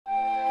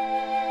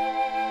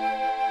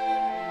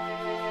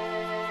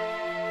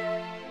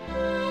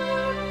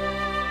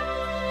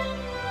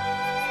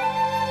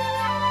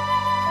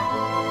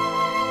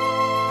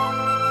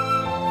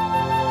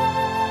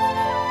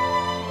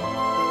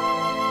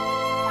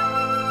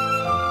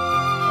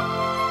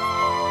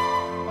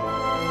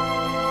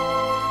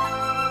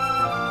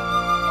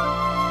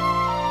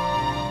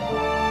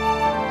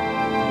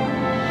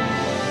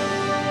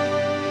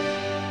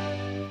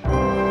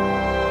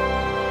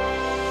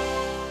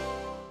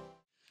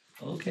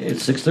Okay,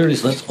 it's 6:30,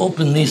 so let's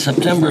open the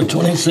September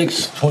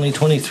 26,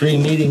 2023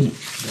 meeting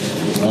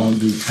of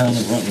the Town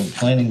of Rutland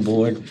Planning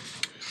Board.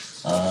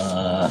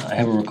 I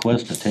have a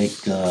request to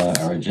take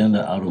our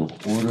agenda out of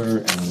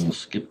order and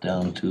skip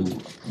down to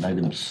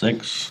item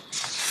 6.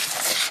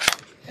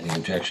 Any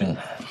objection?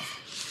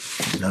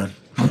 None.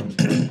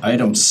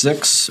 Item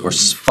 6 or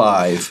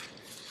 5?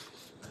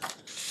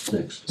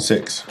 6.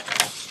 6.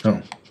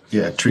 Oh,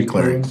 yeah, tree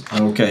clearing.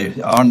 Okay,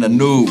 on the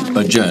new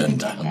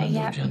agenda. On the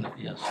new agenda,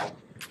 yes.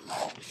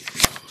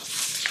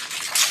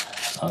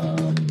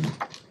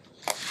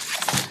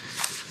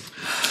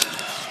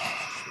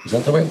 Is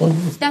that the right one?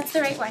 That's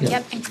the right one,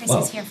 yep, and Chris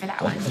is here for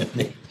that one.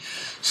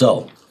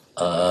 So,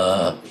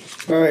 All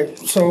right,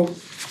 so,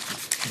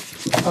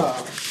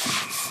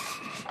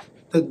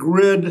 the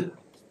grid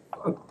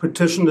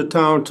petitioned the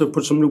town to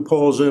put some new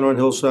poles in on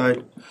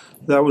Hillside.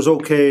 That was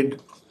okayed.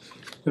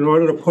 In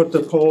order to put the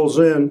poles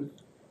in,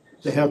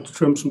 they have to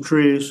trim some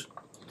trees.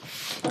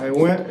 I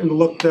went and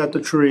looked at the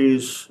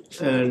trees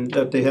and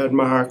that they had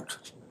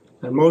marked,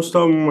 and most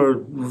of them are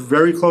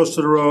very close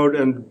to the road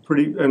and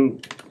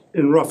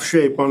in rough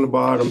shape on the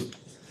bottom.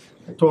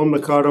 I told them to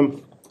cut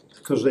them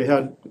because they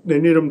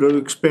need them to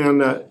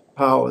expand that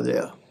power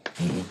there.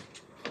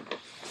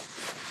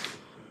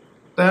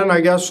 Then I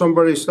guess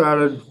somebody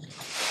started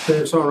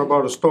saying something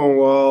about a stone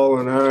wall,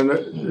 and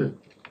it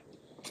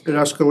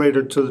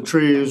escalated to the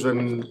trees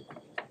and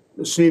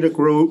the scenic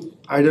route.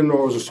 I didn't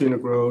know it was a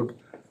scenic road.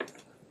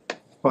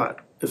 But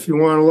if you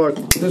want to look,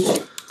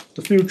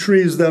 the few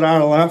trees that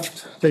are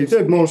left, they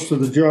did most of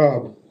the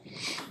job.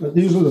 But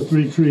these are the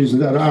 3 trees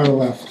that are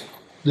left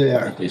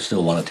there. they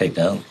still want to take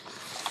down?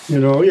 You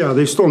know, yeah,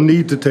 they still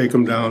need to take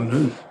them down.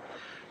 And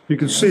you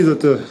can see that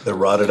They're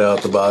rotted out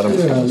at the bottom.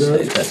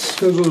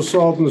 because of the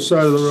salt on the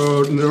side of the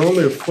road, and they're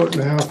only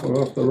 1.5 foot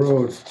off the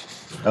road.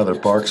 How their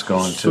bark's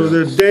going So too.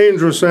 they're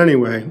dangerous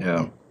anyway.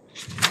 Yeah.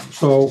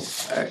 So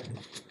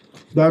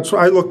that's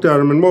why I looked at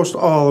them, and most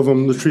all of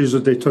them, the trees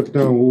that they took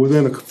down, were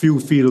within a few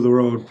feet of the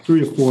road,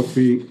 3 or 4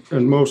 feet,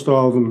 and most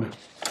all of them,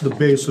 the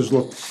bases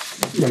look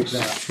like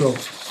that. So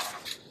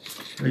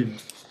I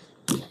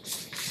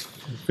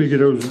figured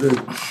it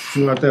was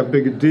not that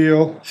big a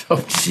deal, Oh,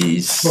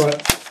 jeez.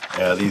 but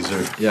Yeah, these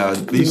are, Yeah,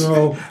 these,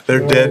 know, they're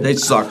dead. they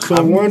suck.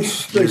 so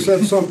once they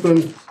said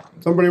something,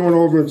 somebody went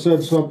over and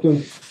said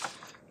something,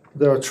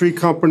 the tree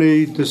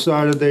company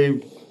decided they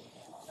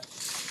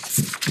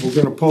were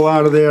gonna pull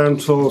out of there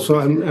until, so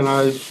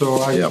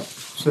I Yep.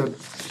 said,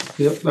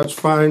 yep, that's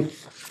fine.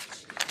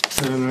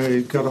 And I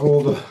got a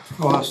hold of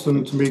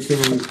Austin, Tamika,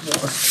 and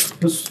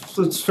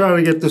let's try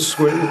to get this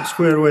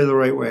squared away the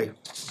right way.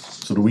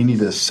 So do we need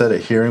to set a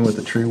hearing with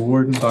the tree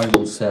warden?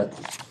 Final set.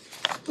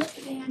 But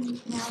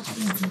then now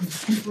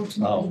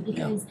unfortunately, Oh, yeah.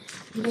 because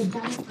we had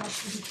done it for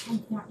the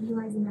 10th, not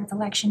realizing that's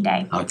election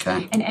day.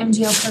 Okay. And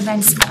MGL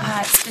prevents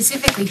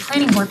specifically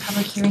planning board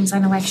public hearings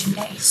on election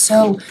day.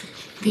 So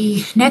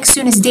the next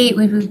soonest date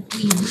we would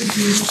be able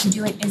to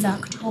do it is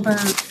October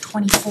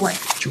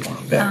 24th. Do you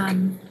want them back?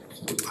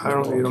 I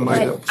don't need them.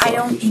 But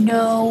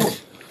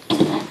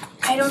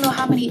I don't know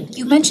how many,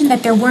 you mentioned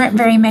that there weren't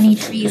very many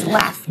trees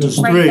left, There's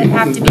right, 3, that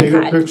have to they be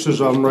got cut. pictures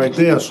of them right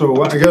there,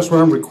 so I guess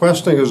what I'm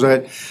requesting is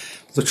that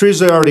the trees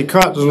they already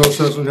cut, there's no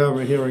sense in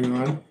having a hearing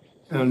on.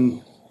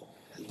 And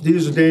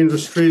these are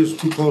dangerous trees,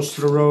 too close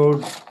to the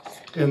road,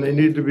 and they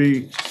need to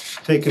be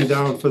taken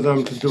down for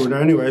them to do it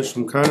anyway,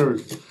 so I'm kind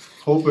of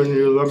hoping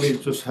you let me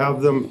just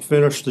have them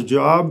finish the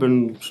job,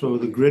 and so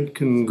the grid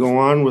can go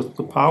on with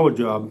the power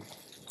job.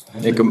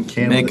 Make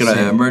Can an with the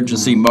same.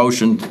 emergency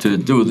motion to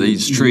do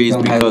these trees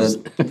because,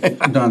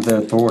 Don't have the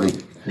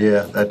authority.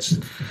 Yeah, that's,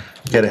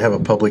 gotta have a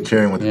public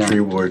hearing with the Yeah.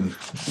 tree warden.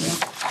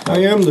 I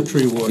am the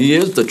tree warden. he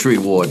is the tree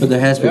warden. But there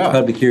has to be a Yeah.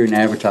 public hearing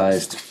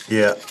advertised.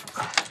 Yeah,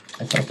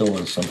 I thought there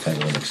was some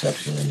kind of an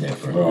exception in there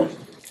for...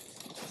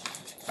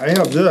 I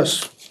have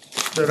this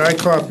that I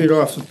copied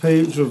off the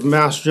page of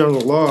Mass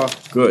General Law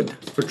Good.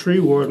 for tree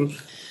wardens.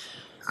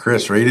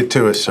 Chris, read it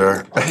to us,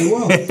 sir. Hold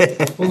on, I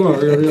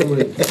gotta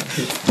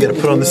You gotta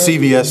put on the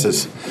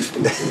CVS's.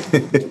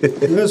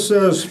 This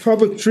says,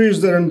 public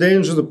trees that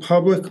endanger the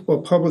public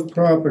or public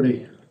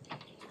property.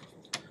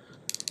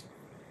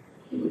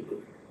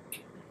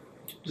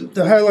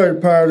 The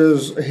highlighted part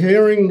is, a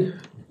hearing,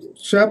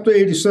 chapter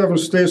 87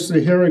 states that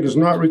a hearing is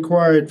not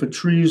required for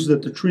trees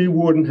that the tree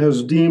warden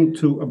has deemed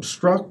to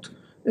obstruct,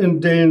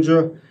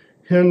 endanger,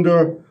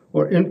 hinder,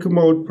 or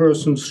incommode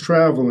persons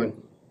traveling.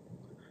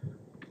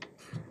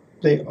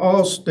 They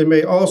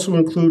may also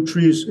include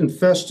trees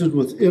infested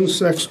with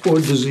insects or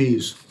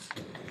disease.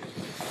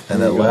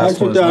 And that I last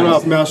put one's, that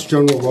off Mass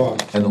General Law.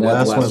 and the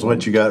last one's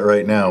what you got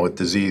right now with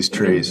diseased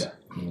trees.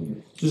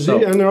 And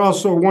they're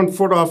also 1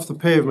 foot off the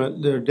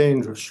pavement, they're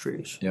dangerous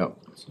trees. Yep.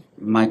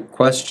 My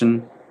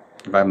question,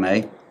 if I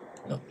may.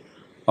 Yeah.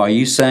 Are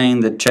you saying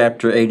that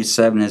chapter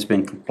 87 has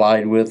been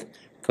complied with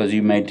because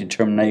you made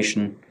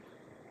determination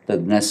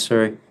that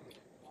necessary?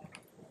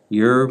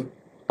 Your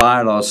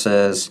bylaw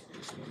says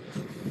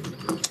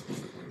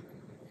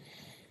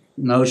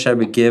no shall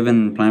be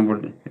given, the planning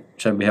board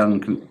shall be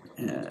held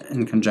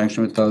in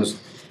conjunction with those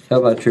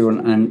held by the tree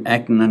warden and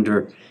acting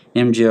under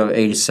MGL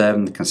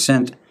 87, the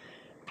consent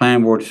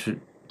planning board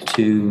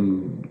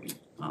to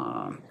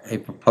a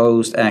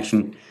proposed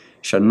action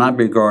shall not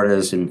be regarded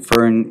as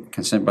inferring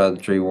consent by the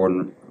tree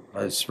warden,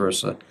 vice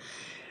versa.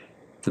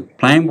 The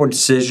planning board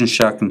decision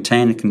shall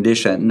contain a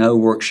condition that no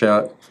work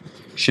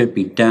should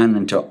be done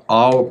until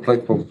all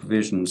applicable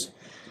provisions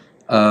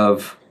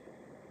of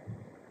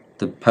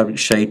the public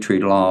shade tree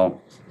law,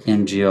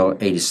 MGL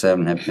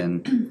 87, have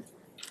been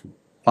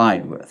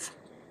complied with.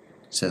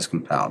 It says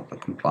compiled,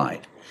 but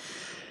complied.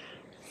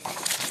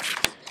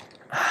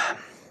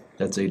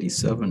 That's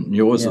 87.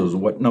 Yours was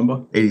what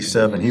number?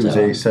 87, he was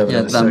 87 in the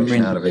Yeah, I'm section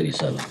reading- out of it.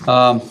 87.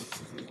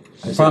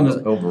 The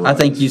problem is, I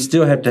think you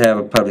still have to have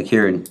a public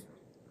hearing.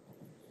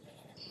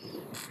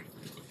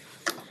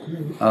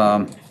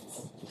 But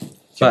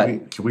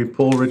Can we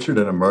pull, Richard,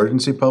 an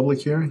emergency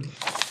public hearing?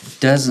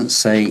 doesn't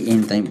say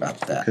anything about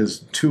that. Because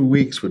 2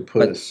 weeks would put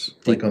But us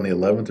like on the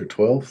 11th or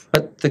 12th.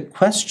 But the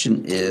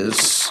question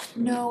is,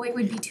 No, it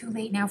would be too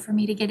late now for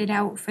me to get it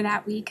out for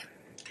that week.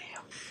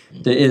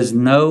 there is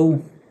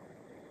no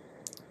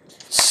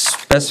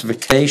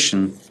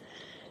specification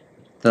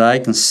that I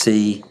can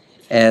see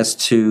as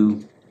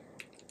to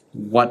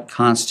what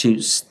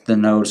constitutes the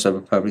notice of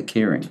a public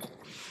hearing.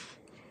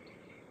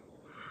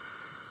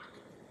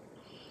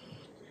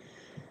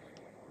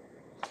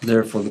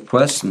 Therefore, the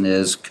question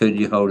is, could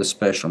you hold a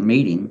special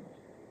meeting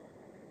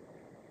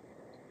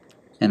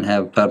and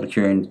have a public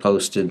hearing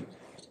posted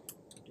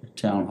at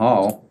town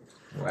hall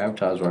or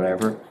advertised,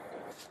 whatever,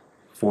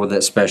 for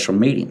that special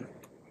meeting?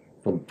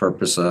 For the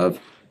purpose of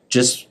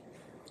just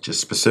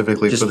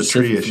Specifically for the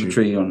tree specific for the issue.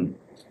 tree on,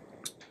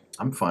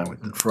 I'm fine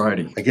with it.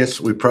 Friday. I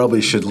guess we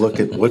probably should look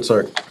at what's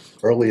our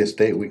earliest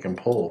date we can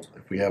pull.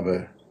 If we have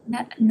a,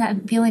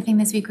 The only thing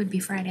this week would be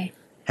Friday.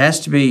 has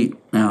to be,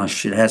 no, it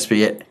has to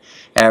be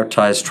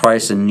advertised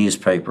twice in the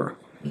newspaper.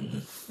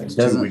 it's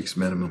Doesn't- 2 weeks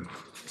minimum.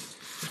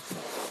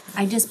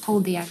 I just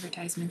pulled the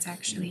advertisements,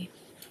 actually.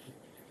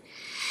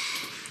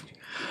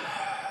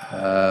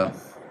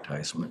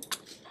 Advertisement.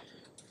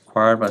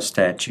 Required by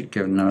statute,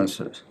 given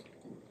notices.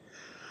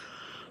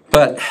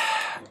 But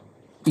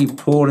you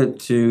pulled it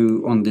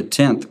to, on the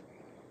 10th,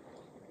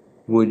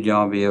 would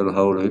y'all be able to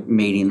hold a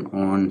meeting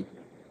on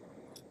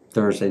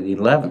Thursday the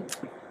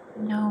 11th?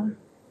 No,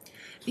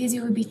 because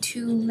it would be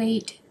too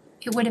late.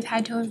 It would have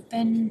had to have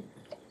been,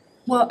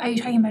 well, are you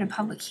talking about a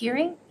public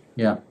hearing?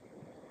 Yeah.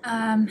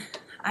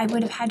 I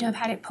would have had to have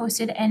had it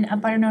posted and a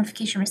butter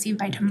notification received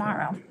by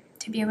tomorrow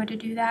to be able to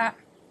do that.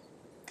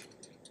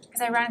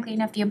 Because ironically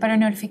enough, the abutter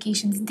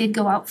notifications did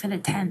go out for the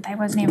 10th. I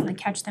wasn't able to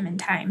catch them in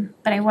time,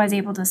 but I was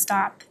able to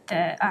stop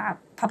the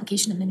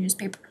publication in the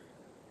newspaper.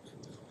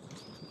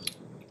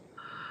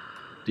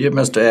 Dear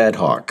Mr. Ad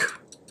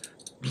hoc,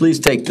 please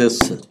take this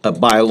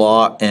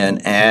bylaw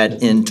and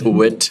add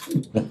into it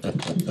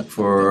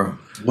for,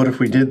 What if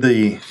we did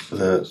the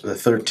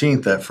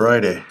 13th, that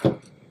Friday?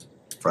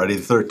 Friday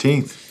the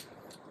 13th?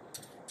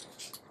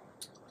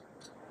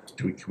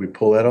 Can we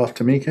pull that off,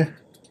 Tamika?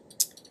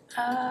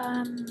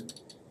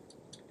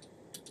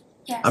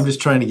 Yes. I'm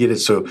just trying to get it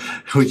so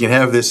we can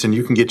have this and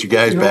you can get your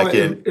guys You know, back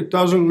in. it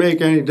doesn't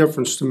make any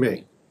difference to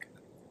me.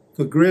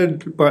 The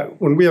grid, but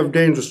when we have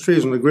dangerous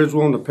trees and the grid's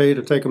willing to pay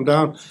to take them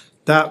down,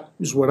 that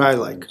is what I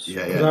like.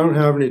 Yeah, 'Cause yeah. I don't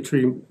have any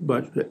tree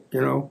budget,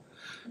 you know?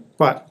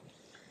 But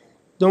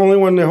the only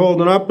one they're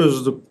holding up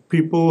is the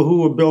people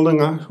who are building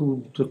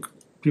the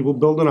people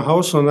building a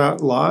house on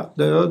that lot,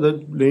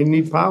 they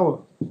need power.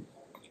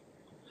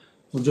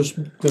 We're just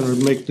gonna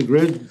make the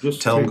grid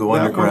just Tell 'em take go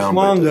that much underground,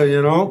 but- longer,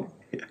 you know?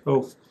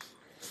 So,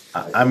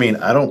 I mean,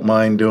 I don't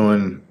mind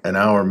doing an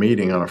hour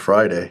meeting on a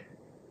Friday.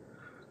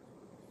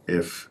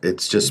 If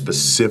it's just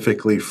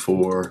specifically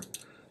for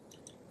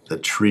the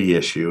tree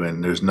issue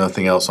and there's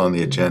nothing else on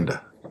the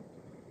agenda.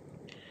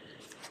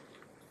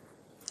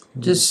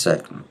 Just a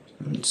second,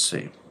 let's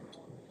see.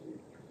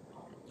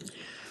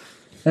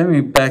 Let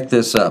me back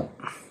this up.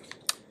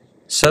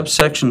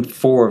 Subsection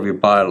 4 of your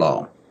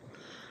bylaw.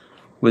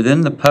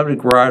 Within the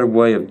public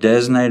right-of-way of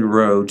designated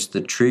roads,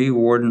 the tree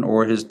warden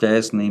or his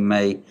designee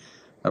may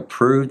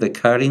approve the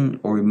cutting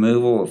or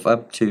removal of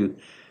up to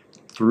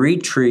 3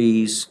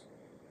 trees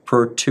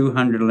per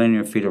 200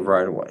 linear feet of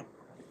right-of-way.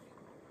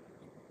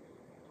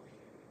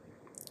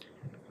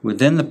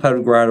 Within the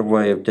public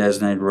right-of-way of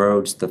designated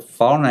roads, the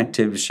following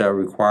activities shall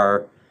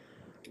require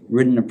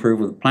written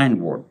approval of the planning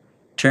board: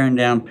 tearing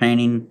down,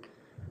 painting,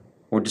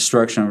 or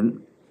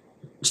destruction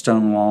of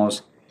stone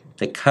walls,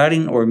 the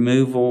cutting or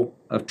removal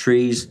of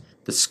trees,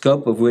 the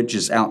scope of which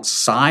is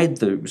outside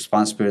the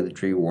responsibility of the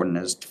tree warden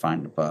as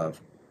defined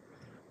above,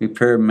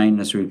 repair,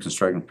 maintenance,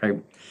 reconstruction,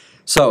 paper.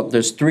 So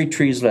there's 3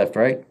 trees left,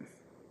 right?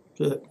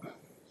 that's it.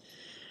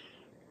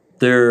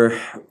 They're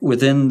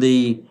within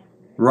the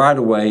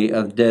right-of-way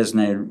of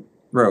designated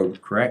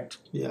road, correct?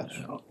 Yes.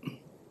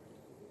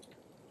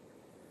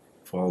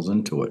 falls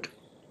into it.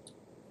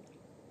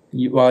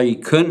 While you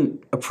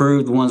couldn't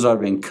approve the ones that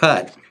have been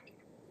cut,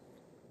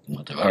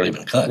 But they've already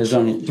been cut. there's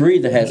only 3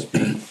 that has to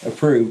be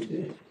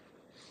approved.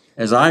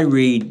 As I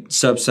read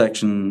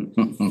subsection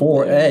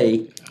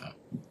 4A,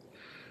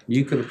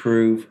 you could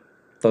approve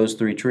those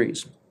 3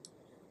 trees.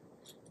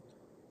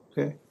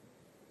 Okay.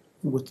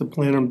 With the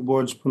planning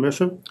board's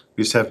permission?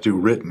 We just have to do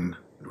written.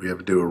 We have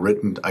to do a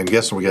written, I'm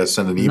guessing we gotta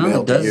send an No, email it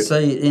to you. doesn't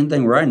say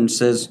anything writing, it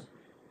says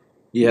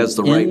He has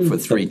the right in for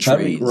the 3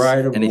 public trees.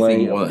 right of way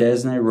Anything of what?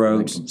 designated That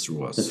roads, comes through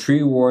the us.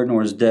 tree warden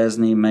or his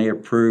designee may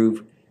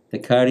approve the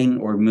cutting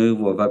or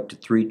removal of up to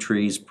 3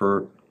 trees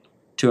per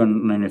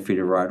 200 linear feet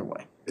of right of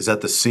way. Is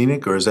that the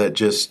scenic or is that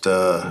just,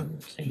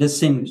 This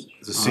seems.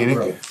 the scenic?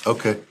 road.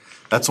 Okay,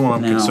 that's the one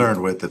I'm Now-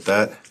 concerned with,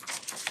 that,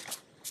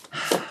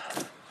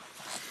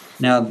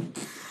 Now,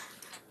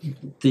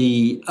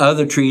 the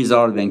other trees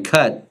already been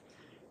cut,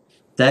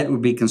 that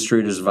would be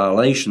construed as a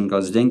violation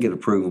because it didn't get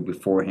approval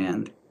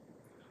beforehand.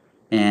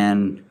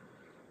 And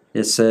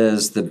it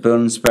says the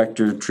building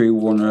inspector, tree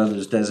warden, or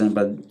others designated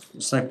by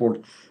the select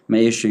board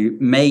may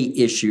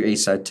issue a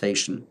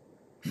citation.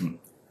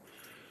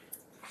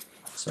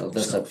 So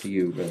that's up to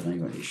you whether you're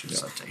going to issue a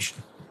citation.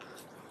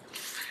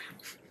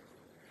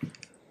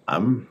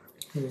 I'm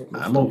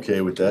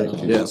okay with that.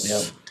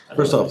 Yes.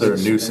 First off, they're a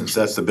nuisance,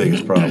 that's the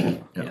biggest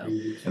problem. Yeah.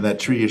 And that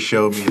tree you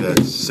showed me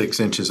that's 6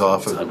 inches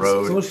off of the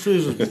road, Those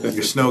trees are.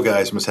 your snow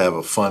guys must have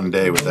a fun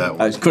day with that I one.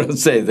 was gonna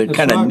say, they're It's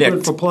kinda not good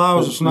nicked. for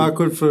plows, it's not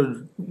good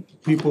for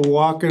people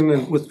walking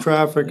and with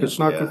traffic, it's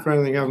not good Yeah. for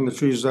anything having the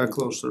trees that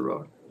close to the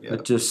road.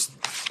 But just,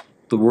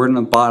 the word in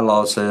the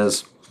bylaw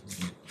says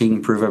he can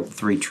approve up to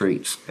 3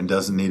 trees And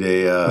doesn't need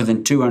a,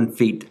 within 200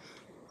 feet.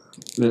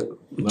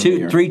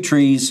 Linear. 3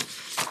 trees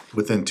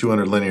within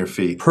 200 linear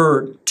feet.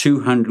 per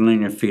 200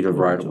 linear feet of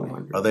right of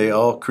way. Are they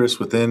all, Chris,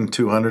 within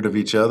 200 of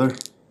each other?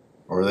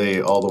 Or are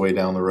they all the way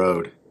down the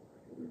road?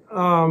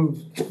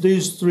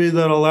 These 3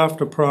 that are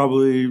left are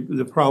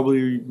they're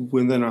probably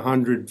within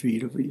 100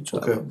 feet of each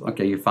other. Okay. but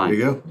Okay, you're There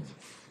you fine. go.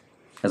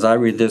 As I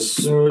read this,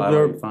 They're- bylaw,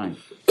 they're- you're fine.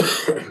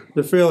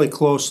 They're fairly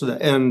close to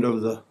the end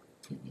of the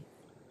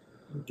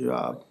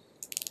job.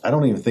 I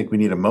don't even think we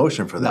need a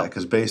motion for that, No.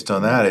 cause based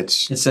on that,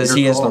 it's It says your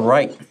he has the call.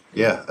 right.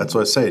 Yeah, that's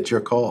what I say, it's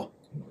your call.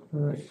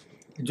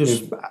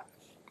 Just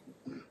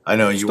I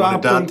know, you wanna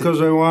stopped them dot,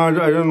 because I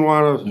didn't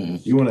wanna,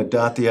 you wanna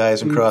dot the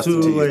i's and cross the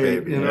Too t's, late,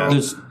 baby, you yeah. know?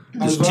 There's,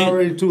 I was there's two,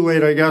 already too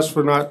late, I guess,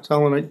 for not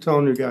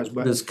telling you guys,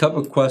 but there's a couple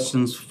of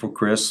questions for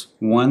Chris.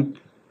 One,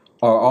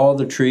 are all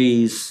the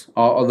trees,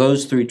 are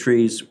those 3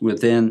 trees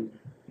within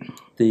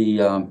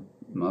the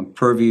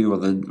purview or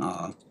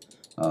the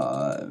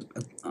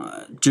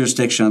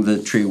jurisdiction of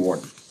the tree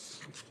warden?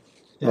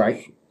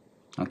 Right?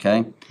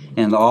 Okay,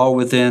 and all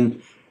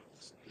within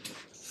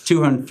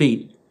 200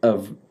 feet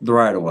of the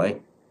right of way,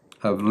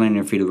 of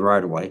linear feet of the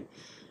right of way.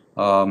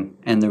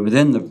 And they're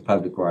within the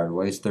public right of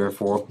ways,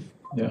 therefore.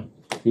 Yeah.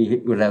 He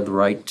would have the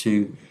right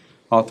to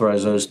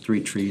authorize those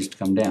 3 trees to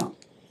come down.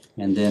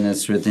 And then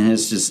it's within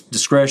his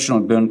discretion, or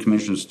building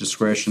commissioner's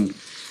discretion,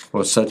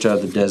 or such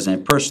other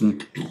designated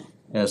person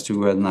as to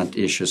whether or not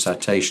to issue a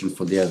citation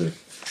for the other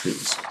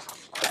trees.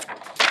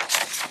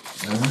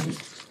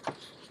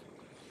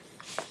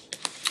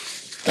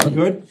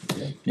 good?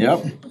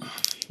 Yep,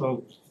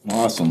 So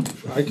awesome.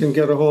 I can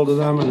get a hold of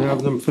them and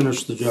have them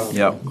finish the job.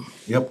 Yep.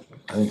 Yep,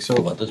 I think so.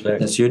 Want this back?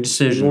 That's your You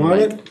decision. want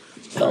Mike. it?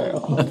 I'll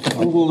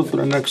hold it for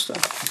the next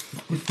time.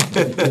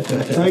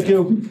 Thank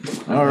you.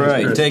 All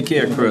right, take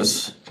care,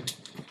 Chris.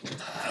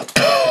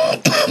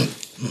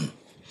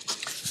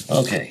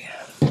 Okay,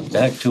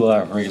 back to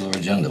our regular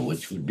agenda,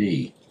 which would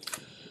be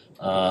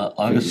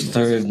August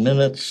 3rd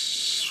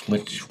minutes,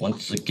 which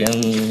once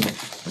again,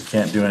 We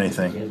can't do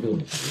anything. can't do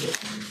it.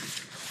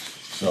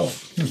 So,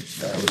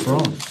 What's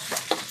wrong?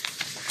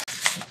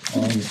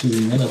 on to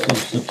the minutes of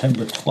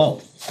September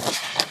 12th.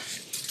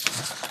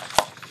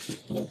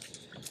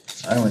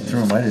 I went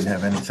through them, I didn't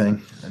have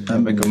anything. I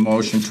make a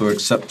motion to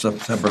accept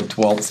September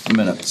 12th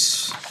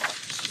minutes.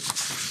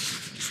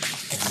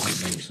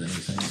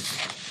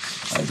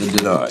 Either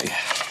did I.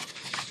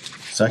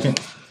 Second?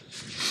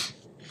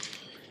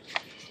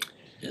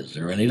 Is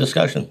there any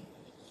discussion?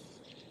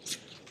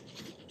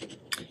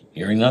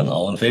 Hearing none,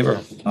 all in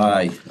favor?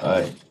 Aye.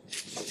 Aye.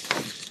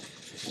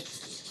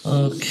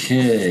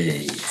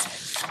 Okay,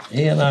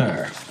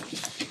 A&R,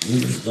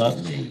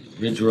 Rutland,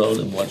 Ridge Road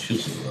and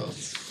Wachusett Road.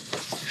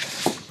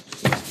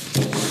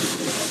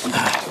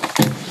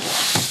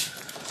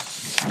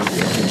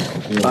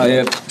 I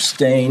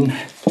abstain.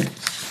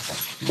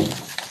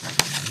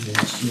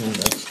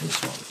 That's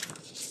this one.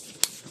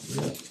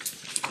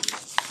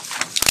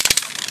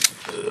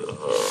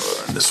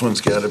 This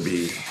one's gotta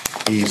be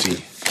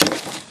easy.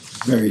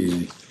 Very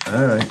easy.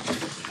 All right.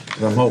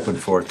 I'm hoping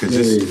for it, cause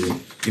Very this, easy.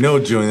 you know,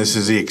 Julian, this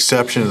is the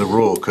exception to the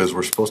rule, cause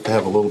we're supposed to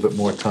have a little bit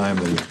more time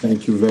than,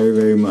 Thank you very,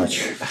 very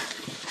much.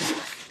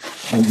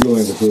 I'm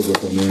doing the approval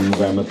from the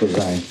environmental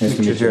design. Nice to Richard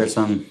meet you. here,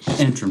 some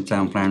interim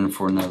town planner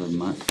for another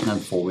month, another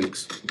 4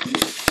 weeks.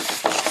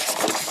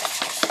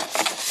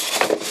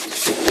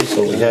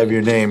 so we have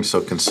your name,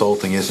 so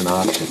consulting is an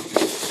option.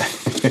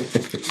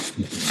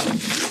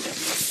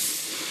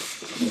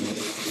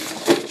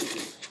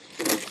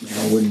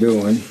 How we're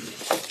doing.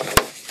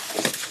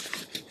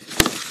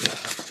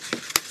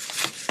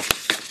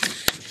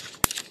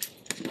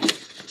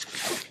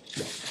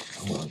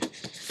 Hold on.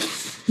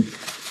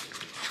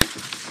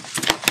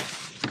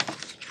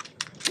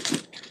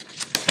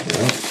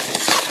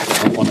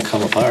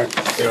 apart.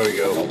 There we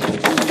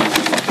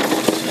go.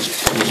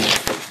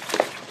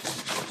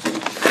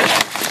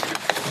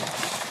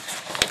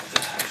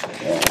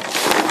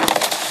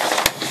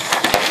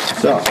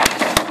 So,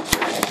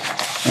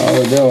 all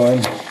we're doing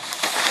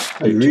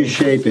is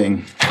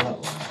reshaping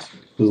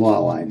the lot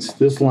lines.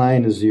 This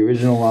line is the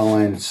original lot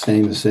line, it's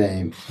staying the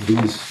same.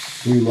 These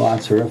 3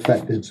 lots are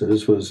affected, so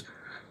this was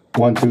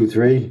 1, 2,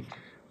 3.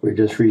 We're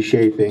just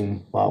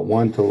reshaping lot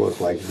 1 to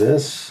look like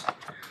this,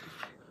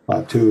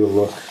 lot 2 to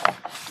look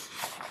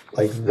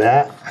like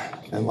that,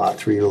 and lot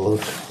 3 to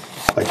look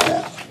like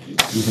that.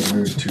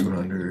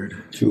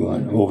 200.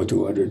 200, over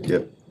 200.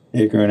 Yep.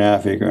 Acre and a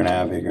half, acre and a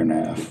half, acre and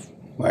a half.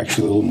 Well,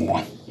 actually, a little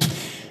more.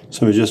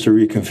 So it's just a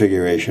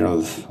reconfiguration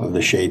of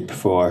the shape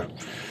for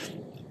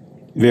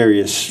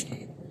various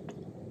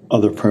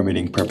other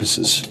permitting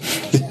purposes.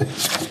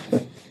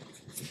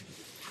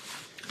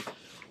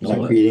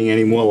 Not creating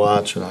any more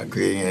lots, we're not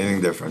creating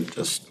anything different,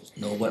 just.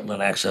 No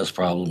wetland access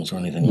problems or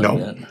anything like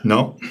that?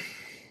 No,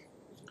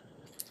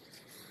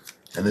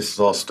 And this is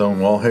all stone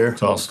wall here?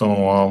 it's all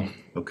stone wall.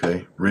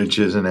 Okay. Ridge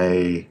isn't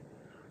a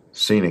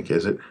scenic,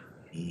 is it?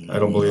 I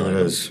don't believe it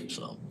is.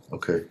 So,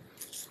 Okay.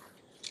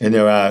 And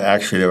there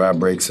are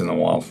breaks in the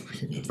wall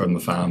from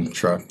the farm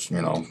trucks,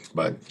 you know,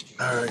 but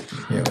All right.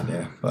 here and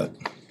there, but.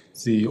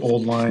 The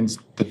old lines,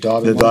 the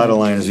dotted The line? dotted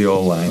line is the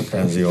old line,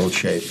 and is the old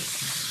shape.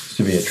 Used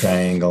to be a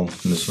triangle,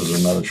 and this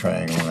was another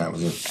triangle, and that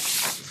was it.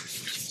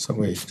 So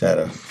we had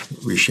to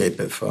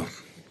reshape it for.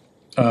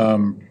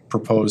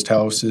 Proposed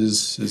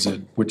houses, is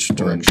it which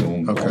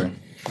direction? Brintnal.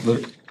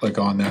 Okay, like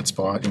on that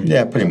spot?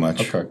 Yeah, pretty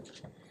much. Okay.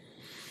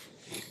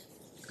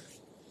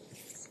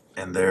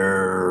 And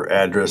their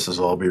addresses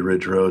all be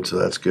Ridge Road, so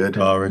that's good.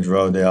 Ridge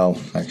Road, they all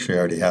actually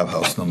already have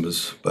house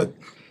numbers, but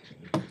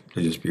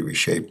they just be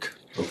reshaped.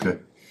 Okay.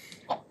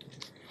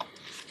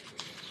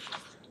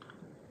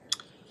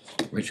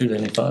 Richard,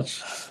 any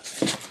thoughts?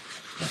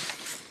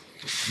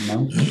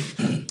 No? Got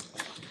Very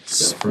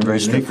frontage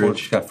and straightforward.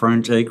 acreage. Got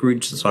frontage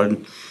acreage, so I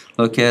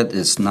look at,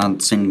 it's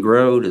not scenic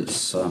road,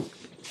 it's,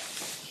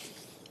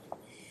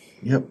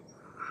 Yep.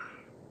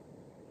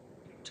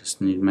 just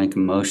need to make a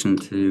motion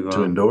to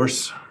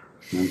endorse?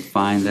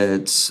 find that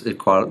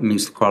it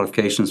meets the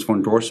qualifications for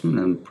endorsement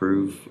and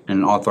approve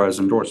and authorize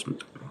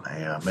endorsement.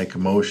 I make a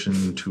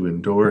motion to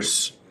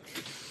endorse,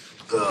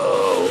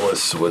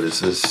 what is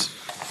this?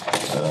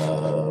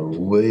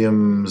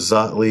 William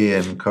Zotley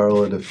and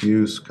Carla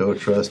Diffuse,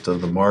 co-trust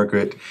of the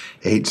Margaret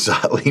H.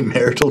 Zotley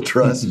Marital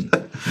Trust.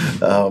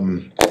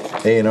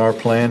 A&R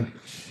plan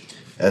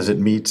as it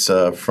meets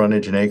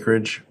frontage and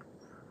acreage.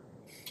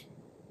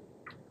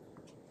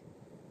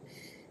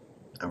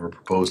 Our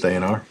proposed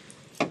A&R.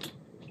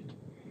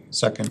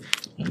 Second.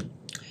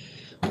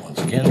 Once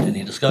again,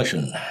 any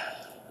discussion?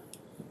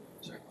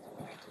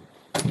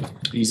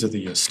 These are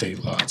the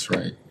estate lots,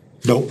 right?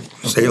 Nope,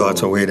 state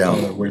lots are way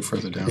down. Way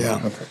further down? Yeah.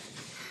 Okay.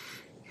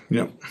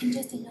 Yep. And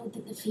just a note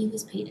that the fee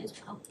was paid as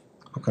well.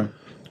 Okay.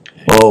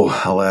 Oh,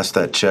 I'll ask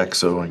that check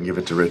so I can give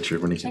it to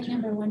Richard when he Check can.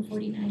 number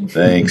 149.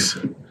 Thanks.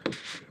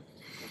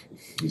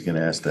 He's gonna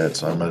ask that,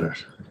 so I'm gonna.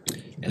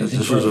 Anything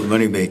This was a further?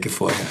 money maker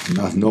for you.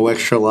 No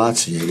extra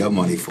lots, and you got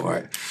money for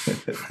it.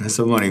 That's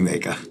a money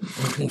maker.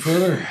 Anything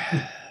further?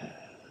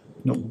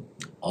 Nope.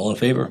 All in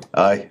favor?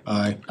 Aye.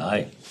 Aye.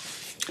 Aye.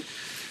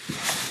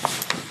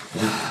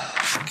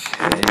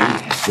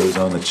 Goes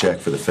on the check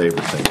for the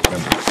favorite thing,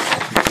 remember?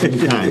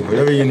 Anytime,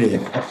 whatever you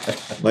need,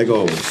 like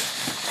always.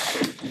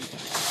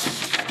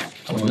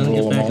 Are we gonna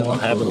get back in the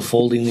habit of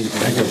folding these?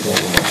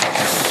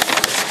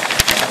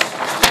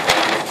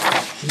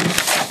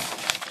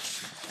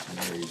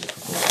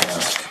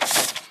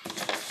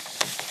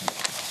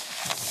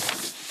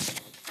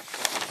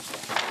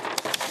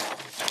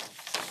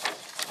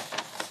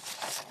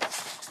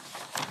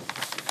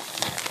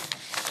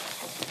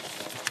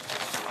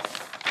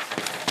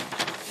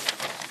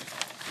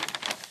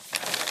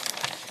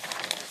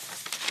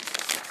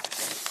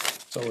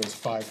 It's always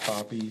 5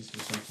 copies or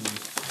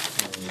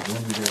something.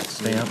 When we get a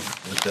stamp,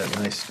 with that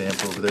nice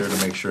stamp over there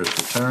to make sure it's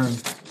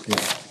returned.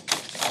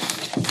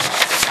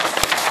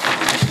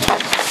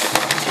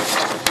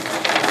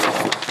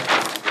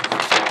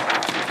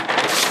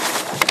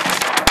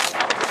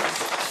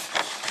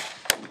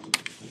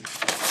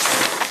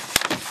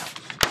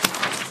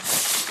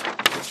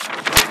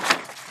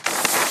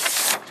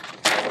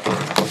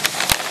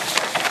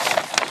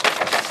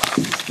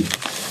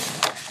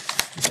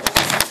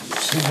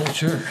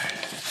 Signature.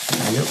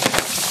 Yep.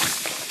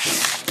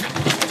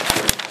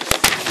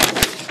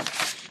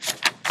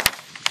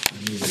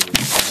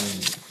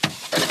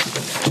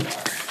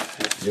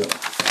 Yep.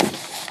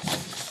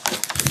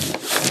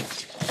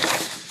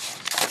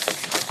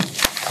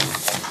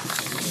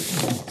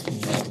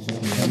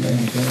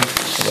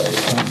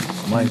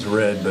 Mine's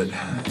red, but.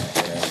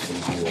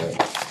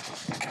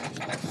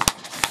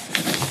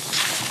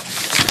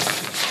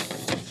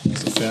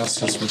 It's the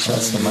fastest return.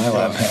 That's the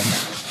Mylar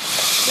pen.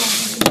 Yeah,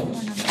 there's another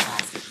one on the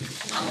last.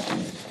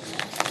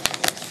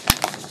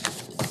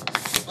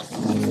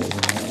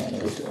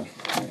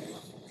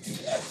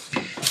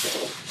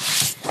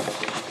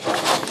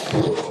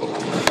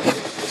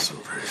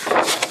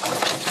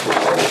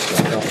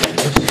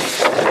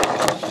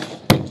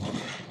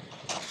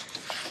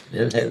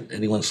 Had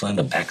anyone signed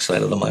the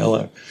backside of the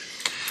Mylar?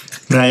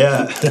 Not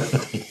yet.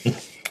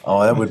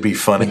 Oh, that would be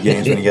fun and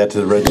games when you got to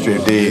the registry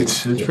of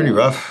deeds. It's pretty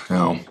rough,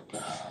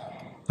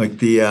 Like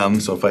the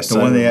So if I the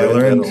sign one the thing I red,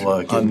 learned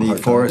that'll give on them a the hard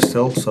time. Forest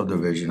Hill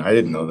subdivision, I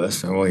didn't know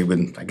this, I've only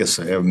been, I guess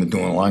I haven't been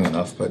doing it long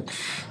enough, but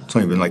it's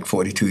only been like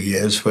 42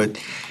 years, but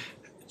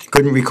you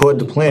couldn't record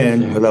the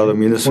plan without a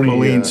municipal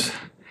liens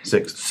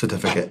 6.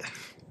 certificate.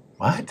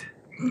 What?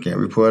 Can't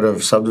report a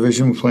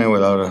subdivision plan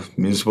without a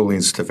municipal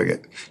lien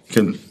certificate. You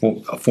can,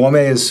 well, a Form A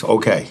is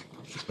okay,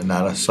 but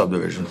not a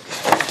subdivision.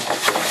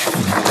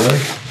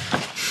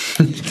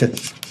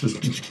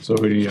 So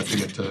who do you have to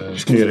get to?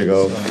 You gotta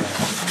go get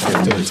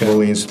the municipal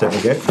lien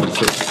certificate, and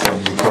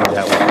record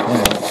that with the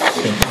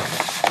plan.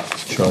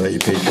 Show that you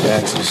paid your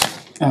taxes.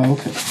 Oh,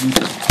 okay.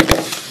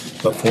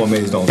 But Form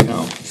As don't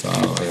count, so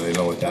I don't really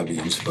know what that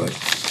means, but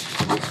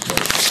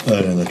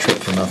other than the trip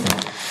for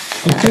nothing.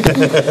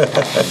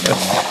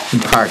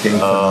 And parking.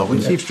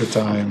 Extra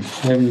time.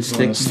 Having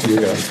sticks. You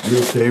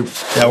okay?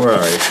 Yeah, we're all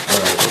right.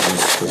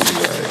 We'll be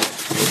all right.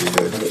 We'll be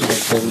good.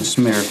 Doesn't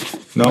smear.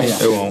 No,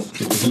 it won't.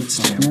 Get the heat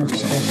stamp or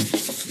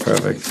something.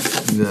 Perfect.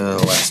 The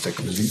elastic.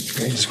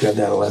 Just grab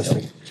that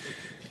elastic.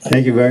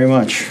 Thank you very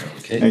much.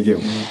 Okay. Thank you.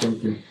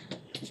 Thank you.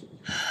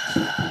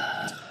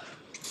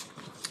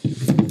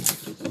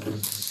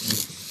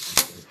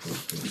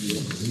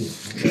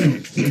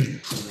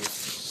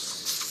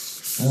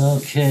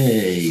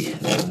 Okay,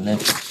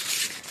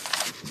 next,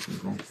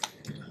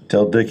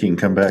 Tell Dick he can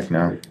come back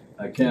now.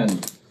 I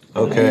can.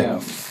 Okay.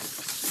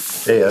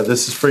 Hey,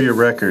 this is for your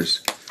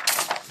records.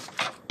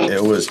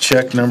 It was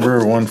check number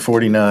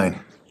 149.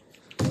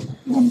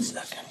 1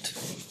 second.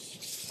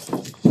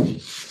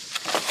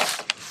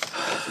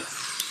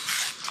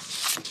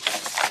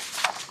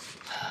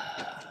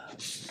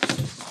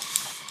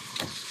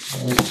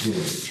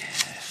 Okay.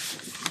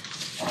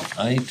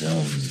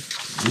 Item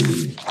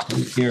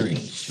new hearing,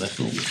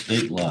 special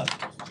estate lot.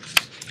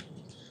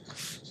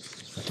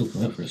 Special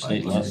permit for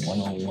estate lot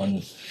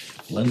 101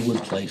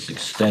 Glenwood Place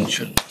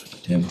extension.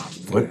 Tim,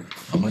 What?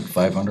 how much,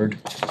 500?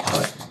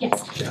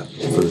 Yes. Yeah,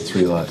 for the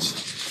 3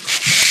 lots.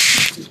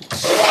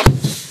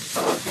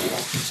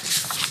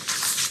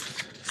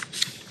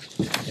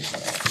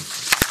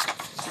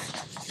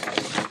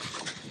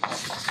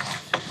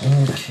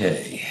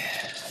 Okay,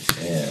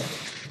 and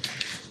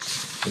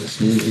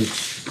this is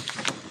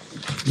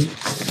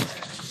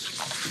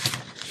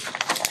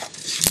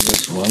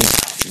this one,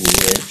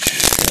 which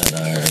at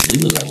our, I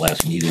believe it was our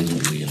last meeting,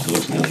 we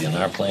endorsed the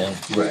LNR plan.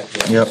 Right.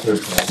 Yep.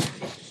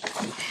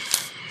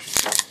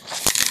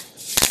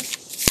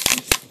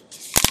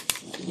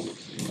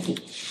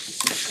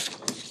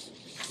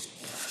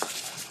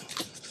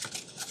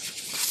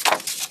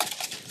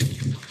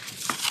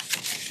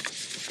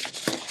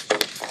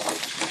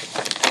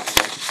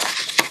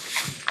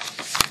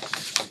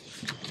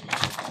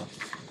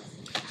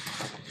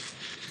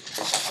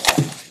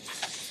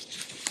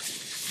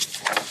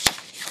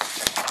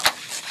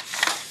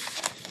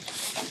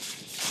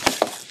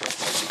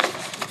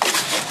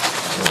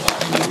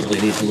 We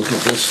really need to look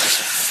at this.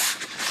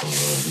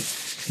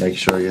 Make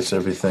sure he gets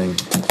everything.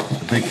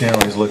 The big thing I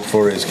always look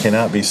for is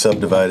cannot be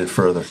subdivided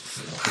further.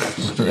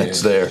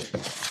 That's there.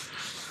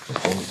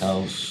 Proposed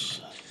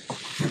house.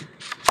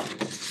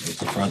 With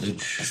the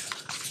frontage.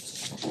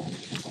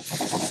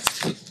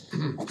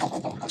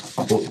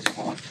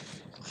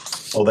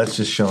 Oh, that's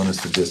just showing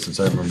us the distance.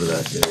 I remember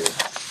that. Yeah, yeah.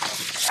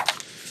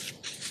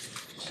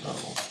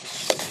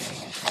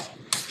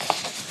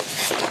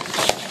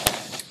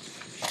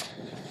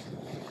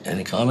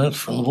 Any comments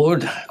from the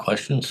board?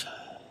 Questions?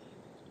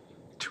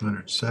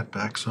 200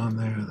 setbacks on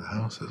there. The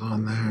house is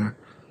on there.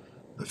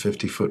 The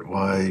 50-foot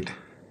wide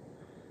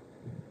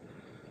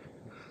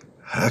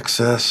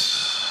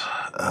access.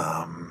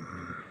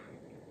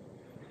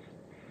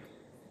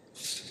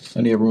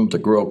 Plenty of room to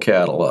grow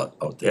cattle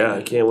out there. Yeah,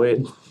 I can't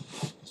wait.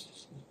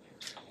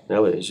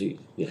 Nowadays, you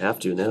have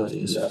to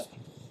nowadays.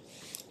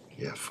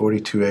 Yeah,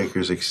 42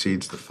 acres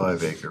exceeds the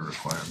 5-acre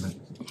requirement.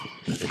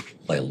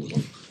 By a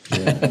little.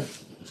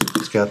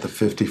 It's got the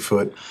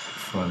 50-foot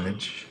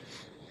frontage.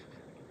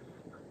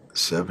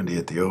 70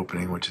 at the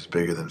opening, which is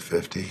bigger than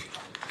 50.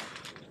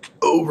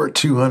 Over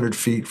 200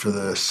 feet for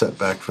the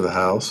setback for the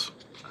house.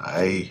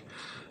 I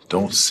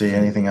don't see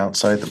anything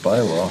outside the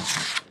bylaw.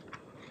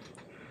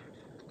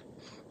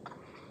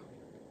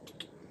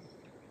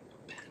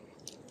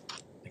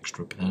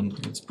 Extra pen.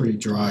 It's pretty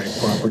dry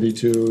property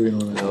too, you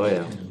know. Oh,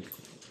 yeah.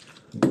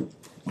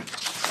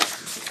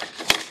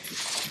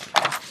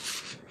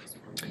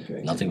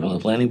 Nothing from the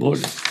planning board?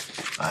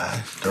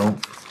 I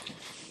don't.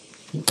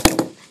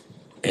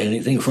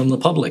 Anything from the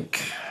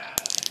public?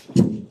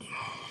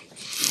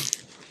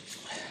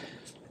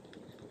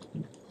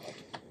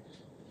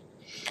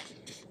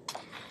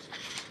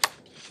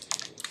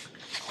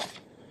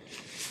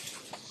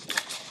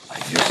 I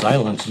hear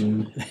silence.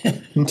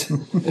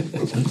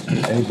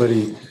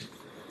 Anybody?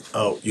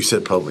 Oh, you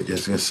said public. I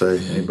was gonna say,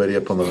 anybody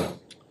up on the?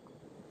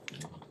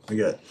 We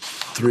got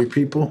 3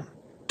 people,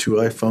 2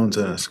 iPhones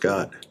and a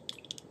Scott.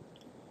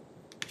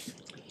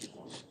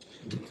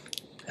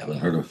 Haven't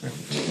heard of it.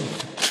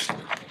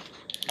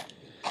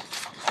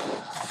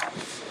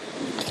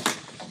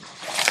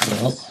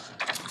 Well,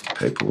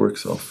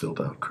 Paperwork's all filled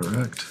out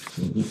correct.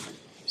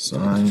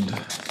 Signed,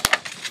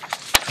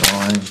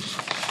 drawing.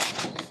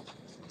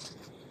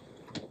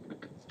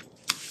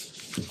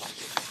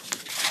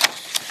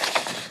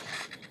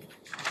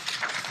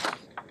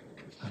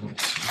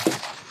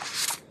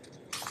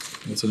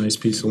 It's a nice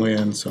piece of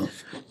land, so.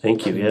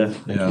 Thank you, yeah.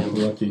 Yeah.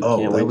 Lucky. Oh,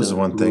 Can't that wait was to the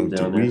one thing. move Did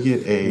down we there.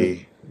 get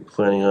a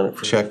Planning on it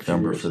for. a check few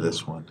number years. for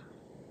this one?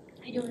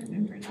 I don't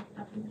remember it off the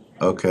top of my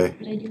head. Okay.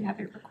 But I do have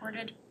it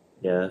recorded.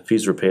 Yeah,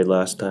 fees were paid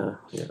last time,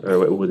 yeah,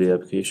 or with the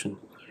application.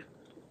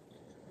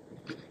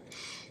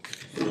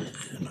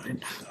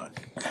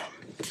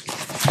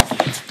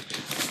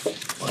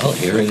 well,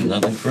 hearing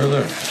nothing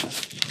further.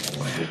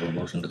 I'll give a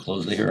motion to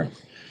close the hearing.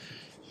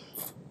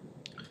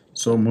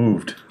 So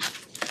moved.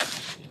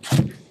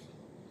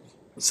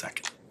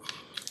 Second.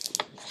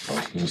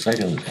 Motion and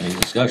second, any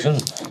discussion?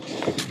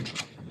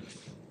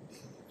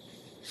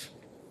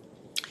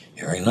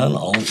 Hearing none,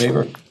 all in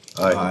favor?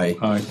 Aye.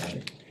 Aye.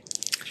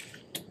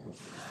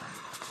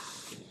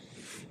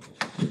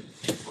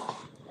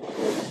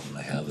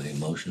 I have a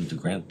motion to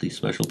grant the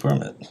special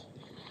permit.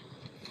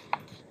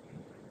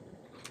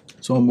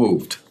 So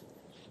moved.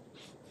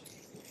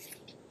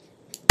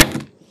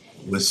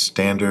 With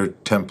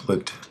standard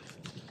template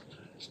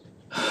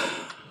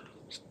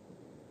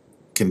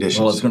conditions.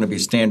 Well, it's gonna be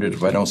standard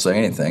if I don't say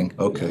anything.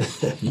 Okay.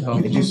 You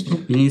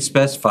need to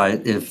specify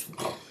if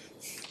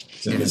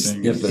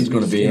If there's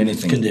gonna be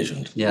anything.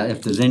 Conditioned. yeah,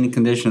 if there's any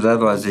conditions,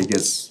 otherwise it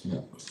gets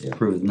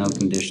approved, no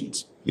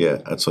conditions. Yeah,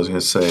 that's what I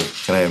was gonna say.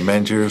 Can I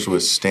amend yours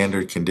with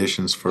standard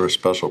conditions for a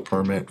special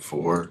permit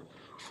for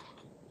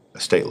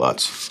estate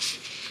lots?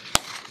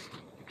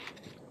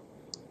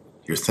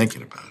 You're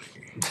thinking about it.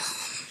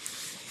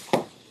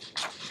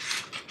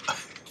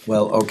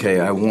 Well, okay,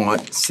 I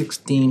want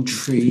 16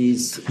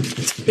 trees.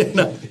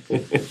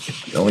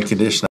 The only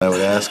condition I would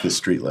ask is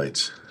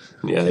streetlights.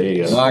 Yeah, there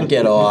you go, Knock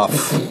it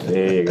off.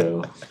 there you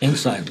go. In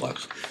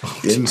sidewalks.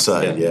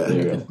 Inside, Yeah, yeah. there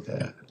you go.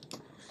 Yeah.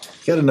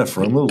 Got enough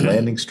room, a little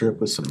landing strip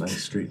with some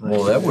nice streetlights.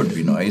 Well, that would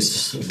be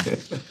nice.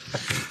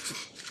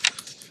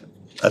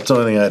 That's the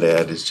only thing I'd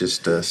add, is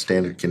just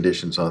standard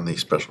conditions on the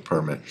special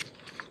permit.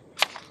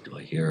 Do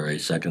I hear a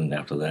second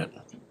after that?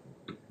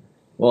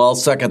 Well, I'll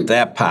second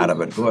that part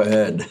of it. Go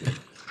ahead.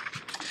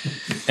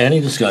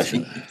 Any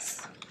discussion?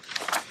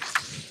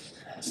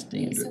 So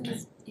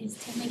is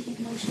Tim making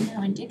the motion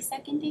now and Dick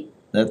seconding?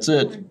 That's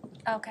it.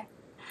 Okay.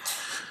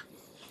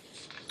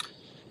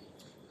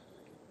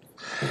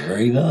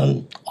 Hearing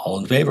none, all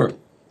in favor?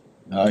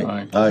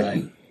 Aye.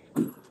 Aye.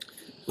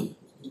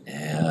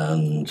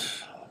 And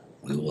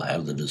we will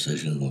have the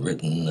decision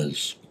written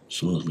as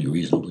soon as we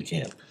reasonably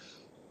can,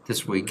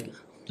 This week.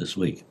 this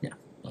week. Yeah.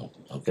 Oh,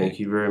 okay. Thank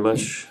you very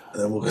much.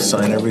 Then we'll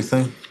sign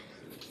everything?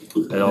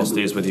 It all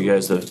stays with you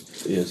guys, the,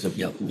 yes.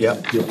 Yep.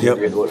 Yep, yep.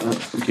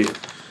 Okay,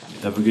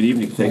 have a good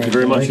evening, thank you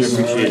very much, I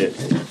appreciate it.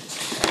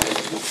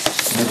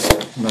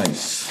 That's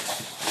nice.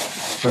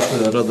 Especially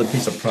that other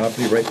piece of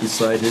property right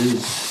beside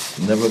his,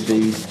 never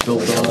be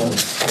built on.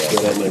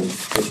 Right at my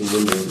kitchen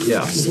window.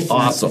 Yes,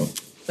 awesome.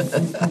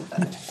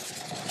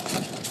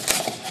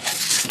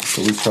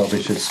 So we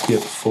probably should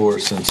skip 4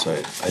 since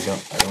I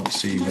don't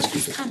see No, Mr.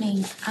 he's Vic. coming.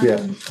 Yeah,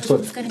 But but-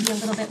 it's gonna be a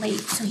little bit late,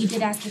 so he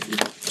did ask if he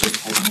could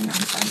hang on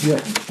for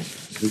Yeah,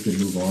 we can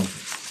move on.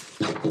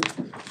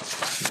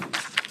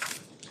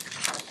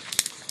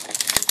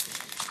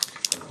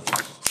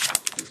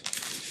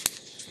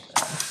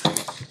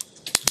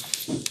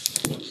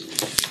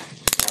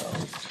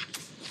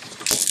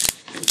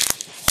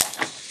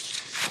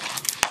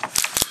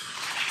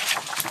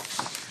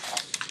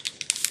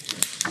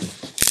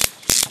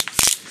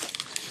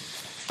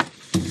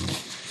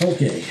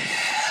 Okay.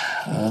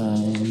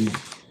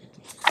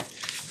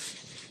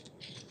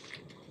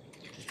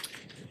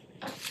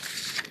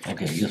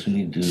 Okay, I guess we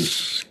need to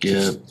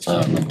skip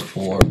number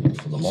 4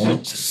 for the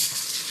moment.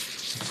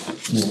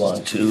 Move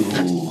on to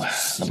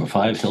number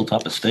 5,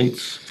 Hilltop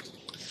Estates.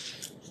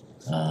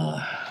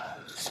 It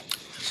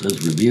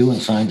says review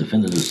and sign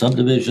definitive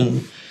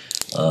subdivision.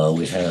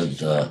 We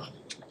had a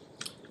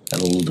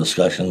little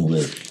discussion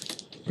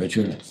with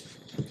Richard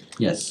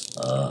Yes.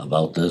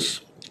 about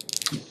this.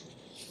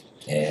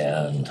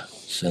 And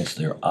since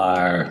there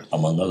are,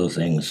 among other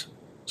things,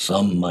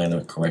 some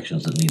minor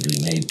corrections that need to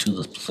be made to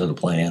the set of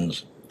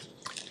plans,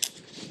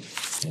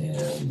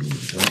 and we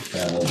don't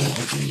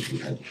have, we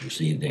have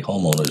received a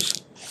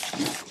homeowner's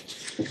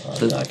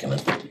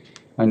document.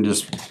 And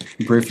just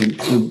briefly,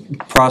 the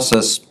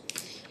process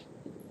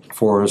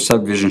for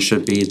subdivision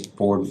should be the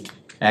board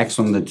acts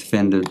on the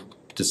defendant,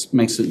 just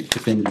makes a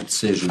definitive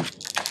decision.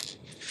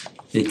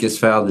 It gets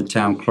filed with the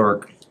town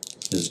clerk.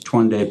 There's a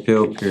 20-day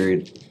appeal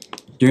period.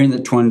 During the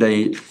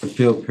 20-day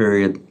appeal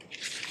period,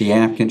 the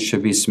applicant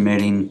should be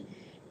submitting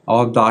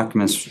all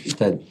documents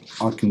that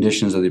are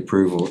conditions of the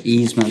approval,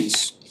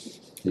 easements,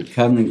 the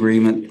covenant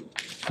agreement,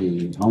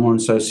 the homeowner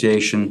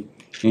association,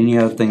 any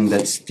other thing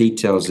that's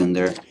details in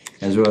there,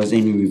 as well as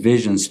any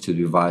revisions to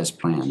the revised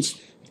plans.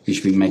 you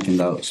should be making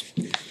those.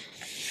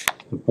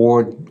 The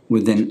board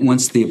within,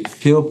 once the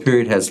appeal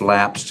period has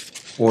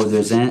lapsed, or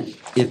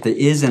if there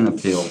is an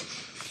appeal,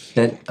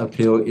 that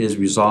appeal is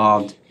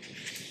resolved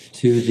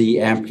to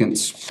the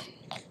applicant's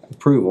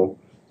approval,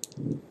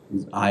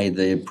 i.e.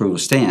 the approval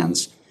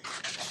stands,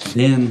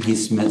 then he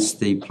submits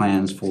the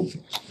plans for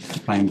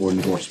planning board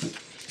endorsement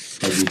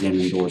that we then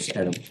endorse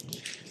at a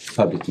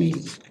public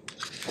meeting.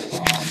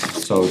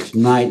 So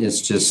tonight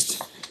is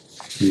just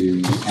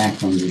to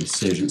act on the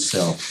decision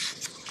itself.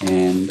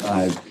 And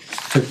I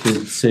took the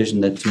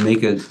decision that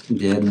Tamika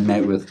did and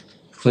met with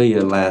Clea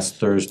last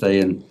Thursday,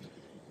 and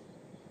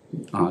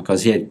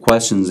because he had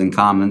questions and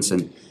comments,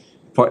 and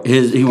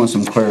he wants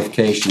some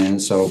clarification in it,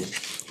 so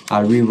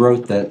I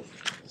rewrote that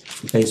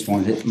based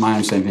on my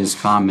understanding of his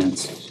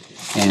comments.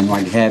 And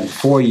what I have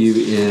for you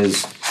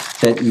is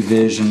that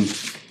revision,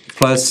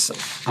 plus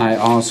I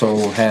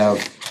also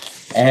have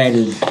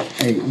added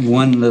two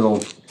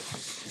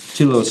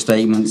little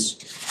statements.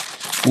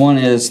 One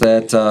is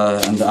that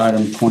under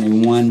item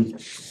 21,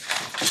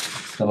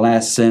 the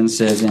last sentence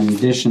says, in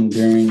addition,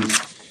 during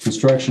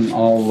construction,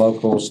 all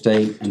local,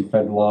 state, and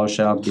federal laws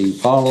shall be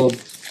followed.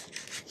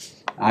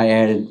 I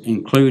added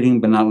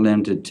including but not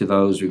limited to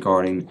those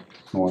regarding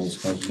noise,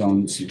 because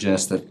don't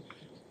suggest that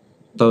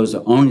those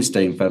are only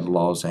state and federal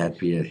laws that have to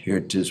be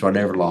adhered to, so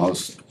whatever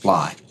laws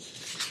apply.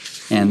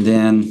 And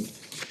then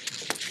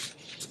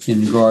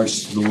in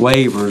regards to the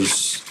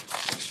waivers,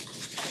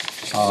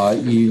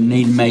 you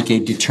need to make a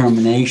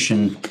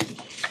determination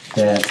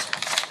that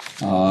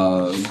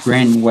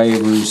granting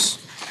waivers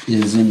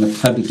is in the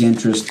public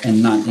interest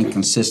and not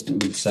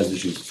inconsistent with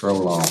subdivision control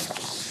law.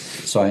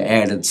 So I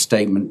added a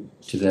statement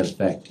to that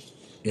effect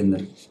in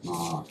the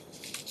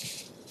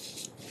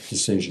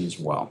decision as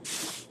well.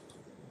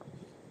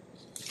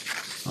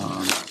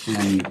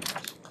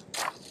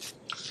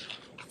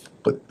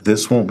 But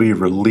this won't be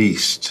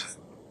released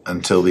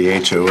until the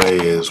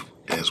HOA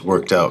is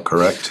worked out,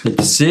 correct? The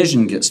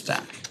decision gets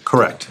done.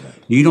 Correct.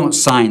 You don't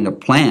sign the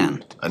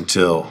plan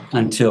Until,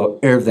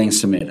 everything's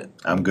submitted.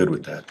 I'm good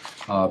with that.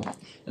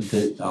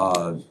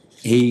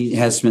 He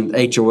has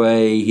submitted HOA,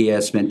 he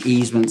has submitted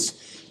easements,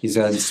 he's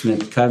got to submit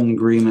the covenant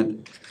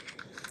agreement.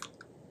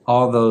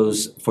 All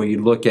those for you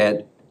to look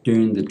at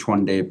during the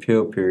 20-day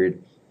appeal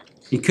period.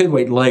 You could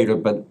wait later,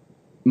 but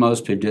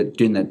most people do it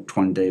during that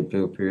 20-day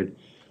appeal period.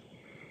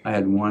 I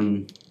had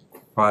one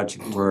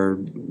project where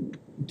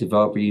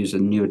developer used a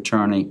new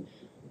attorney.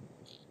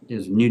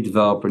 Is a new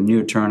developer,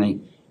 new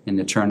attorney, and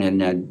the attorney had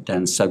not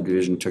done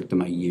subdivision. Took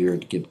them a year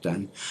to get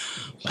done.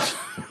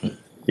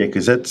 Yeah,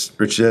 because that's,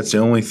 Richard, that's the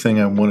only thing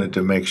I wanted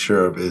to make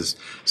sure of is,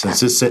 since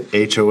this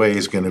HOA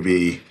is gonna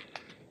be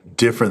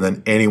different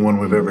than anyone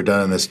we've ever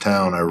done in this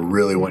town, I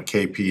really want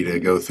KP to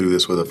go through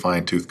this with a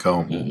fine-tooth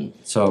comb.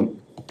 So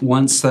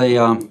once they,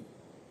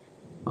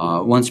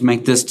 once you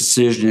make this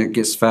decision, it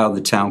gets filed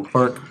with the town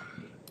clerk,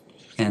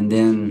 and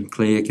then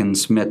Clea can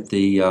submit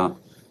the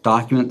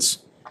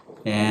documents,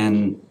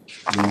 and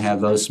you can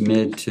have those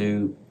submitted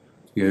to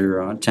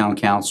your town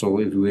council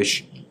if you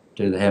wish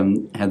to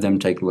have them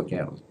take a look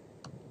at them.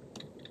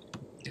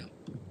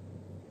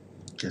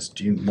 Guess,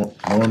 do you more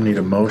need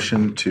a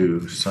motion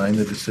to sign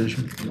the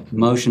decision?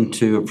 Motion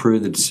to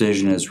approve the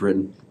decision as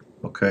written.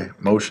 Okay,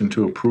 motion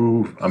to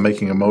approve, I'm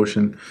making a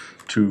motion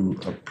to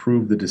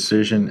approve the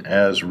decision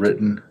as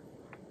written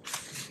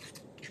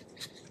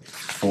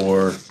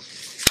for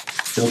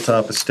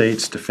Hilltop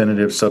Estates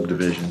definitive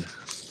subdivision.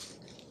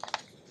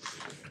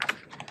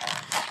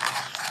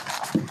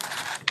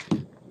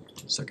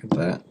 Second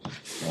that.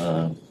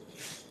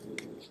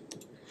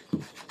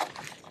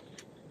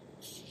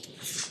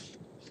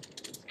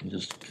 I'm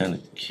just kind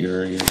of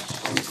curious.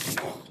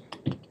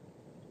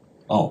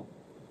 Oh.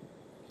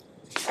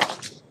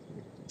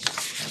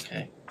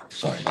 Okay,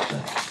 sorry about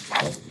that.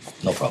 Oh,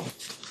 no problem.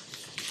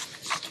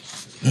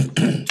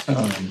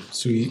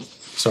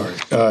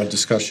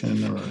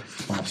 Discussion or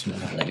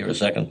Can I hear a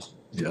second?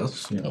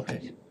 Yes.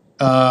 Okay.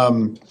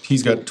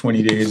 he's got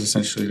 20 days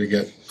essentially to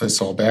get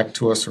this all back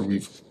to us, or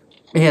we've,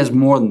 It has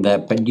more than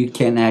that, but you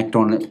can't act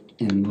on it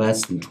in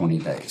less than 20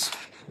 days.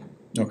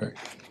 okay.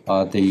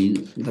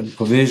 The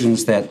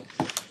provisions that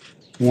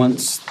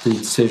once the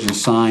decision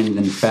is signed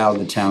and filed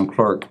with the town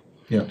clerk,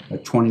 Yeah. a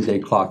 20-day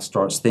clock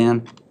starts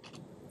then.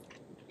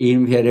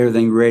 Even if you had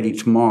everything ready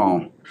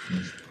tomorrow,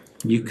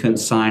 you couldn't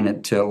sign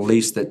it till at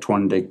least that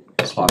 20-day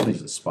clock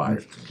is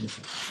expired.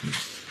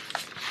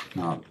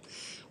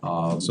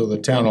 So the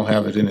town will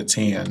have it in its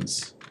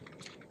hands.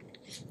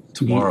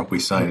 Tomorrow, we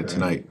sign it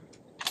tonight.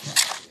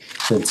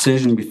 The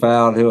decision will be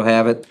filed, he'll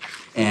have it,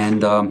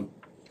 and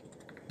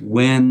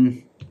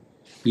when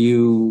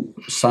you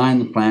sign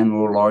the plan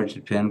will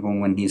largely depend on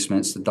when he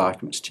submits the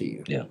documents to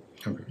you. Yeah.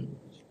 Okay.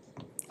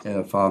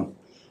 If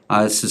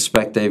I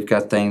suspect they've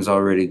got things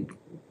already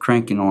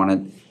cranking on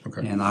it,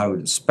 Okay. and I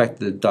would expect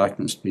the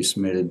documents to be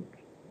submitted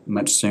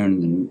much sooner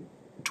than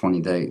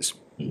 20 days.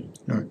 All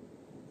right.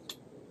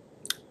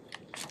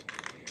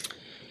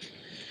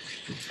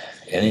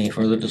 Any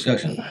further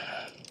discussion?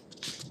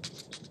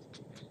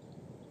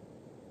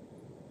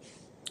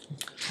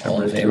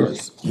 All in favor?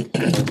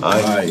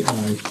 Aye.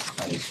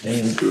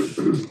 Abstain.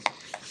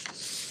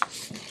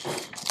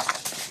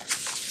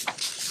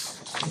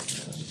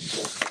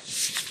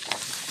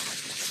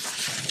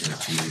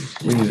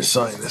 We need to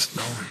sign this,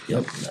 no?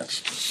 Yep,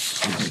 that's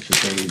signature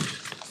page.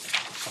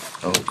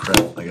 Oh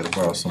crap, I gotta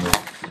borrow some more.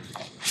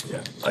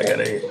 Yeah, I got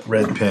a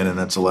red pen and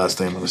that's the last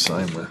thing I'm gonna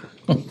sign with.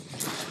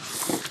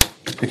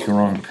 Picked the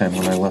wrong pen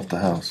when I left the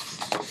house.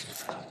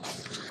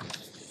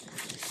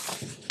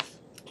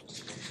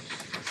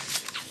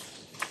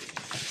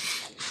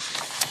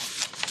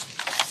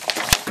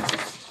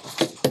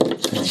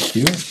 Thank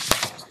you.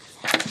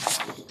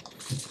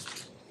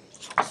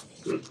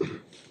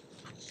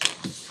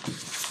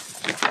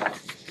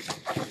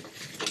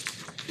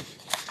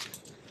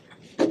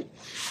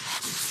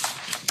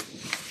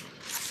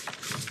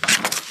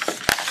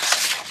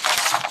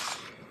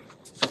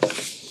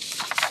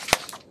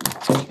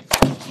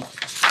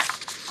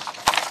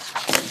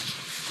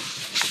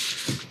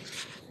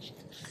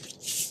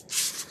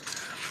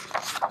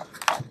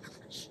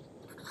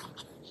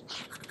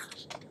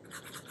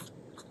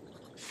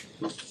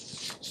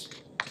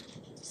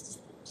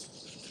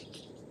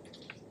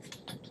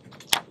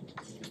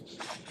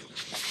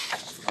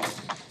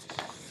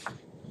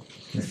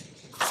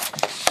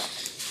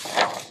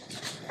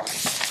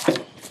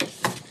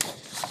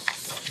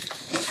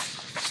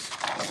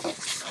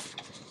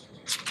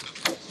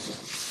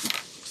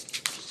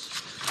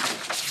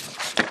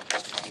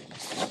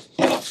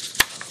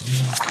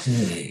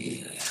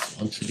 Okay,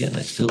 once again,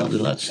 I still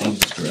do not see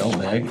Mr.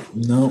 Elbag,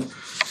 No.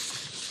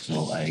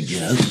 so I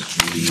guess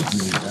we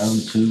move down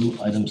to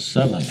item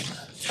 7.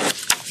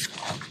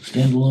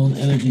 Standalone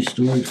energy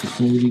storage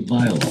facility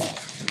bylaw.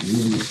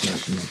 Review and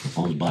discussion of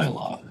proposed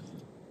bylaw.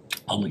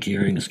 Public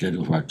hearing is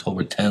scheduled for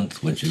October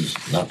 10th, which is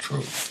not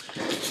true.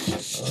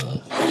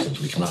 Since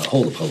we cannot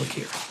hold a public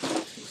hearing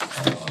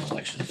on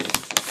election.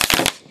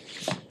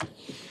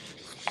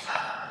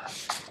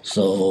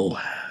 So,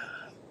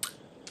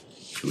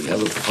 do we have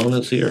the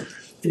proponents here?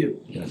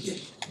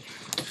 Yes.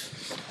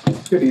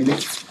 Good evening.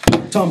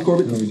 Tom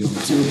Corbett, 0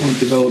 Point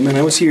Development.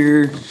 I was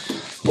here,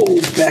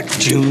 back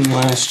June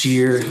last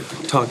year,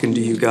 talking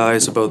to you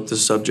guys about the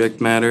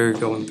subject matter,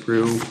 going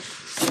through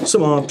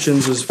some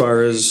options as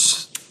far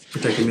as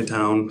protecting the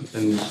town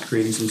and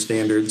creating some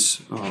standards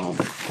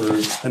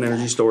for an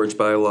energy storage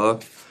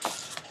bylaw.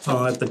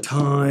 At the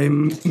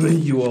time,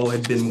 you all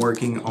had been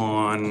working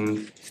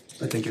on,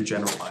 I think, your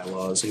general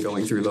bylaws and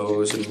going through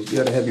those, and you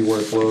had a heavy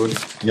workload.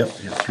 Yep,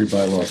 yeah, 3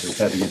 bylaws we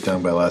had to get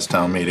done by last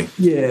town meeting.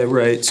 Yeah,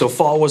 right. So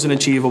fall wasn't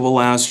achievable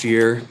last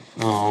year.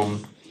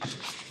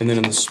 And then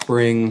in the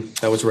spring,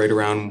 that was right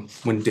around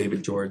when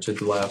David George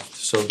had left.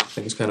 So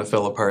things kind of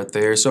fell apart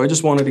there. So I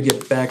just wanted to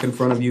get back in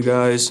front of you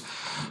guys.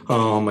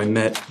 I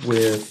met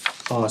with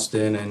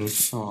Austin and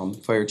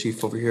Fire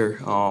Chief over here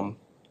a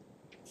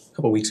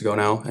couple weeks ago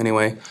now,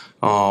 anyway,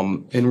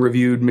 and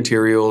reviewed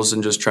materials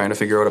and just trying to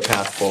figure out a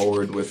path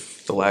forward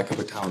with the lack of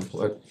a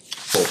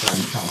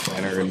full-time town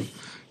planner and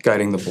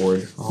guiding the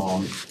board.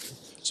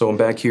 So I'm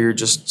back here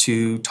just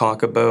to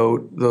talk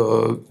about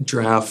the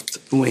draft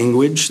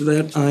language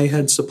that I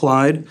had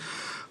supplied.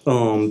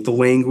 The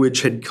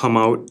language had come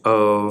out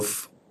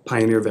of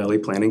Pioneer Valley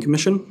Planning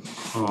Commission.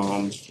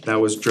 That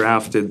was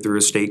drafted through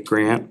a state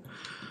grant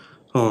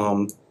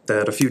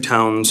that a few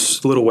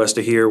towns a little west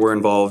of here were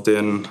involved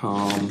in.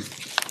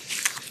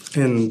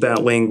 And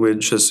that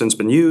language has since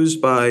been used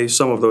by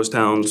some of those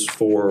towns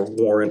for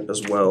warrant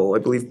as well. I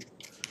believe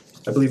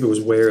it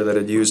was Ware that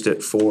had used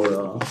it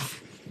for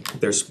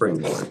their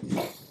spring warrant.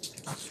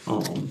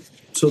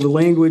 So the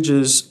language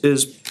is,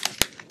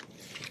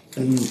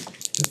 and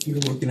if you're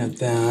looking at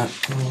that,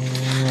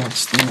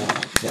 that's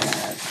not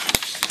that.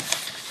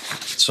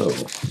 So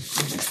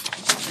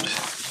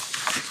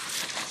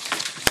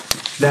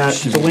that,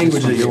 the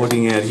language that you're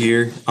looking at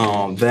here,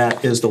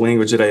 that is the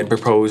language that I had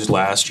proposed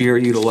last year,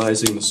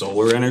 utilizing the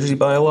solar energy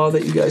bylaw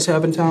that you guys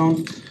have in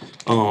town.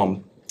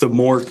 The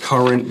more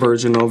current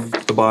version of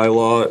the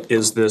bylaw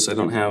is this. I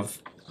don't have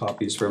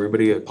copies for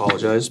everybody, I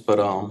apologize, but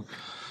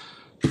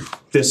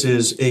this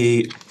is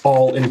a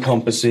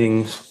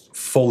all-encompassing,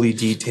 fully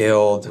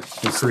detailed.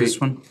 Is this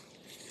one?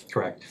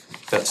 Correct,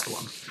 that's the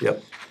one,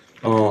 yep.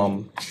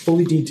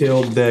 Fully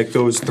detailed that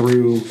goes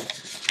through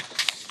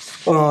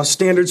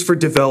standards for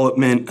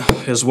development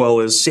as well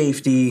as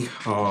safety,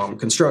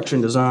 construction,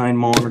 design,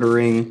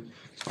 monitoring,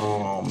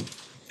 and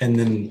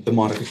then the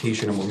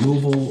modification and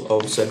removal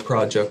of said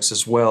projects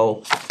as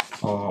well,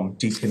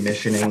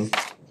 decommissioning.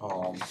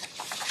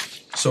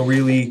 So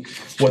really,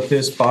 what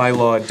this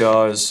bylaw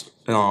does,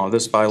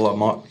 this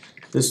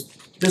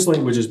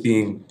language is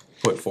being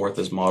put forth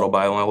as model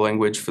bylaw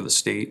language for the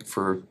state,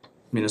 for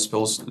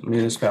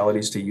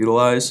municipalities to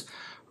utilize.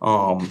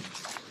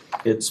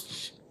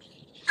 It's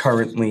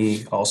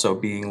currently also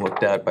being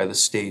looked at by the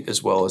state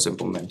as well as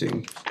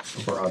implementing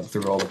abroad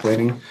through all the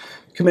planning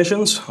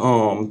commissions.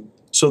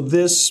 So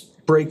this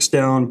breaks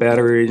down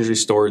battery energy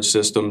storage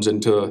systems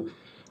into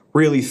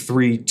really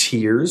 3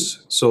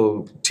 tiers.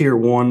 So tier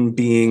 1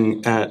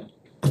 being at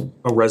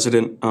a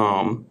resident,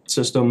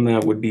 system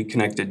that would be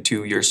connected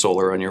to your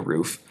solar on your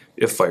roof,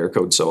 if fire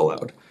code so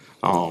allowed.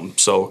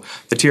 So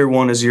the tier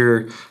 1 is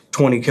your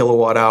 20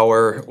 kilowatt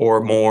hour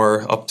or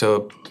more, up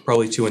to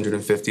probably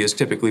 250 is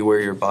typically where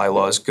your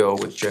bylaws go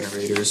with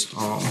generators,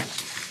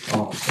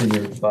 in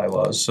your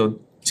bylaws. So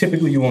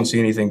typically you won't see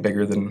anything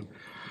bigger than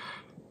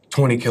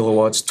 20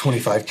 kilowatts,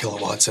 25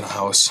 kilowatts in a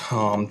house,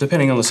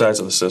 depending on the size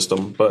of the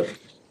system. But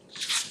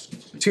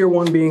tier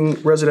 1 being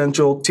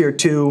residential, tier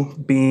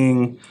 2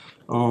 being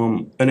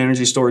an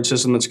energy storage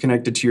system that's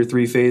connected to your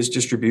 3-phase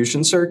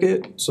distribution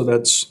circuit. So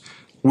that's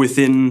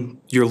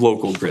within your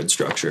local grid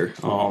structure.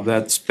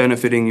 That's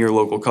benefiting your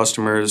local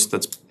customers,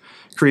 that's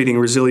creating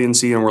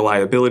resiliency and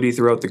reliability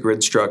throughout the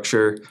grid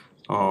structure,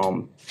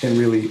 and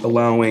really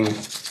allowing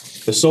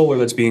the solar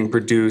that's being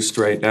produced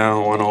right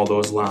now on all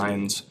those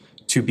lines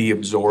to be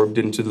absorbed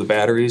into the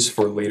batteries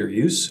for later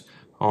use.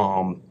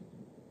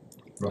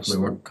 Roughly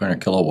what kind of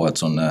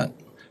kilowatts on that?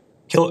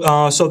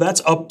 So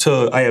that's up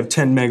to, I have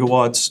 10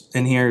 megawatts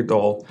in here.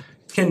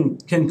 Ken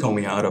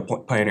Comey out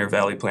of Pioneer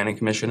Valley Planning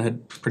Commission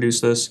had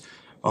produced this.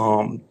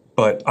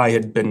 But I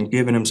had been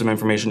giving him some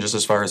information just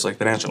as far as like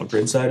the national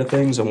grid side of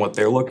things and what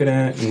they're looking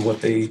at and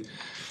what they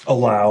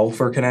allow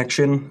for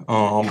connection.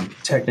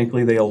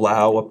 Technically, they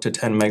allow up to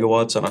 10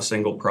 megawatts on a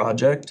single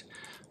project,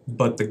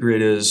 but the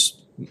grid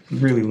is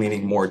really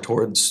leaning more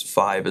towards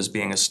 5 as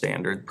being a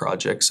standard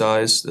project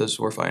size, as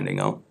we're finding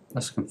out.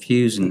 What's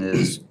confusing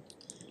is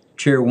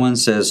tier 1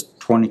 says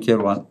 20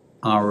 kilowatt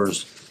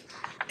hours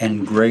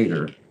and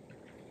greater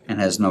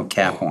and has no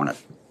cap on it.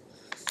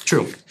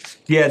 True.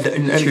 Yeah,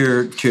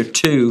 Tier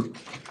 2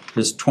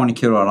 is 20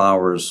 kilowatt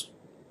hours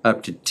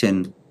up to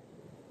 10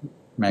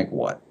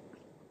 megawatt.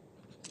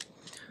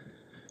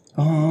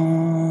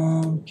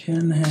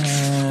 Ken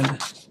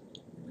had,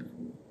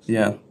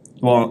 yeah,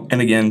 well,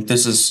 and again,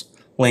 this is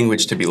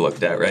language to be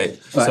looked at,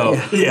 right? So,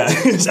 yeah,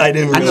 I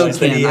didn't realize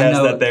that he has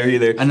that there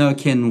either. I know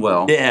Ken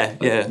well.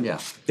 Yeah,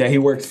 he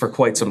worked for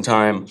quite some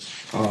time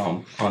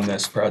on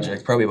this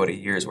project, probably about a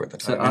year's worth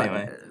of time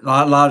anyway.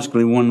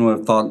 Logically, one would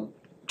have thought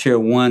tier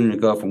 1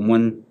 would go from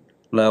one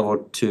level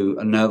to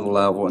another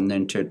level, and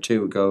then tier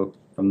 2 would go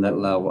from that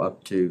level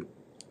up to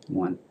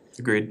 1.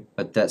 Agreed.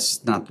 But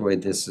that's not the way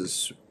this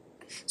is.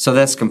 So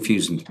that's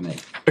confusing to me.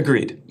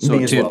 Agreed. So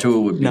tier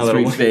 2 would be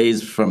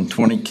 3-phase from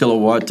 20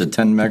 kilowatt to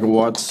 10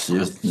 megawatts,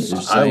 you're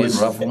saying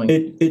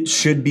roughly? It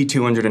should be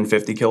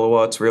 250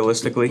 kilowatts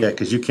realistically. Yeah,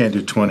 because you can't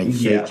do 20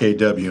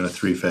 kW in a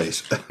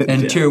 3-phase.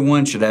 And tier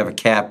 1 should have a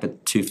cap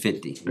at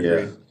 250.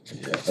 Yeah,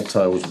 that's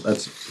how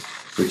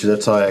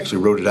that's how I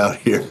actually wrote it out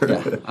here.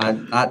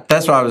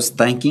 That's what I was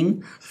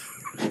thinking.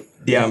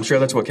 Yeah, I'm sure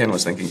that's what Ken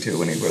was thinking too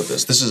when he wrote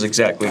this. This is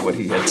exactly what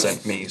he had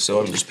sent me, so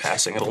I'm just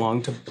passing it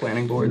along to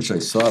planning board. I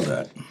saw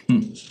that.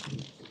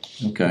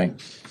 Okay.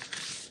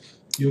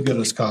 You'll get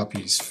us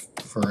copies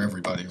for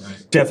everybody,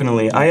 right?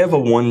 Definitely. I have a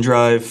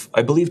OneDrive.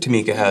 I believe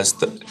Tamika has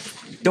the.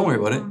 Don't worry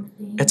about it.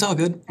 It's all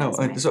good. No,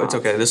 so it's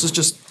okay. This is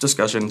just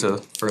discussion to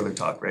further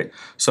talk, right?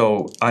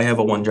 So I have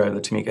a OneDrive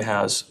that Tamika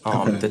has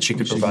that she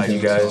could provide you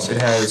guys.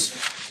 It has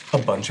a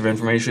bunch of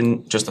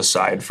information just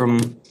aside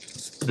from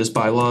this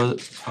bylaw,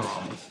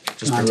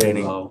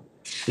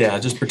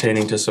 just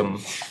pertaining to some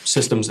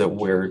systems that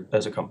we're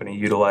as a company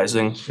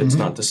utilizing. It's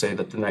not to say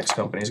that the next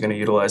company is going to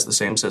utilize the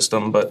same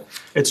system, but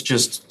it's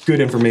just good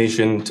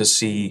information to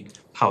see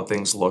how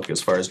things look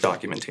as far as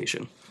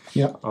documentation.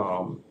 Yeah.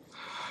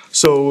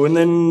 So, and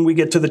then we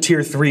get to the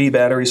tier 3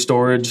 battery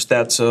storage.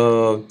 That's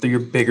your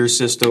bigger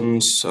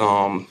systems,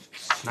 99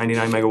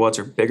 megawatts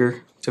or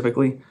bigger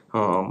typically,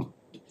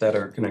 that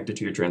are connected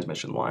to your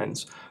transmission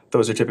lines.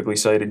 Those are typically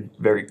sited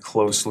very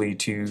closely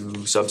to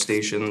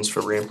substations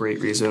for ramp rate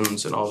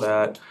reasons and all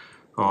that.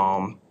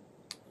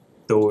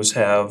 Those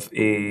have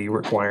a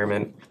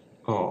requirement,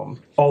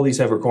 all these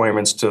have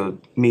requirements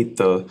to meet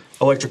the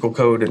electrical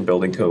code and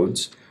building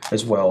codes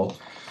as well.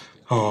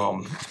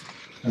 I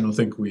don't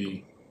think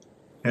we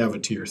have a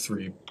tier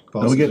 3.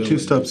 No, we got 2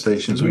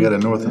 substations. We got a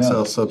north and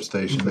south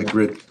substation. The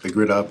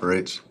grid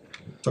operates.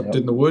 Tucked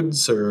in the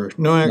woods, or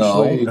no?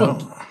 Actually,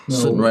 no.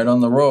 Sitting right on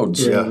the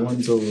roads. Yeah,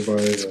 one's over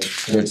by the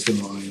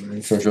Jackson line,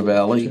 right? Treasure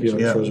Valley.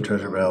 Yeah,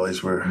 Treasure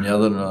Valley's where. And the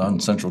other on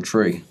Central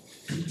Tree.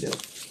 Yeah.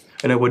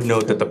 And I would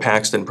note that the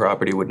Paxton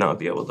property would not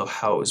be able to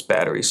house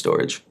battery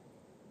storage.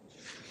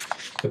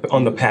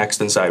 On the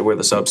Paxton side where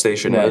the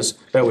substation is,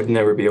 that would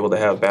never be able to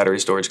have battery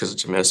storage because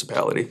it's a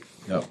municipality.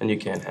 Yep. And you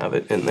can't have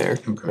it in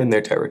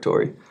their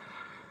territory.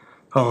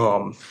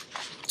 So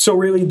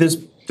really this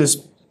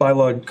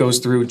bylaw goes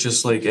through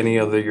just like any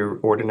other your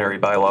ordinary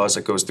bylaws.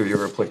 It goes through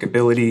your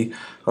applicability,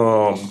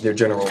 your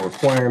general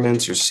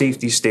requirements, your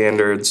safety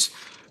standards.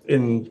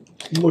 In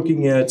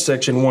looking at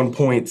section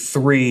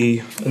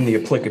 1.3 and the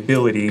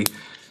applicability,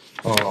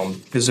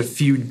 there's a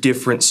few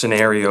different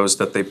scenarios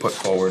that they put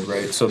forward,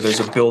 right? So there's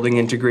a building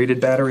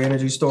integrated battery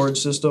energy storage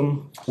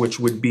system, which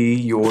would be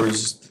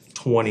yours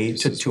 20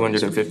 to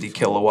 250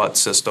 kilowatt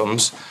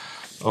systems.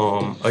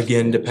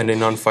 Again,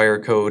 depending on fire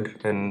code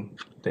and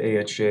the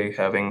AHJ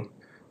having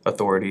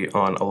authority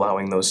on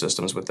allowing those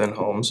systems within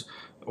homes.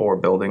 or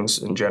buildings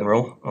in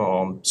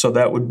general. So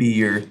that would be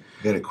your,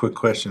 I got a quick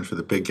question for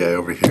the big guy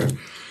over here.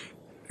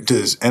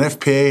 Does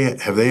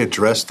NFPA, have they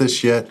addressed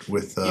this yet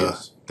with,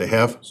 Yes. they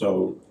have?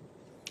 So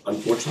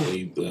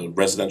unfortunately, the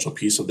residential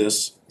piece of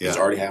this is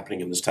Yeah. already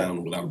happening in this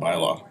town without a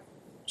bylaw.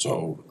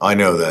 So, I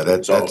know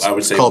that, So that's I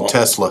would say called one-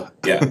 Tesla.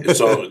 yeah,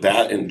 so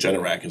that and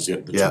Generac is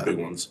the Yeah. two big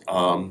ones.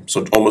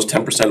 So almost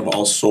 10% of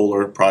all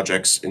solar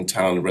projects in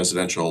town and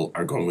residential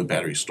are going with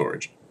battery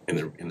storage in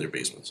their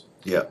basements.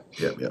 Yeah,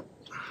 yeah, yeah.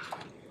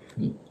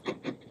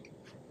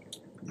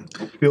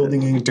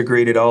 building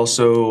integrated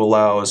also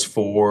allows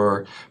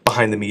for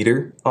behind the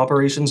meter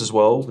operations as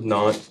well,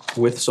 not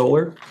with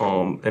solar,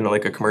 in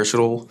like a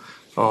commercial,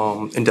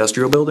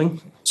 industrial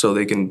building. So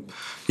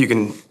you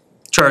can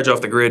charge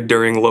off the grid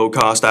during low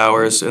cost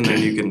hours and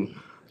then you can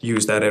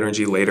use that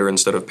energy later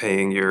instead of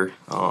paying your,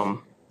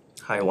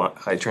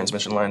 high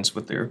transmission lines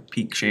with their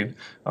peak shave,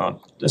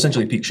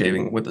 essentially peak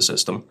shaving with the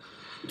system.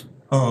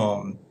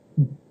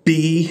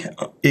 B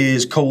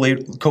is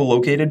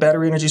co-located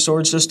battery energy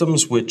storage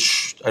systems,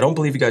 which I don't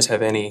believe you guys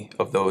have any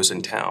of those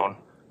in town,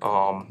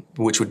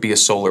 which would be a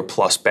solar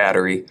plus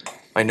battery.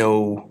 I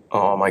know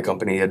my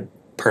company had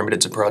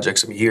permitted some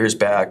projects some years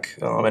back,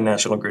 and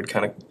National Grid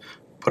kind of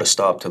put a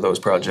stop to those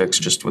projects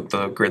just with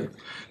the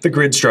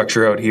grid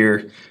structure out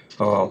here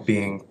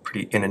being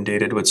pretty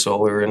inundated with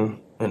solar and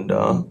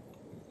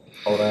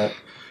all that.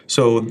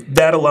 So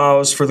that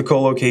allows for the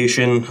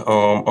co-location,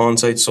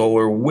 on-site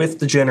solar with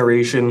the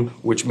generation,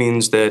 which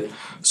means that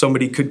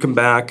somebody could come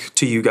back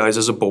to you guys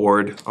as a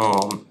board,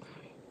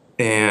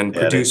 and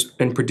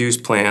produce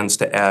plans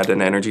to add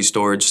an energy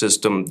storage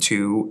system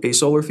to a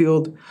solar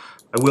field.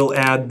 I will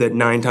add that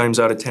 9 times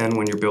out of 10,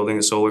 when you're building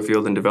a solar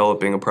field and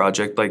developing a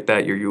project like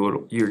that,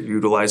 you're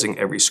utilizing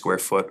every square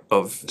foot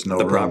of no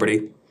the room.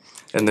 property,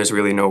 and there's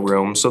really no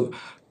room. So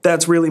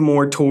that's really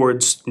more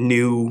towards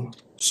new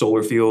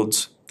solar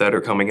fields that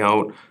are coming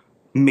out,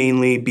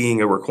 mainly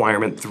being a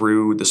requirement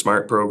through the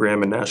SMART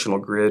program and National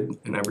Grid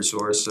and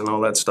Eversource and all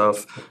that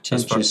stuff.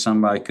 Potentially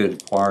somebody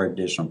could acquire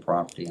additional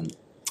property and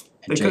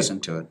They could.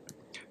 adjacent to it.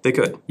 They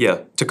could,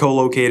 yeah. To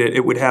co-locate it,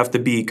 it would have to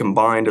be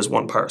combined as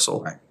one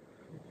parcel. Right.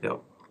 Yep.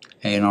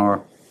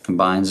 A&R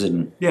combines it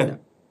and. Yeah.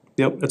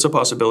 Yep, it's a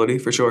possibility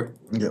for sure.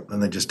 Yep,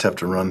 and they just have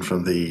to run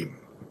from the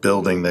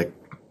building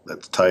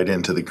that's tied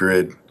into the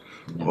grid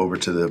over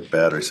to the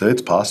battery, so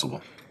it's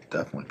possible,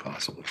 definitely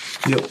possible.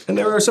 Yep, and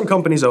there are some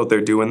companies out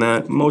there doing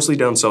that, mostly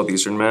down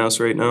southeastern Mass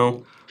right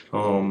now.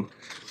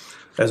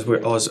 As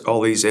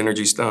all these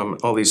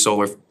all these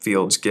solar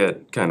fields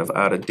get kind of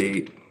out of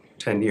date,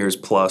 10 years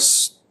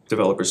plus,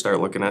 developers start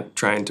looking at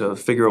trying to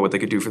figure out what they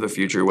could do for the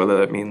future, whether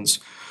that means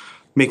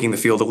making the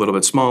field a little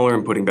bit smaller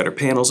and putting better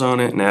panels on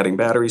it and adding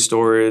battery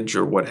storage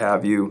or what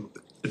have you.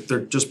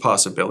 They're just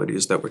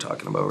possibilities that we're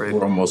talking about, right?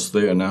 We're almost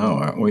there now,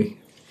 aren't we?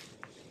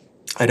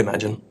 I'd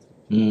imagine.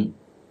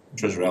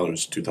 Treasure Island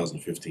is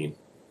 2015.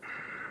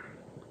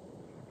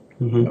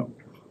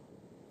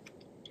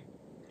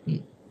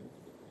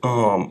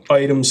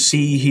 Item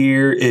C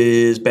here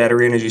is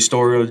battery energy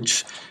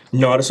storage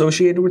not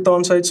associated with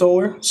on-site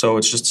solar, so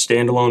it's just a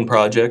standalone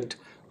project.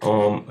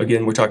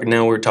 Again, we're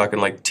talking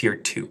like tier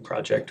 2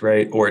 project,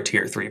 right? Or a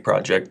tier 3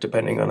 project,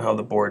 depending on how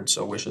the board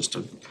so wishes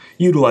to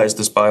utilize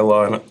this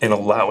bylaw in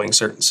allowing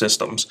certain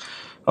systems.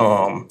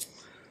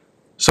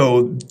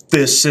 So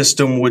this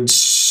system would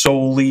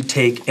solely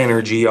take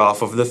energy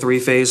off of the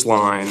 3-phase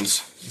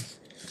lines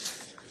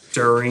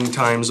during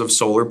times of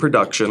solar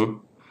production,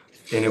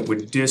 and it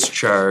would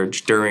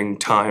discharge during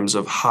times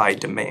of high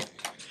demand.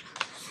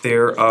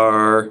 There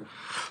are,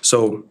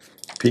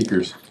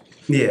 Peakers.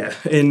 yeah,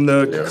 in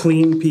the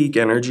Clean Peak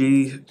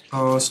Energy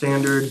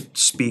standard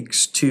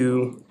speaks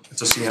to,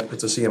 it's a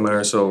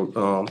CMR,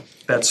 so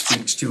that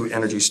speaks to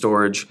energy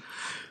storage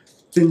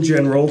in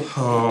general,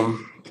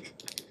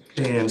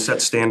 and set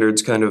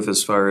standards kind of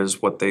as far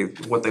as what they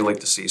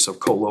like to see. So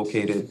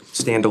co-located,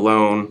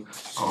 standalone.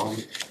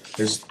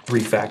 There's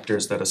 3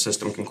 factors that a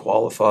system can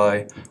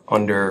qualify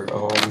under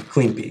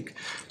Clean Peak.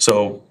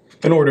 So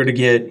in order to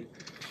get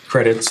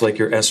credits like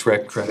your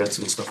SREC credits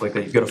and stuff like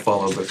that, you've got to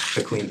follow the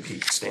Clean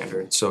Peak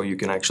standard. So you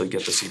can actually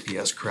get the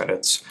CPS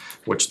credits,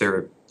 which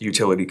they're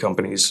utility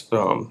companies,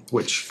 the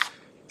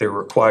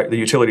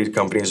utility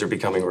companies are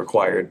becoming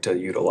required to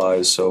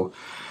utilize. So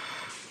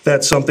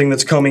that's something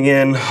that's coming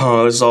in.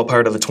 This is all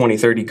part of the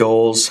 2030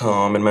 goals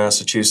in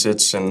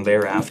Massachusetts and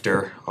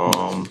thereafter.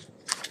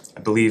 I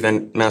believe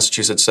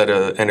Massachusetts set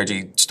an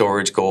energy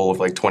storage goal of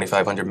like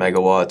 2,500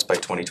 megawatts by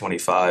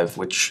 2025,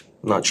 which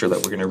I'm not sure that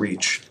we're going to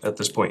reach at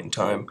this point in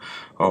time.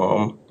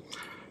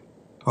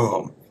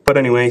 But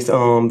anyway,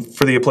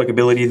 for the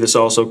applicability, this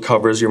also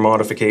covers your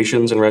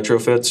modifications and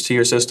retrofits to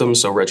your system.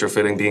 So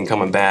retrofitting being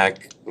coming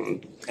back,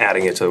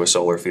 adding it to a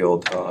solar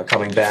field,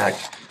 coming back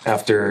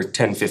after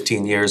 10,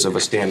 15 years of a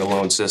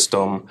standalone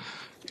system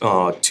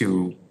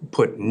to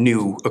put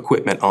new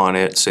equipment on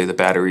it. Say the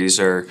batteries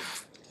are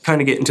kind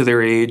of getting to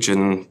their age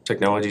and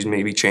technologies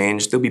maybe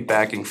changed. They'll be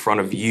back in front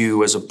of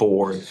you as a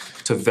board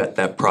to vet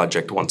that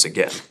project once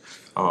again.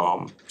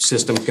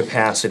 System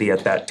capacity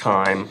at that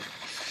time.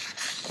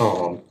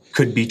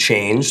 could be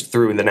changed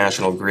through the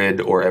National Grid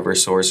or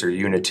Eversource or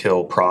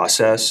Unitil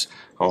process.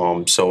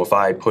 So if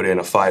I put in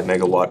a 5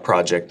 megawatt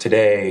project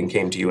today and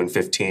came to you in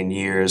 15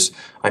 years,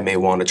 I may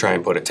want to try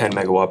and put a 10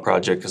 megawatt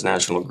project because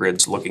National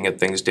Grid's looking at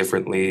things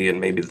differently and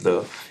maybe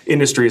the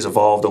industry has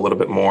evolved a little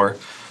bit more.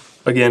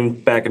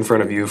 Again, back in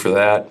front of you for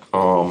that.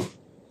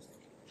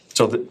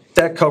 So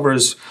that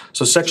covers,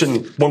 so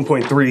section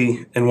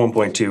 1.3 and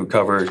 1.2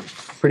 cover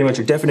pretty much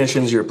your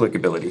definitions, your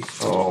applicability.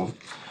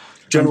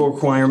 General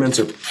requirements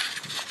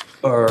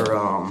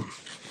are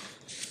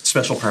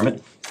special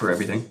permit for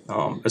everything,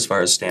 as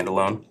far as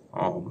standalone.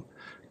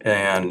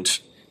 And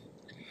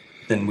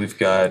then we've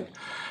got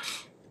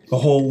a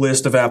whole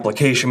list of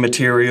application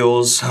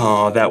materials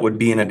that would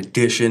be in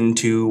addition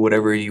to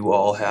whatever you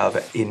all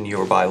have in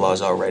your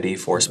bylaws already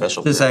for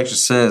special permit. This actually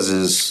says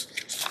is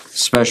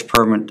special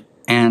permit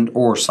and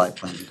or site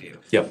plan review.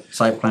 Yep.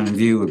 Site plan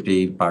review would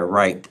be by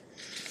right.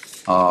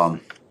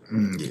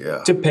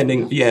 Yeah.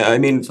 Depending, yeah, I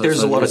mean,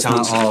 there's So a lot of it's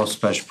not towns. all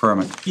special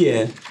permit.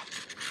 Yeah,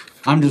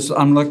 I'm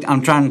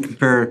trying to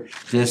compare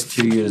this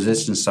to your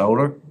existing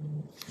solar,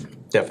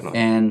 definitely.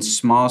 and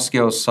small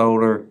scale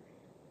solar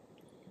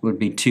would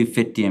be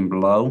 250 and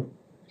below.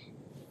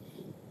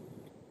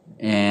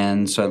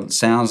 And so it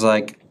sounds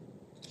like,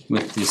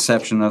 with the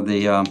exception of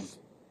the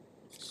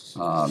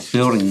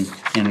building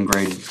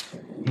integrated,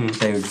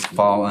 they would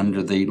fall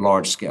under the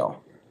large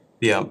scale.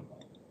 Yeah,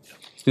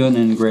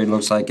 Building integrated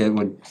looks like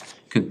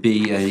could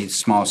be a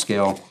small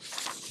scale,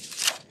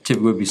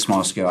 typically would be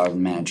small scale, I would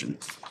imagine.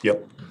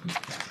 yep.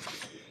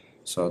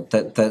 So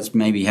that's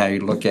maybe how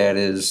you look at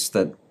it, is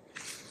that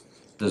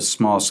the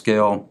small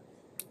scale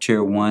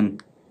tier 1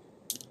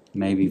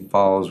 maybe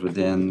falls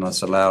within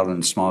what's allowed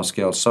in small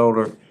scale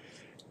solar,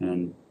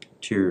 and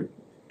tier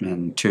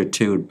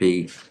 2 would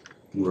be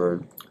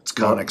where It's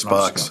Conex large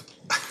box.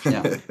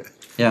 scale.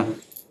 Yeah.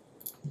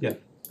 Yeah,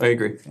 I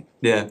agree.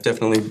 Yeah,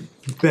 definitely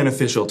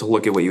beneficial to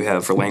look at what you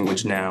have for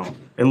language now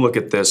and look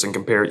at this and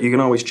compare it. You can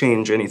always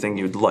change anything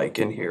you'd like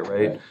in here,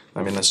 right?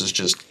 I mean, this is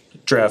just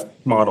draft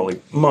model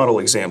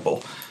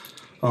example.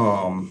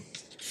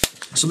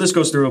 So this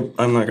goes through,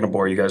 I'm not gonna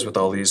bore you guys with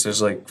all these.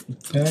 There's like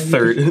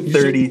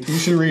 30. You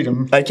should read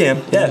them. I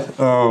can, yeah.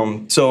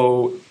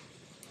 So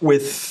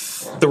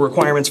with the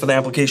requirements for the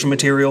application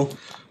material,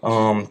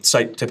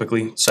 site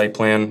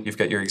plan, you've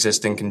got your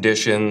existing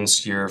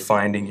conditions, you're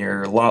finding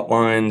your lot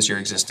lines, your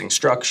existing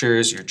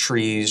structures, your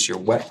trees, your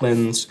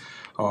wetlands.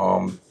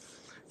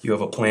 You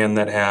have a plan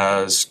that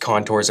has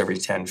contours every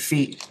 10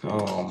 feet.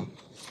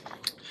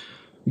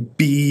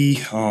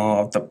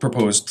 The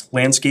proposed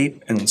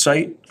landscape and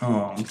site,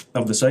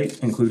 of the site,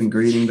 including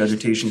grading,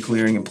 vegetation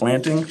clearing, and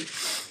planting.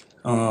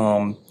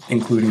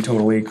 Including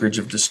total acreage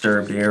of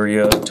disturbed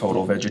area,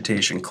 total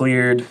vegetation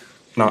cleared,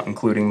 not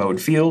including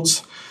mowed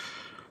fields.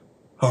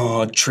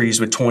 Trees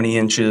with 20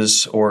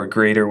 inches or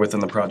greater within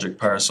the project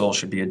parcel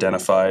should be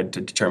identified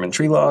to determine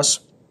tree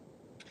loss.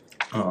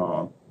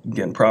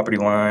 Again, property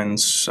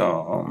lines,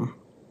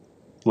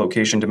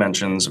 location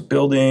dimensions of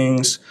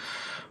buildings,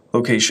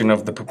 location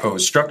of the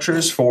proposed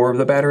structures for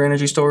the battery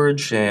energy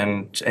storage,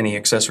 and any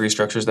accessory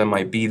structures that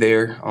might be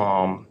there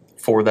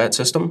for that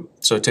system.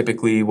 So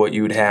typically what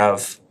you would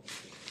have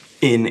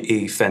in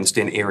a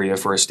fenced-in area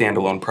for a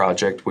standalone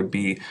project would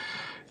be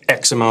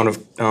X amount of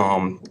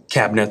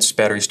cabinets,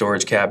 battery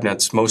storage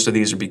cabinets. Most of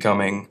these are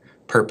becoming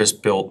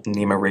purpose-built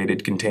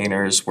NEMA-rated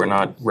containers. We're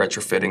not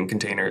retrofitting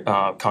container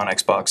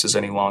Connex boxes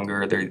any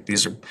longer.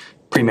 These are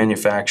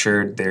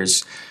pre-manufactured.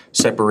 There's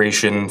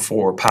separation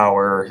for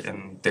power,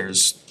 and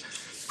there's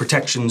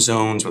protection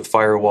zones with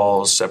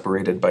firewalls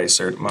separated by a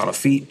certain amount of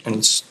feet, and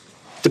it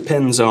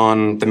depends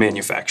on the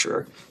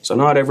manufacturer. So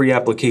not every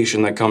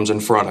application that comes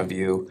in front of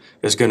you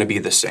is going to be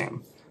the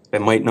same.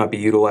 It might not be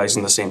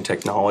utilizing the same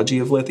technology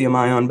of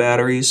lithium-ion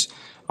batteries.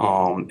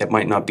 It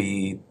might not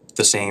be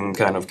the same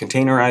kind of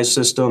containerized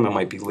system. It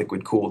might be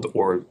liquid-cooled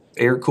or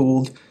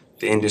air-cooled.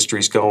 The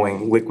industry's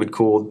going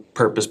liquid-cooled,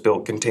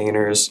 purpose-built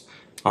containers,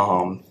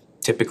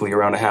 typically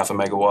around 0.5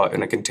 megawatt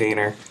in a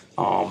container,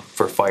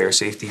 for fire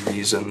safety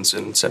reasons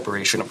and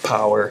separation of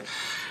power.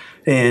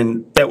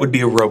 And that would be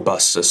a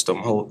robust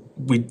system.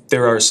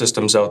 There are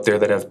systems out there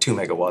that have 2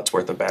 megawatts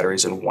worth of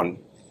batteries in one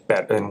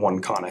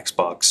Connex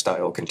box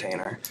style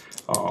container.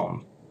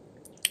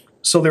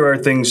 So there are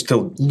things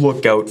to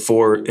look out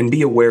for and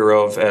be aware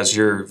of as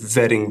you're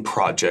vetting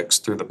projects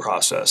through the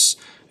process,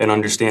 and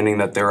understanding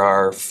that there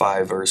are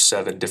 5 or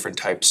 7 different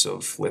types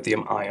of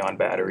lithium-ion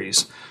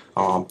batteries.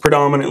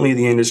 Predominantly,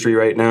 the industry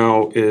right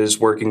now is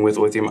working with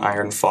lithium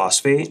iron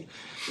phosphate.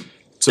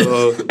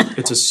 So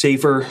it's a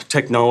safer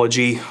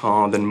technology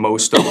than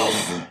most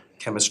of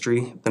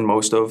chemistry, than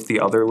most of the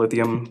other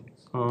lithium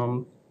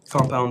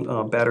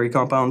battery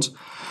compounds.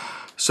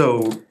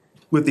 So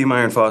lithium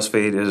iron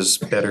phosphate is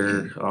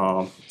better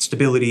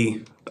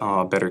stability,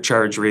 better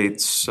charge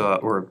rates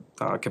or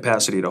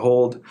capacity to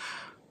hold,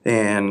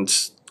 and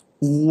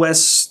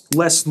less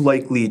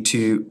likely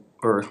to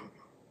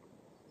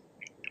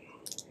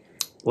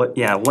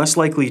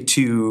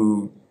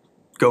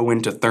go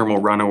into thermal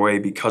runaway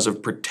because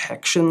of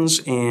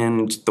protections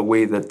and the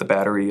way that the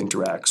battery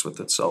interacts with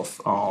itself.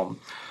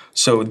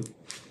 So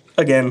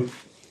again,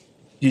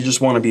 you just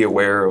want to be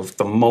aware of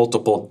the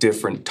multiple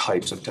different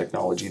types of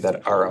technology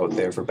that are out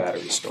there for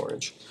battery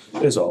storage,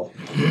 is all.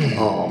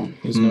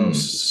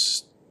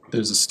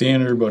 There's a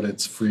standard, but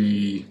it's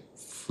free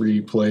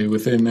play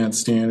within that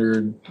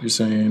standard, you're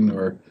saying,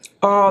 or?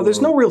 There's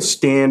no real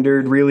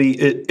standard, really.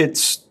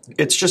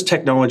 It's just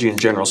technology in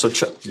general. So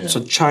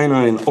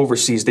China and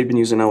overseas, they've been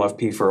using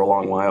LFP for a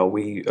long while.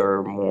 We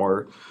are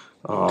more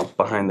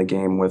behind the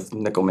game with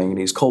nickel,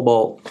 manganese,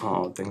 cobalt,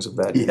 things of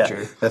that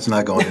nature. That's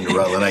not going into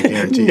Rutland, I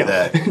guarantee you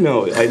that.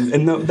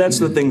 That's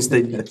the things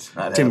that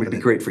not Tim would be happening.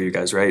 great for you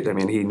guys, right? I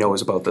mean, he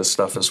knows about this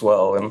stuff as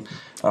well, and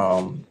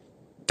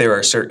there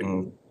are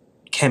certain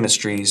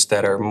chemistries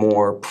that are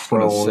more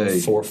prone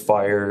for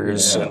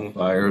fires, and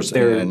fires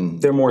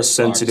they're more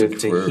sensitive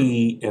toxic to for-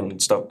 heat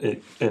and stuff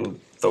and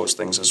those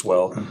things as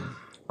well.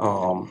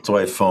 That's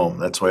why foam,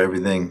 that's why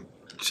everything,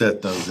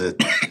 Chet knows that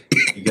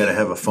you gotta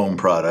have a foam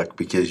product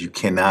because you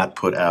cannot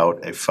put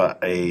out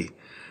a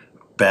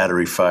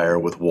battery fire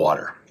with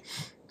water.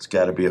 It's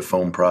gotta be a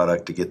foam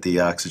product to get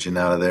the oxygen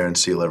out of there and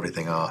seal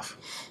everything off.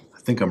 I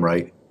think I'm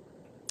right.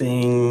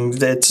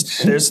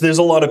 There's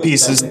a lot of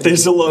pieces.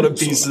 There's a lot of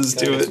pieces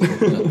to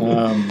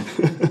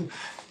it.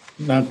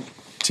 Not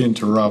to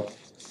interrupt,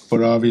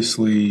 but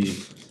obviously,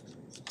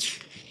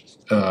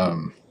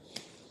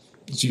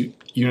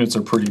 units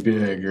are pretty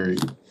big, or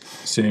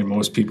saying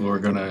most people are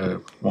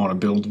gonna wanna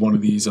build one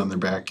of these on their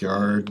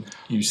backyard.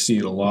 You see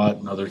it a lot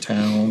in other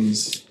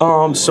towns.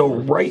 So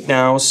right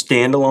now,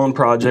 standalone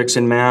projects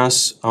in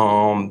Mass,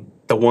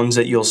 the ones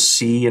that you'll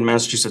see in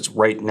Massachusetts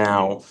right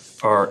now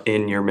are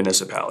in your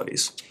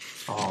municipalities.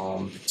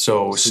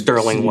 So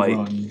Sterling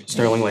Light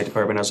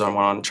Department has one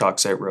on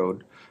Wachusett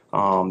Road.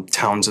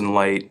 Townsend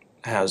Light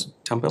has,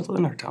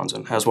 Templeton or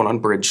Townsend, has one on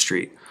Bridge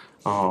Street.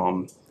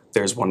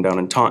 There's one down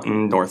in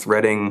Taunton, North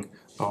Reading.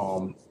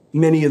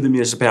 Many of the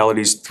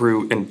municipalities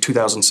in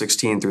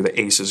 2016 through the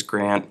ACES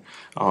grant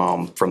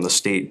from the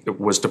state, it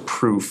was to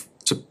prove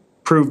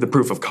the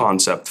proof of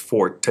concept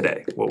for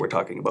today, what we're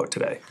talking about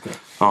today.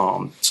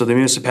 So the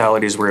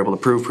municipalities were able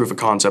to proof of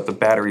concept of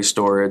battery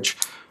storage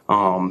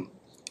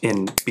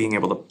in being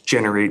able to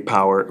generate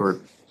power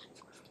or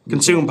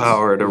consume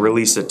power to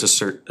release it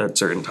to at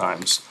certain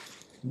times.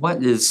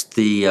 What is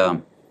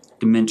the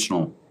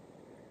dimensional?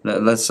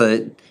 Let's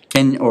say,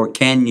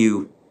 can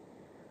you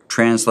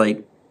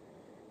translate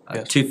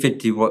Yes.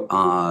 250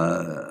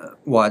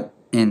 watt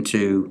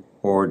into,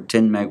 or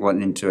 10 megawatt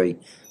into a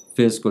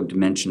physical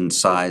dimension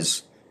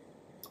size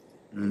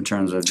in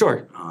terms of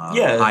Sure.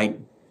 Yeah. height,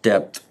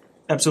 depth?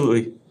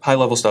 Absolutely, high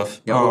level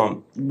stuff.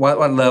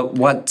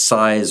 What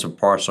size of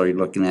parcel are you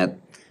looking at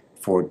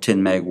for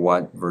 10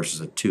 megawatt versus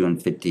a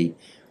 250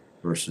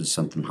 versus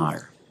something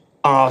higher?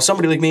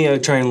 Somebody like me, I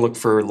try and look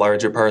for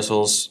larger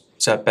parcels,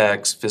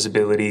 setbacks,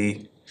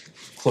 visibility,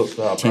 10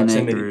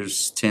 proximity.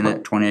 acres,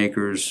 20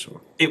 acres?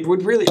 It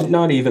would really,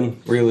 not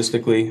even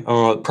realistically,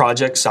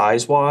 project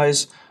size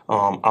wise,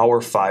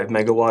 our 5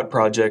 megawatt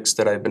projects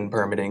that I've been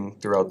permitting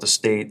throughout the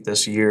state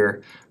this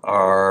year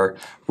are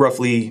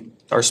roughly,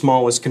 our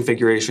smallest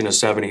configuration is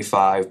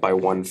 75 by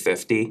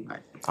 150.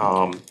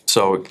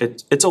 So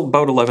it's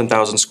about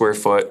 11,000 square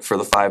foot for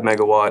the 5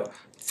 megawatt,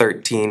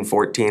 13,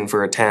 14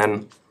 for a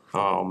 10,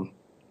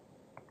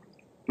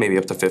 maybe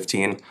up to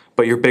 15.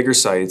 But your bigger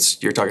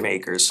sites, you're talking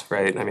acres,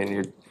 right? I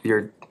mean,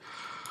 your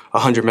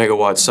 100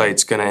 megawatt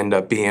site's gonna end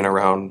up being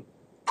around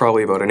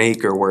probably about an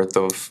acre worth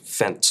of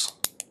fence,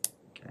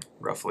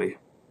 roughly.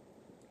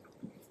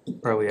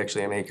 Probably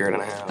actually an acre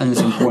and a half. And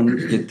it's important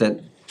to get that.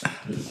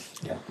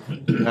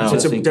 So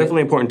it's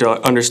definitely important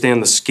to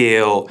understand the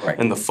scale Right.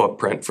 and the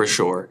footprint for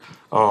sure.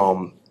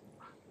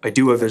 I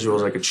do have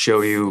visuals I could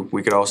show you.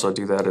 We could also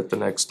do that at the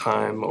next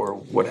time or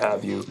what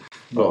have you.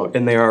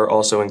 And they are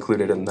also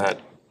included in that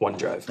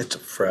OneDrive. It's a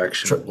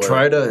fraction of what.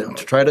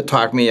 Try to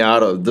talk me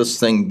out of this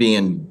thing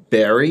being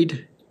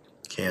buried.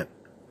 Can't.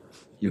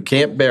 You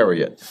can't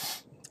bury it.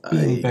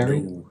 Being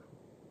buried?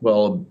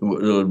 Well,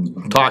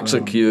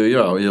 toxic,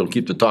 you'll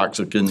keep the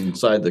toxic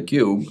inside the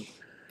cube.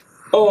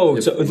 Oh,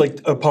 so like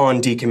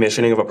upon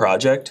decommissioning of a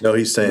project? No,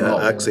 he's saying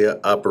actually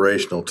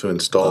operational to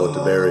install it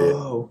to bury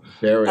it.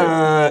 Bury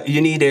it. You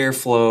need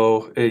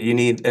airflow.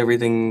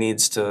 Everything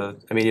needs to.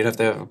 I mean, you'd have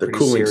to have a The pretty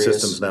cooling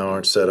serious. systems now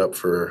aren't set up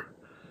for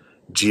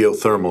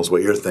geothermals,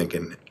 what you're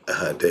thinking,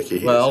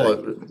 Dickie. Well,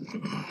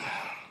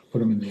 Put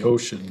them in the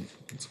ocean,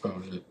 that's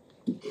about it.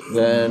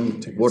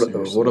 then Take it what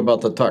seriously.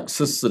 about the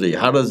toxicity?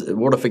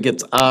 What if it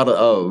gets out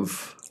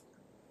of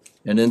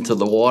and into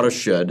the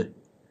watershed?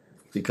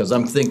 Because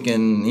I'm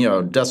thinking,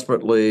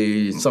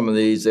 desperately, some of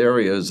these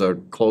areas are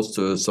close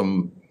to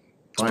some.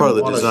 It's part of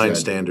the design watershed.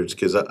 standards,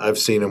 because I've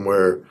seen them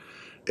where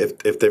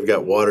if they've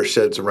got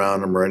watersheds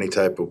around them or any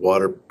type of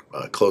water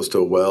close to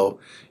a well,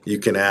 you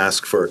can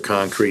ask for a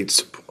concrete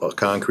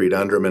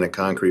under them and a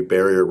concrete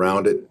barrier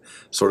around it.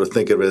 Sort of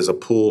think of it as a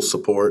pool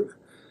support.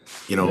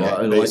 you know,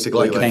 Yeah,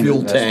 basically like a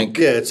fuel tank.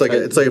 Yeah, it's like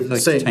Like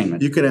saying,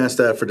 containment. you can ask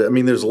that for, I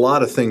mean, there's a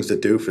lot of things to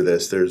do for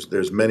this.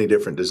 There's many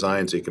different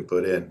designs you can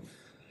put in.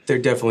 There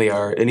definitely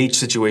are, and each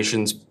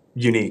situation's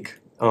unique.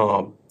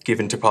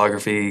 Given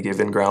topography,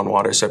 given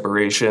groundwater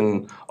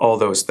separation, all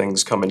those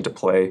things come into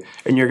play.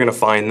 And you're gonna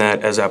find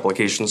that as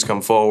applications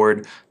come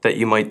forward, that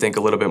you might think a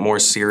little bit more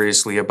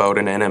seriously about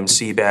an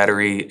NMC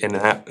battery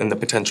and the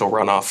potential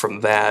runoff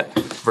from that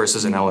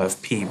versus an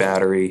LFP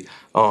battery.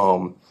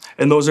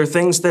 And those are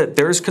things that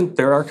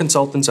there are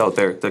consultants out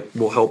there that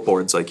will help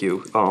boards like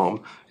you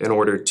in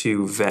order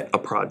to vet a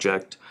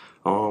project.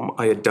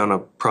 I had done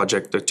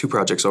two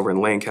projects over in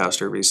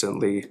Lancaster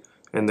recently,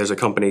 and there's a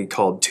company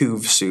called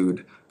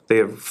Tuvsud. They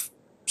have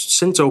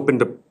since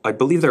opened, I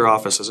believe their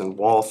office is in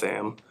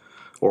Waltham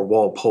or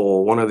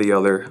Walpole, one or the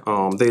other.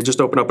 They just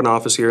opened up an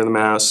office here in the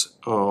Mass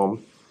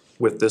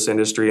with this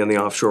industry and the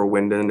offshore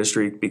wind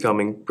industry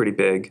becoming pretty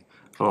big.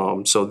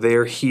 So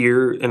they're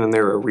here and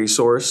they're a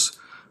resource.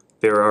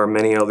 There are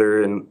many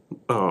other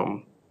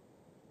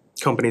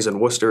companies in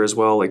Worcester as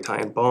well, like Ty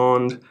and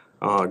Bond,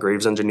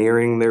 Graves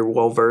Engineering. They're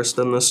well versed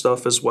in this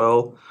stuff as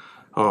well.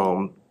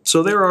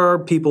 So there are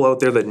people out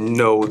there that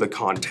know the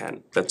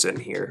content that's in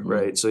here,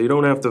 right? So you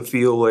don't have to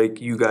feel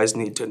like you guys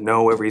need to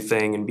know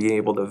everything and be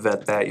able to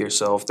vet that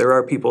yourself. There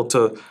are people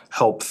to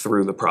help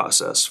through the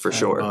process, for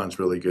sure. Bond's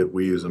really good.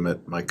 We use them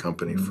at my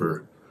company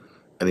for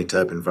any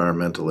type of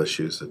environmental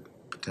issues that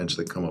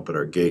potentially come up at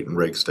our gate and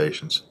reg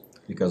stations.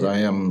 Because I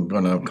am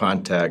gonna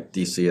contact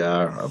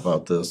DCR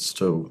about this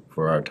too,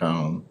 for our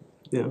town.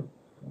 Yeah.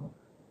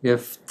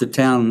 If the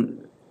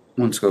town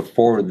wants to go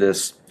forward with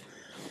this,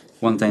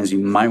 one of the things you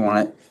might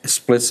want to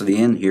explicitly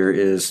in here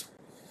is,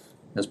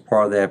 as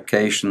part of the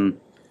application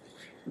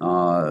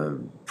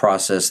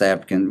process, the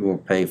applicant will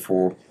pay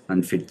for,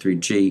 under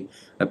 53G,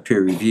 a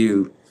peer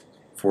review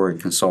for a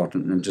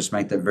consultant, and just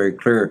make that very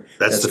clear.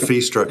 That's the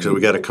fee structure we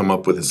gotta come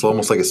up with. It's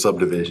almost like a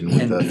subdivision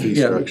with that fee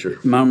structure.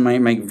 Might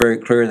make very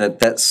clear that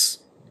that's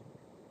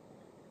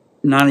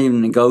not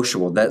even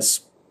negotiable.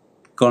 That's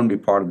going to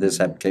be part of this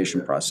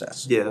application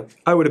process. Yeah,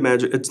 I would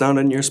imagine it's not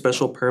in your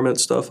special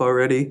permit stuff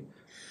already.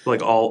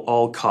 Like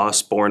all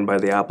costs borne by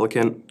the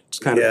applicant, it's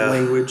kind Yeah, of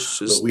language.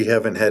 But Just, we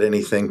haven't had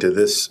anything to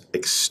this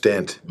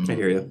extent. I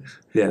hear you.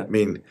 Yeah. I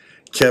mean,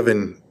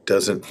 Kevin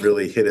doesn't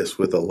really hit us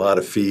with a lot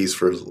of fees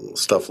for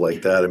stuff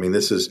like that. I mean,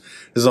 this is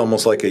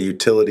almost like a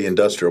utility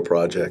industrial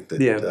project that,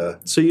 Yeah.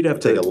 So you'd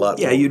have to. take a lot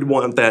Yeah, more. you'd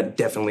want that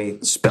definitely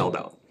spelled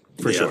out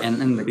for sure.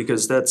 And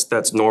Because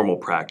that's normal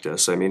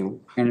practice. I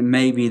mean, And it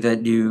may be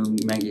that you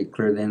make it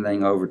clear that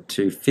anything over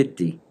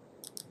 250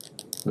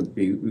 would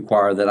be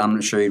required. That I'm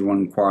not sure you'd want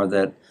to require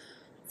that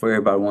for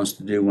everybody who wants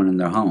to do one in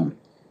their home.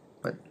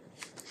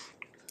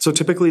 so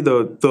typically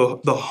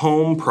the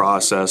home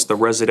process, the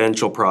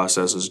residential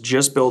process is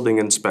just building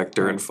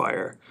inspector and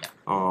fire.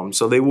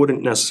 So they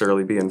wouldn't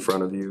necessarily be in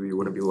front of you. You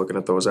wouldn't be looking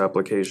at those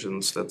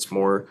applications. That's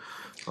more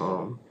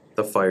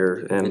the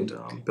fire and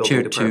building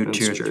Tier 2, department's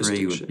Tier 3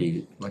 jurisdiction. would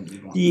be what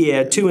you want.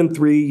 Yeah, 2 and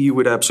 3, you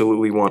would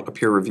absolutely want a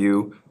peer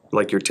review,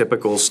 like your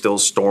typical still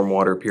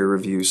stormwater peer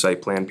review,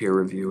 site plan peer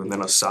review, and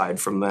then aside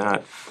from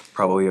that,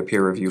 probably a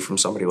peer review from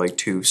somebody like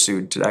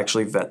Tuvsud to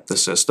actually vet the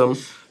system.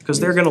 Because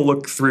they're gonna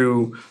look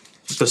through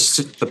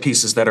the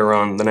pieces that are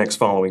on the next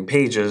following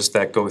pages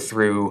that go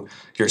through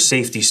your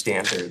safety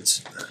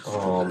standards,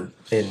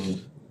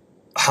 and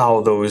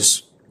how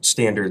those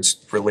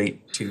standards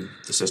relate to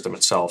the system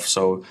itself.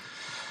 So,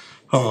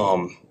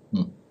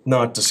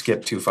 not to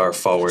skip too far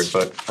forward,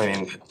 but I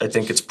mean, I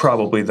think it's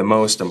probably the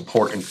most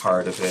important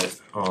part of it,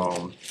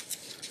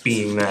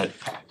 being that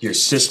your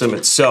system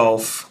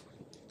itself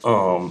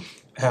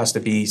has to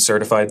be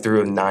certified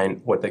through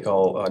what they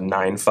call a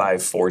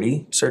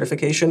 9540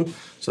 certification.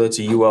 So that's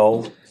a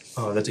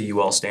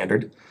UL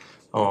standard.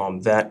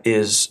 That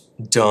is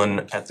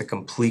done at the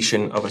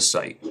completion of a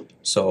site.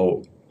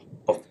 So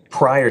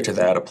prior to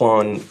that,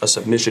 upon a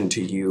submission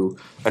to you,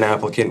 an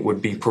applicant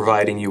would be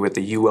providing you with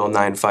the UL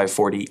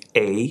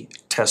 9540A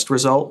test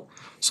result.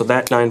 So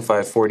that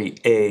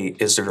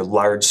 9540A is their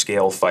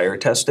large-scale fire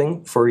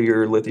testing for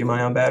your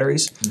lithium-ion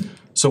batteries.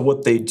 So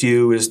what they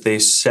do is they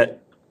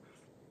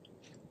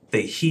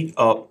heat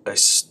up a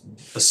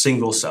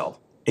single cell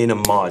in a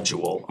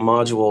module. A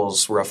module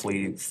is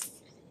roughly,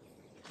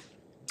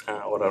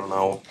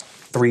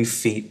 3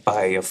 feet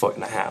by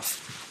 1.5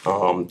 feet.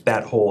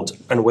 That holds,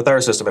 and with our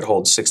system, it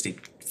holds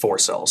 64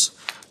 cells.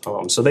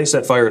 So they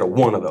set fire to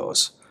one of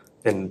those,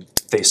 and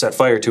they set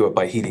fire to it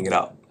by heating it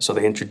up. So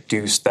they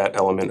introduce that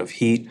element of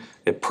heat,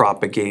 it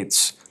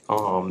propagates,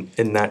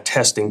 and that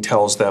testing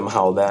tells them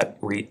how that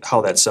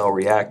cell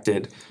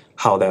reacted,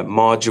 how that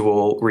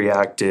module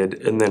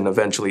reacted, and then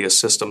eventually a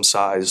system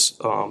size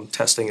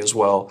testing as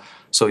well.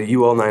 So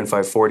UL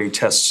 9540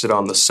 tests it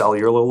on the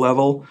cellular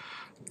level,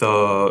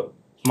 the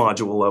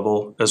module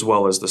level, as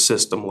well as the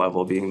system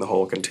level, being the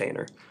whole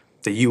container.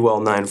 The UL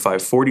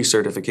 9540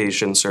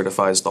 certification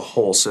certifies the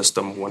whole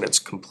system when it's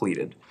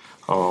completed.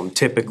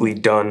 Typically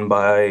done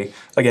by,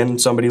 again,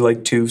 somebody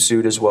like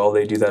Tuvsud as well.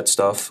 They do that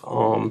stuff.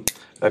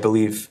 I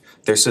believe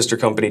their sister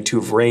company,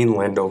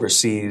 Rutland,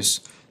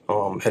 oversees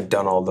had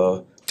done all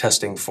the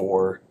testing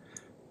for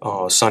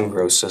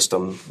SunGrow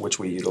system, which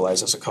we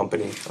utilize as a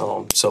company.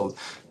 So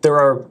there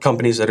are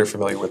companies that are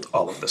familiar with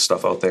all of this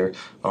stuff out there.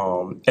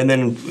 And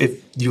then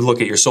if you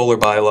look at your solar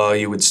bylaw,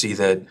 you would see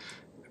that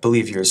I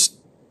believe yours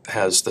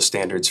has the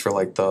standards for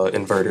like the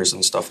inverters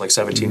and stuff, like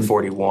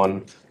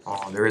 1741.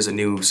 There is a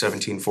new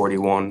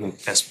 1741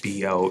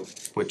 SB out,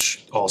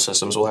 which all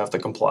systems will have to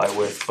comply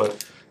with,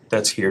 but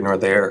that's here nor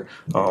there.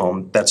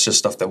 That's just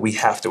stuff that we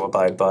have to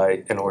abide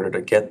by in order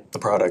to get the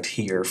product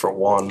here for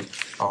one,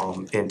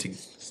 and to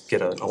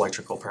get an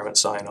electrical permit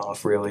sign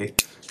off really.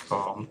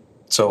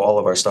 So all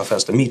of our stuff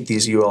has to meet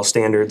these UL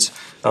standards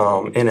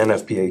and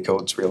NFPA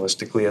codes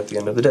realistically at the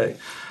end of the day.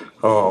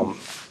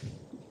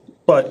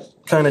 But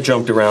kind of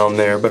jumped around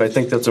there, but I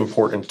think that's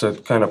important to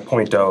kind of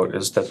point out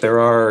is that there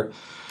are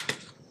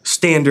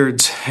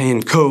standards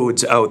and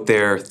codes out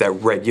there that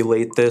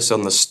regulate this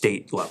on the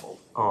state level.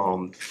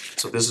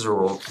 So this is a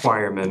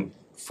requirement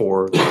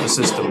for the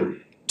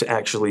system to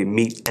actually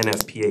meet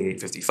NFPA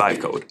 855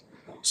 code.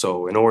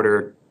 So in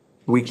order,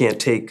 we can't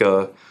take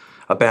a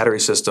battery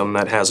system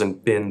that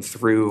hasn't been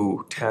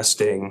through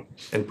testing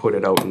and put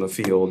it out in the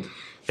field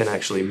and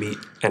actually meet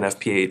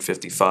NFPA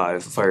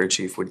 855. The fire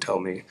chief would tell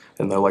me,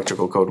 and the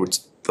electrical code would,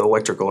 the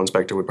electrical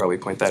inspector would probably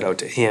point that out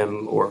to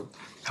him, or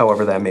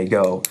however that may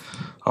go.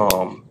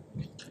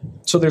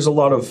 So there's a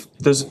lot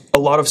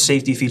of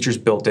safety features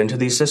built into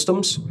these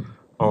systems.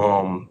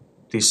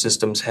 These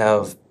systems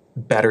have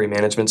battery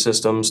management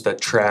systems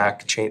that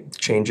track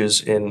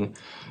changes in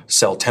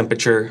cell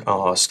temperature,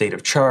 state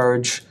of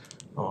charge,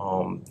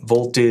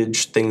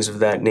 voltage, things of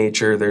that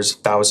nature. There's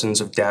thousands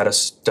of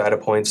data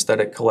points that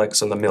it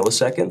collects in the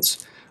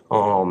milliseconds.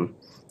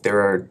 There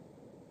are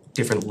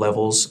different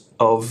levels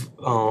of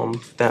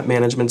that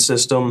management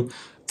system.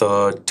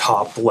 The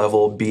top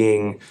level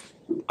being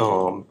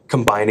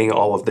combining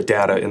all of the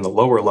data in the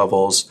lower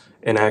levels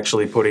and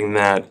actually putting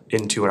that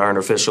into an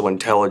artificial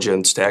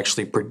intelligence to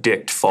actually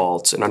predict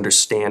faults and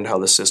understand how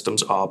the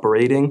system's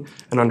operating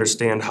and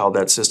understand how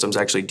that system's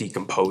actually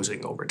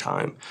decomposing over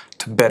time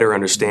to better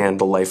understand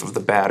the life of the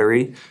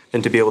battery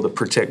and to be able to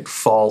predict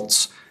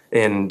faults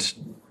and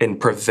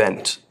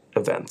prevent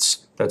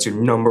events. That's your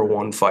number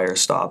one fire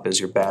stop,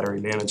 is your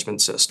battery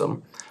management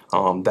system.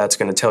 That's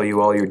going to tell you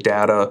all your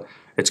data.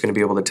 It's going to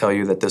be able to tell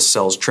you that this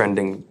cell's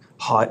trending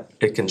hot.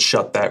 It can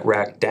shut that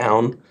rack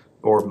down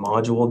or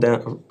module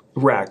down.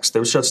 Racks,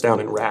 there shuts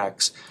down in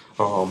racks,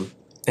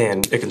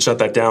 and it can shut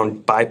that down,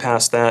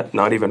 bypass that,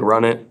 not even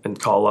run it, and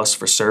call us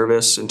for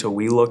service until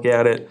we look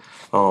at it.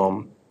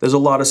 There's a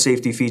lot of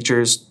safety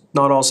features.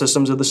 Not all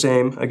systems are the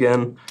same.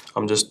 Again,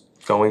 I'm just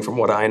going from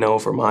what I know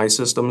for my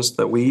systems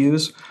that we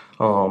use.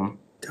 But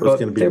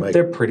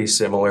they're pretty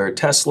similar.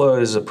 Tesla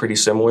is a pretty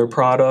similar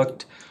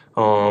product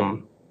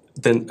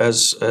than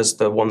as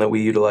the one that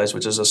we utilize,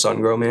 which is a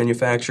SunGrow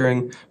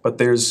manufacturing. But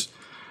there's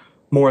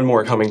more and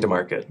more coming to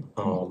market,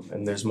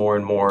 and there's more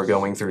and more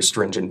going through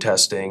stringent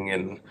testing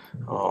and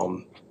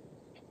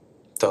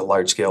the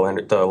large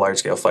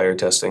scale fire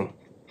testing.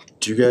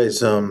 Do you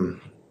guys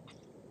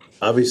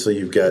obviously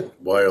you've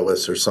got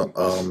wireless or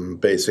some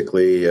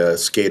basically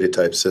SCADA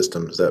type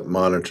systems that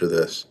monitor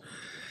this.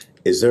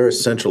 Is there a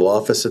central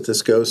office that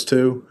this goes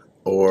to,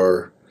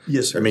 or?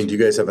 Yes, sir. I mean, do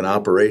you guys have an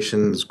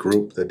operations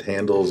group that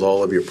handles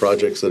all of your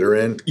projects that are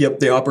in? Yep,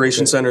 the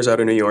operations center's out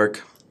of New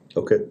York.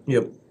 Okay.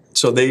 Yep.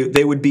 So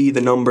they would be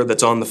the number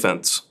that's on the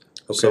fence.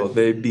 Okay. So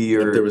they'd be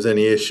your. If there was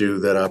any issue,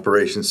 that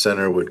operations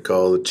center would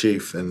call the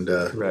chief and.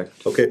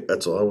 Correct. Okay,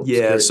 that's all. I was Yeah,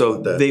 curious so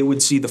about that. they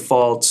would see the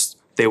faults.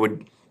 They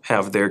would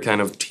have their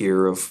kind of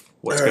tier of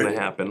what's All right. going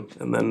to happen,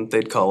 and then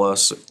they'd call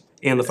us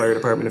and the fire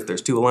department if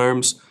there's 2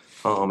 alarms.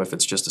 If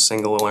it's just a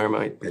single alarm,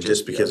 And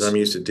just because I'm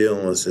used to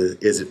dealing with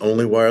it, is it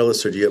only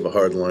wireless, or do you have a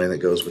hard line that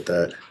goes with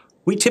that?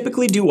 We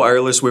typically do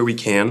wireless where we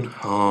can.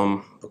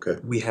 Okay.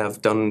 We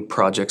have done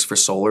projects for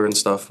solar and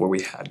stuff where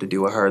we had to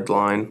do a hard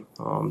line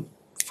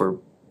for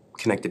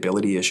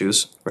connectability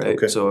issues, right?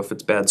 Okay. So if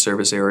it's bad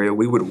service area,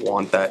 we would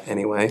want that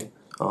anyway,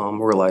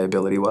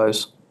 reliability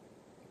wise.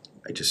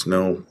 I just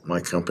know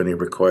my company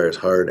requires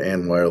hard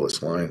and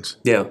wireless lines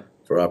Yeah.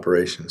 for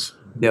operations,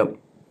 Yep.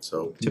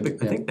 so.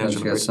 Typically, I think There's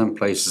that's got right. some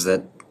places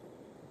that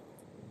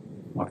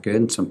are good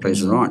and some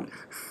places aren't.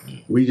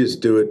 We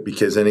just do it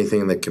because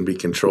anything that can be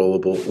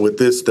controllable, with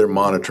this, they're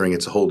monitoring,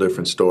 it's a whole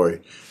different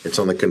story. It's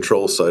on the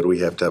control side, we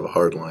have to have a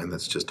hard line,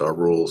 that's just our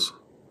rules.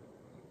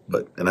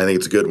 But, and I think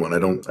it's a good one, I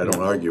don't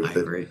argue with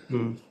it.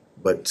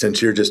 But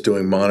since you're just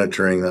doing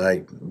monitoring,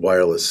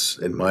 wireless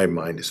in my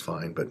mind is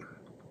fine, but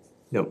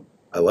Yep.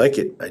 I like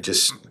it. I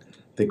just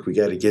think we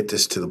gotta get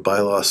this to the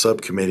bylaw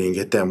subcommittee and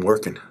get them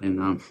working.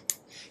 And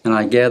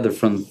I gather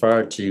from the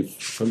fire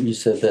chief, you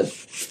said that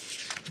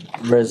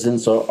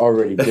residents are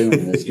already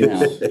doing this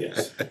now.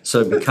 So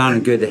it'd be kind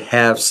of good to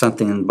have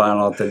something in the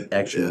bylaw that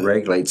actually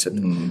regulates it.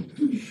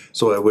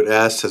 So I would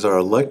ask, has our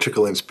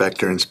electrical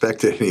inspector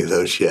inspected any of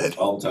those yet?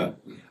 All the time.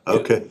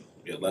 Okay.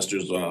 Yeah,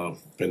 Lester's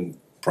been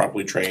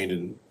properly trained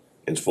and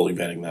is fully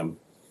vetting them.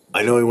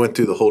 I know he went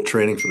through the whole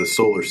training for the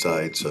solar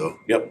side, so.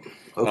 Yep.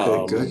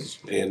 Okay, good.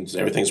 And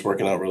everything's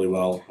working out really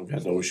well. We've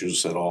had no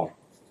issues at all.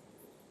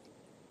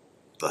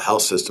 The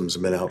house systems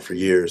have been out for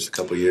years, a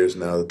couple of years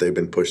now that they've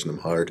been pushing them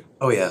hard.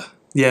 Oh, yeah.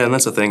 Yeah, and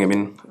that's the thing. I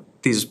mean,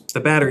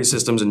 the battery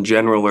systems in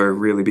general are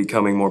really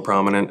becoming more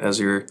prominent as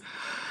your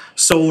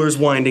solar's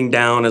winding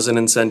down as an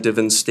incentive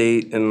in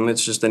state, and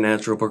it's just a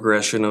natural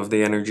progression of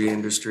the energy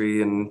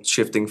industry and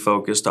shifting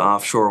focus to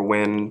offshore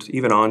wind,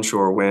 even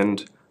onshore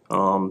wind.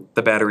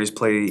 The batteries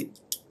play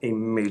a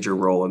major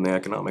role in the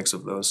economics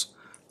of those.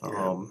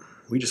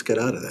 We just got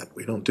out of that.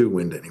 We don't do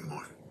wind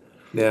anymore.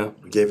 Yeah,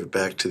 We gave it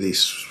back to the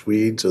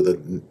Swedes or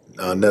the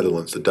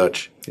Netherlands, the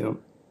Dutch. yeah.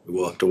 We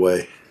walked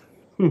away.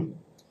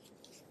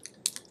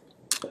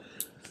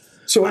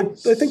 So I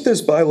think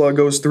this bylaw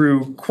goes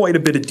through quite a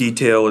bit of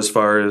detail as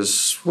far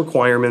as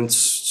requirements,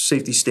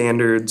 safety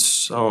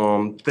standards.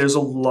 There's a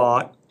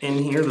lot in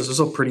here. This is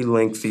a pretty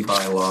lengthy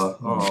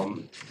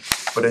bylaw.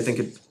 But I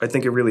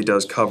think it really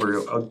does cover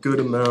a good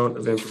amount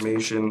of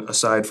information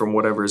aside from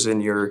whatever's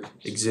in your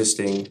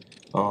existing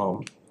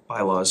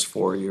bylaws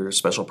for your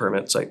special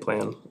permit, site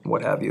plan,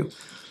 what have you.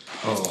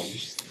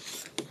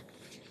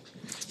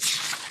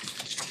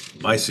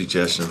 My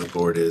suggestion to the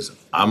board is,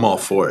 I'm all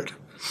for it.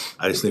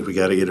 I just think we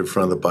gotta get in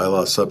front of the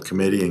bylaw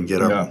subcommittee and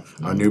get our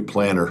new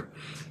planner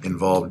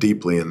involved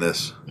deeply in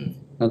this.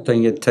 I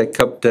think it'd take a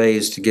couple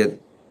days to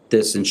get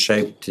this in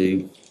shape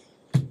to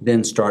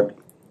then start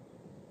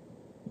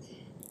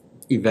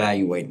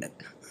evaluating it.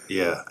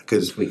 Yeah,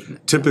 cause Tweaking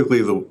it.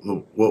 typically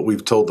what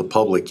we've told the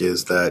public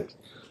is that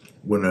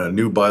when a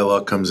new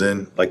bylaw comes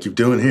in, like you're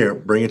doing here,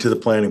 bring it to the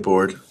planning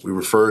board. We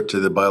refer it to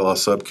the bylaw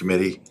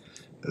subcommittee.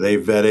 They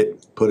vet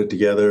it, put it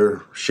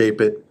together,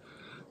 shape it,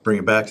 bring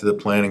it back to the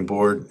planning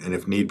board, and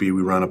if need be,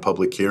 we run a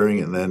public hearing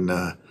and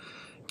then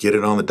get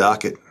it on the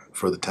docket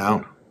for the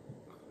town.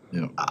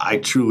 Yeah. I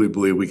truly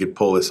believe we could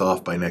pull this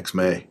off by next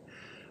May.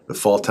 The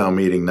fall town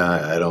meeting,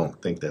 I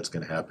don't think that's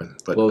gonna happen,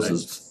 but.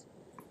 Closes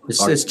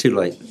It's too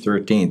late.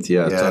 13th,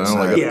 yeah, Yeah, so I it's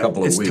only not- got a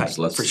couple of it's weeks tight,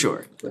 left. for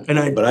sure. But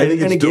But I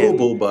think it's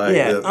doable by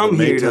the I'm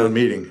May here to town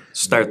meeting.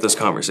 start this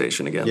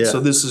conversation again. Yeah. So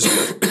this is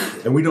good.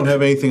 And we don't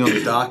have anything on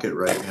the docket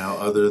right now,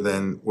 other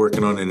than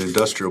working on an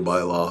industrial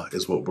bylaw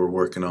is what we're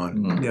working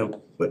on. Yeah.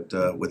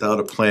 But without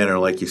a planner,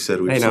 like you said,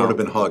 I we've know. sort of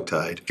been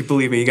hogtied.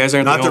 Believe me, you guys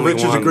aren't Not the that only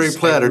Richard's a ones. great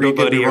platter, don't get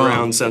me Everybody wrong,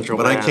 around Central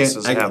but I Mass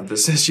can't- have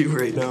this issue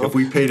right now. If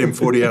we paid him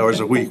 40 hours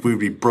a week, we'd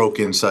be broke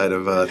inside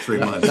of 3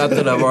 months. Not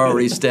that I've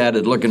already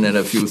started looking at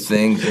a few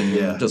things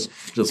Yeah. and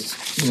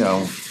just, you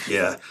know,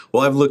 Yeah,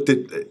 well, I've looked at,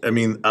 I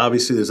mean,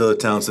 obviously there's other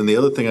towns, and the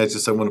other thing I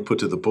want to put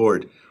to the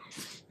board,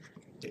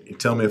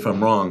 tell me if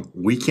I'm wrong,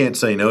 we can't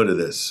say no to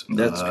this.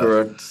 that's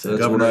correct. That's what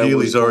Governor I was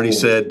Healy's already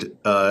told. said,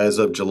 as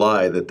of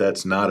July, that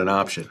that's not an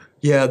option.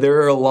 Yeah,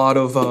 there are a lot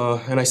of,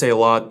 and I say a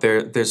lot,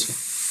 there's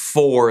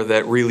 4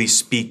 that really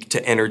speak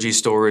to energy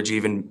storage,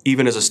 even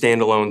as a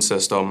standalone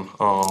system.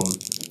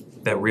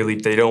 That really,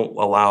 they're not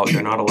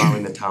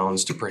allowing the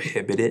towns to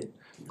prohibit it.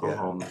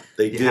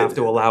 They You have did.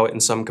 to allow it in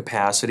some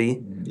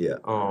capacity. Yeah.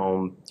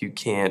 You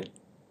can't,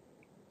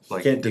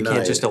 like, Can't you deny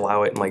can't just it.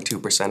 allow it in like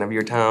 2% of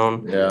your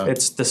town. Yeah.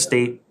 It's the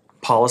state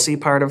policy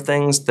part of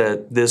things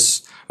that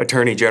this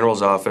Attorney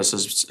General's office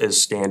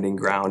is standing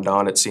ground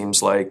on, it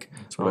seems like.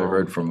 That's what I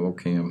heard from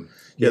Ocam.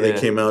 Yeah, they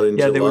came out in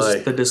Yeah, there July.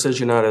 was the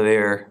decision out of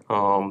there.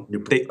 New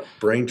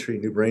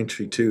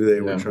Braintree too, they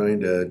were Yeah.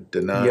 trying to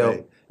deny.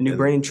 Yep. New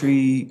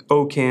Braintree,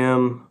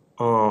 Ocam,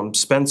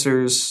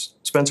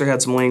 Spencer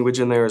had some language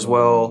in there as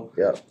well.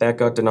 Yeah. That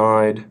got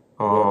denied.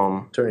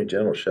 Attorney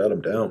General shut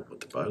them down with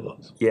the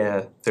bylaws.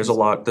 Yeah, there's a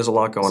lot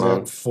going Is on.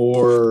 that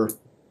for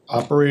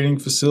operating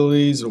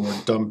facilities or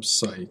dump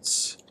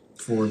sites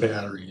for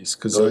batteries?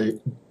 Cause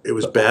It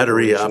was The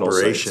battery operational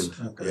operation.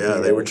 sites. Yeah,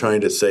 they were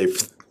trying to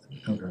save,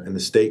 okay. and the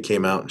state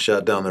came out and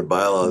shut down their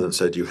bylaws and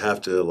said you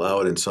have to allow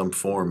it in some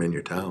form in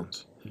your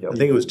towns. Yep. I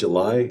think it was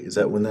July, is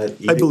that when that I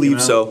edict came believe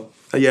out? so.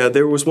 Yeah,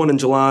 there was one in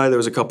July, there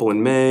was a couple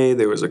in May,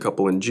 there was a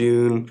couple in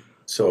June.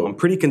 So,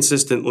 Pretty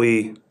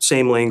consistently,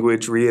 same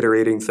language,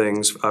 reiterating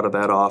things out of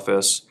that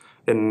office.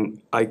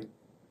 And I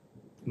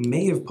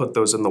may have put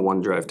those in the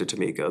OneDrive to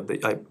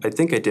Tamika. I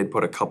think I did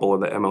put a couple of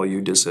the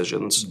MLU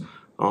decisions.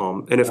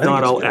 And if I think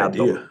not, it's a I'll good add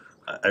them. idea.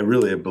 I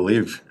really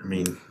believe, I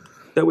mean,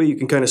 That way you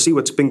can kind of see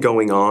what's been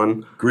going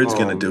on. Grid's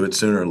gonna do it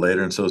sooner or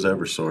later, and so is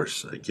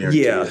Eversource, I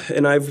guarantee Yeah, you.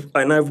 and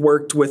I've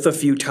worked with a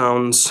few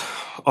towns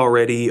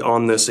already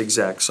on this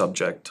exact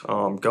subject.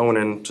 Going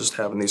in, just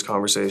having these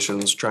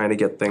conversations, trying to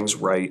get things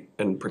right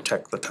and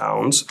protect the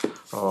towns.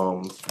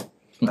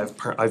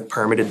 I've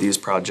permitted these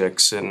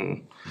projects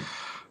in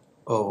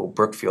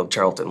Brookfield,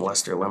 Charlton,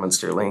 Leicester,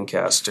 Leominster,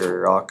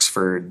 Lancaster,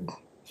 Oxford,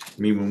 I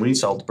mean, when we,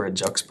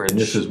 Saltbridge, Uxbridge. and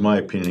this is my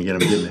opinion, again, I'm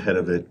getting ahead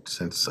of it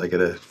since I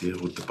gotta deal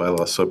with the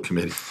bylaw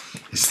subcommittee,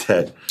 is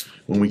that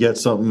when we get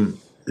something,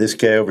 this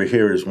guy over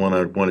here is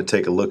wanna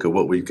take a look at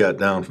what we've got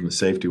down from the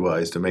safety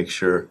wise to make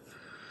sure,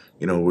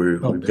 you know,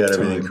 we've big got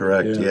everything time.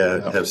 correct, Yeah.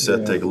 yeah, have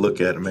Seth take a look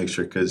at it and make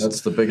sure, cause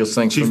That's the biggest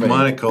thing for Chief me.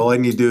 Monica, all I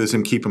need to do is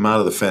keep him out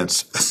of the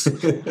fence.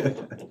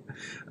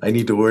 I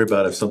need to worry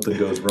about if something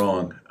goes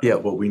wrong. Yeah.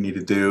 What we need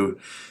to do,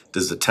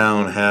 does the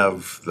town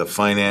have the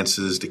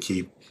finances to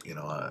keep you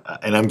know,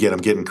 and I'm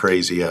getting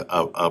crazy,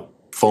 a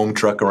foam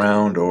truck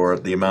around, or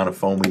the amount of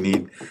foam we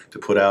need to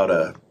put out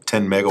a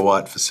 10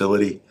 megawatt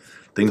facility,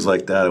 things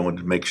like that. I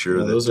wanted to make sure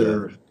Yeah, that. those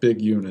are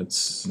big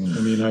units. I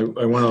mean, I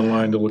went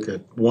online to look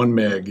at 1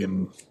 meg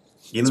and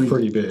You it's know,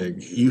 pretty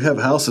big. you have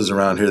houses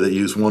around here that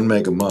use 1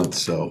 meg a month,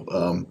 so,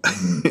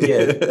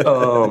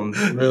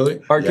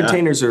 Really? Our Yeah.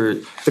 containers are,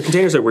 the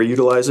containers that we're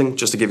utilizing,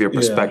 just to give you a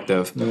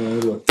perspective, No, I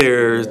looked.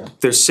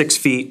 they're 6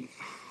 feet,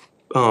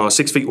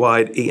 6 feet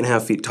wide,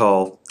 8.5 feet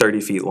tall,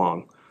 30 feet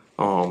long.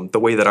 The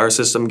way that our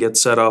system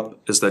gets set up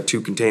is that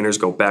 2 containers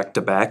go back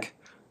to back,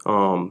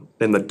 and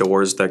the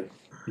doors that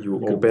you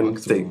open, walk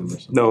through they, them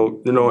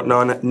or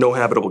something. no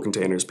habitable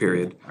containers,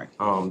 period.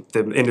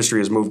 The industry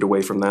has moved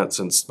away from that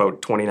since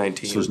about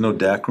 2019. so there's no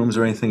DAC rooms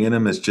or anything in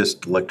them, it's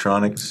just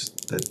electronics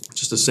that,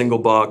 Just a single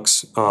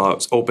box,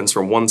 opens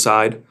from one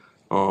side.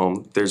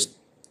 There's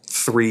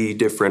 3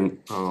 different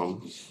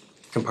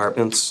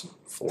compartments,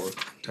 4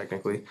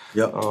 technically.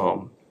 Yep.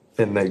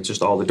 And they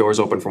just, all the doors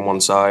open from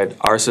one side.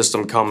 Our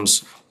system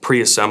comes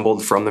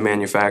pre-assembled from the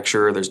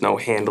manufacturer. There's no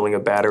handling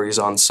of batteries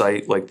on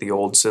site like the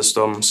old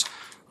systems.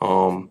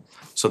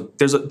 So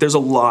there's a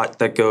lot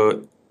that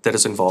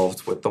is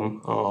involved with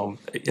them.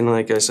 And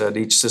like I said,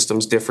 each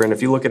system's different.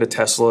 If you look at a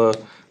Tesla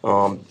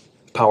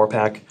power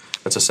pack,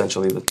 that's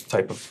essentially the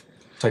type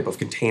of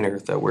container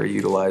that we're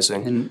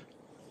utilizing. And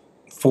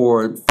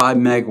for 5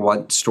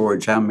 megawatt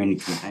storage, how many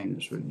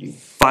containers would you?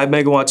 5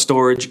 megawatt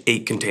storage,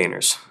 8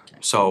 containers.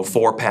 So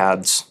 4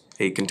 pads,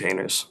 8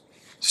 containers.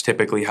 It's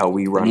typically how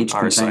we run And each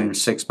our container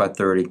site. 6 by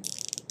 30.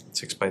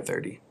 6 by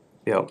 30.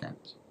 Yep. Okay.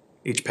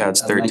 Each pad's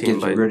That 13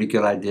 gives by. a really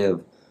good idea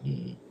of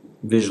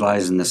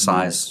visualizing the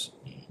size.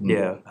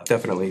 Yeah,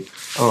 definitely.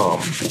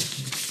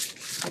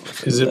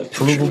 Is it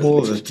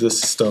provable that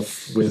this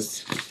stuff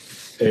with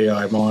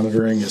AI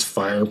monitoring is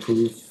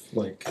fireproof?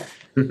 Like,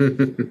 are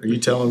you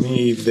telling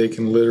me they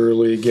can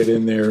literally get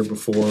in there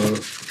before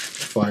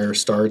fire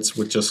starts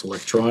with just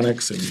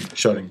electronics and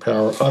shutting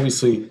power?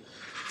 Obviously,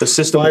 The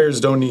system. fires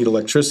don't need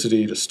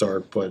electricity to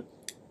start, but,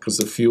 because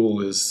the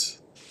fuel is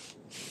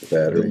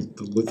battery.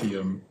 the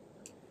lithium.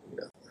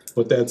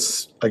 But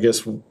that's, I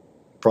guess,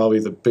 probably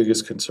the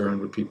biggest concern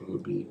with people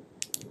would be,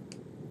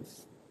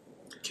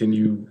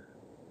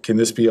 can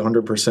this be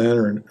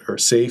 100% or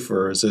safe,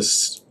 or is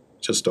this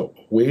just a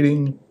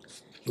waiting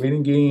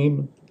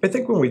game? I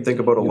think when we think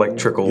about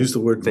electrical Use the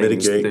word things,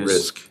 mitigate there's-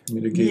 risk.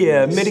 Mitigate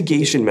Yeah, risk?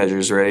 mitigation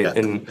measures, right? Yeah.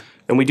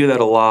 And we do that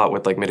a lot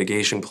with like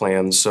mitigation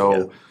plans. So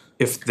Yeah.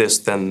 if this,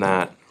 then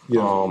that.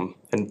 Yeah.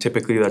 And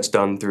typically that's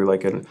done through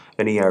like an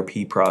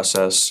ERP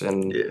process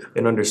and Yeah.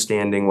 and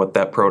understanding what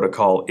that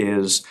protocol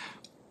is.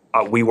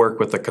 We work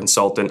with a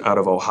consultant out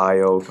of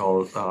Ohio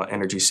called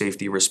Energy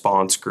Safety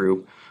Response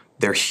Group.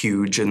 They're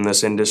huge in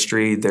this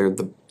industry. They're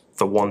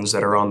the ones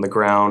that are on the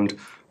ground,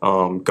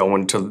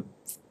 going to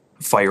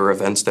fire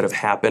events that have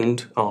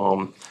happened.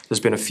 There's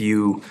been a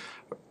few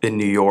in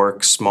New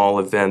York, small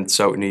events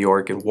out in New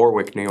York, in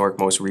Warwick, New York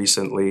most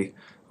recently,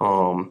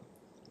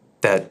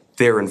 that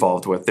they're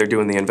involved with. They're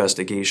doing the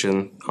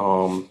investigation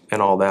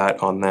and all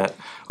that on that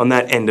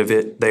end of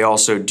it. They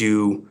also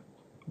do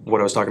what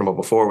I was talking about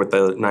before with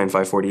the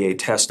 9548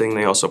 testing.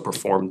 They also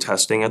perform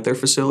testing at their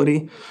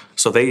facility.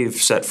 So they've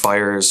set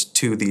fires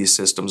to these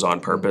systems on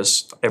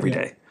purpose every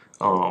day.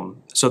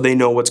 So they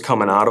know what's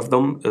coming out of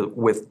them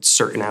with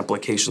certain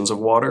applications of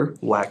water,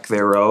 lack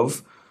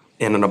thereof,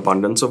 and an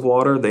abundance of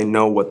water. They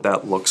know what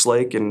that looks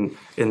like, and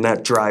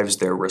that drives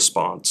their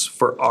response.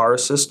 For our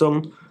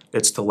system,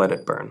 it's to let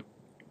it burn.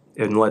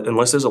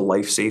 Unless there's a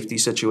life safety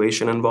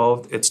situation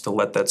involved, it's to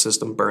let that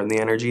system burn the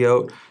energy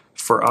out.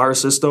 For our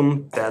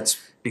system, that's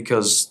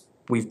because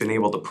we've been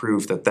able to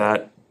prove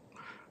that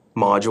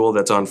module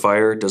that's on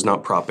fire does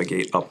not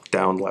propagate up,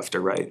 down, left,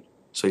 or right.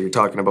 So you're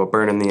talking about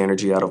burning the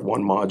energy out of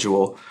one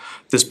module.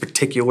 This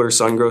particular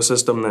SunGrow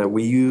system that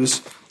we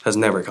use has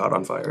never caught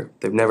on fire.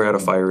 They've never had a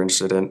fire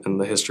incident in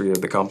the history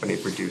of the company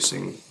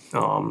producing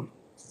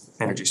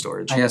energy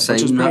storage, I gotta say,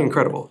 which is pretty not-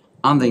 incredible.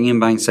 I don't think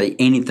anybody can say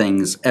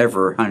anything's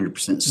ever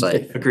 100%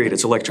 safe. Agreed,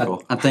 it's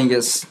electrical. I think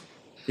it's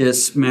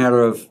a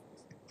matter of,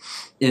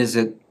 is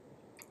it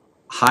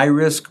high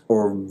risk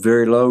or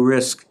very low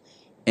risk,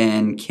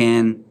 and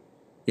can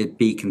it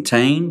be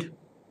contained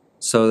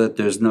so that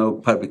there's no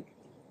public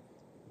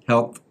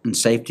health and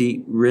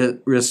safety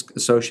risk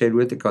associated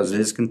with it because it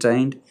is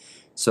contained?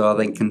 So I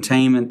think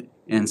containment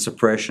and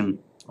suppression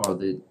are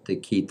the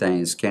key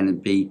things. Can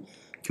it be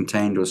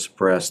contained or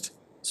suppressed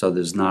so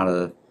there's not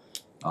a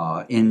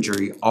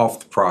injury off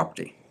the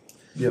property?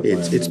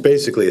 It's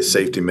basically a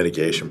safety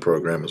mitigation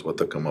program is what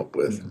they'll come up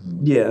with.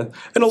 Yeah,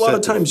 and a lot of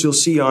Set the- times you'll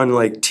see on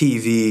like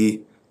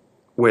TV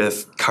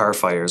with car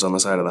fires on the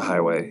side of the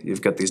highway.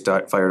 You've got these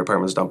fire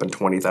departments dumping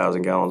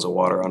 20,000 gallons of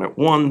water on it.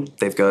 One,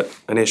 they've got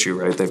an issue,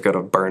 right? They've got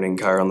a burning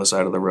car on the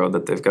side of the road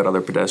that they've got other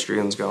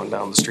pedestrians going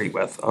down the street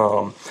with.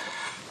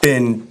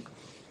 Then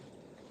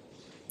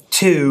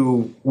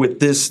two, with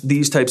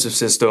these types of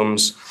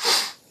systems,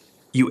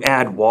 you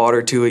add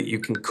water to it, you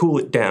can cool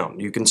it down.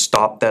 You can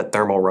stop that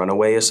thermal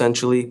runaway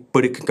essentially,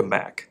 but it can come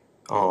back.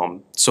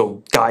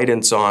 So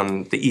guidance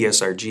on the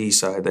ESRG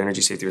side, the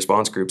Energy Safety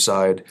Response Group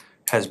side,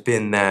 has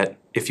been that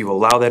if you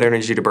allow that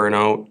energy to burn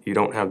out, you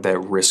don't have that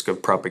risk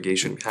of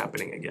propagation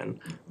happening again.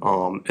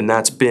 And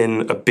that's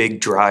been a big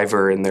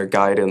driver in their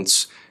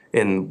guidance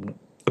and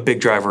a big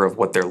driver of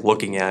what they're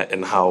looking at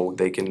and how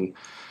they can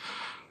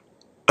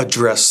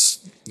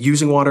address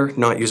using water,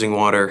 not using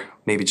water,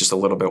 maybe just a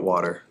little bit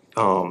water.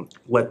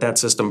 Let that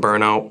system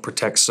burn out,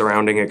 protect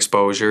surrounding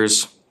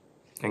exposures,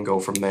 and go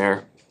from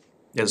there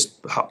is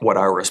what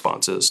our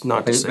response is,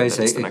 not to say that it's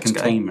the Basically, a next guy.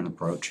 containment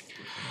approach.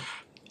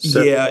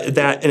 Yeah,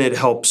 that, and it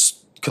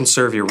helps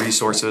conserve your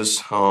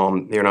resources.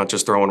 You're not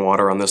just throwing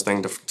water on this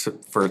thing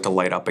for it to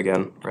light up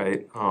again,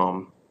 right?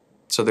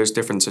 So there's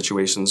different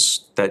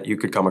situations that you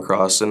could come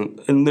across,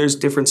 and there's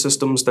different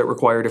systems that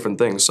require different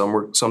things.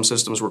 Some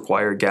systems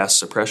require gas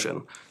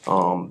suppression,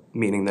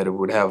 meaning that it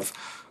would have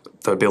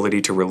the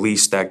ability to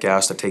release that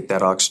gas to take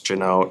that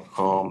oxygen out.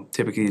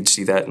 Typically, you'd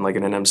see that in like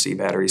an NMC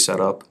battery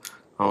setup,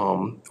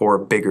 or a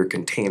bigger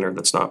container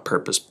that's not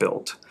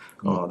purpose-built,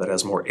 that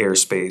has more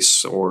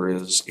airspace or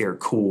is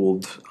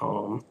air-cooled,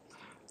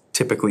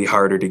 typically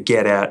harder to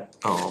get at,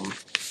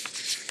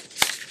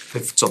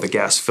 so the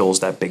gas fills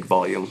that big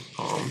volume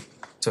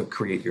to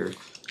create your,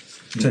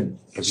 to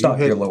stop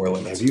your lower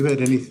limits. Have you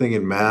had anything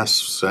in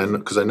Mass,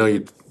 because I know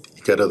you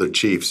got other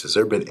chiefs, has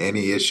there been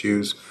any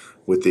issues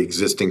with the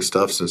existing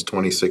stuff since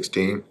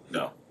 2016?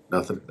 No.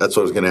 Nothing? That's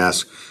what I was gonna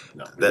ask.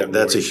 No.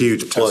 That's a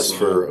huge plus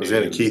for, I was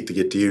gonna Keith to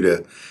get to you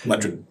to,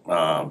 Electric,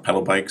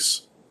 pedal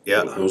bikes.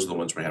 Yeah. Those are the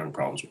ones we're having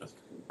problems with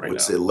right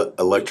what's now. the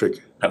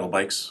electric? Pedal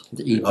bikes.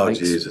 The Oh, e-bikes.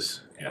 Jesus.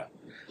 Yeah.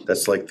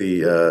 That's like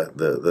the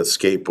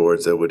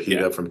skateboards that would heat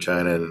Yeah. up from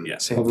China and. Yeah.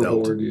 melt.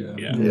 Hoverboard,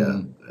 yeah. Yeah.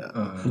 Yeah.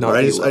 Not But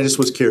I the- just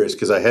was curious,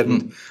 cause I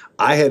hadn't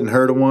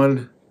heard of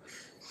one.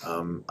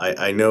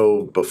 I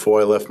know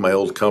before I left my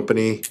old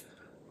company,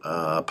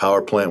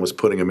 power plant was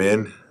putting them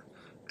in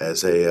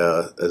as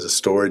a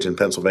storage in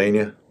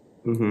Pennsylvania.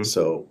 Mhm.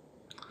 So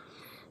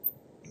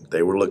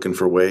they were looking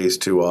for ways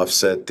to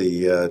offset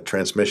the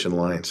transmission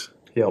lines.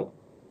 Yep.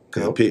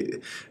 'Cause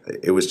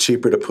it was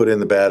cheaper to put in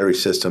the battery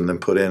system than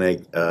put in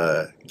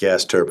a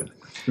gas turbine.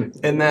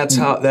 And that's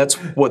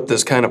what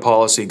this kind of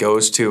policy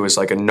goes to, is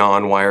like a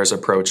non-wires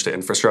approach to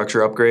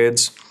infrastructure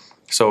upgrades.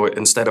 So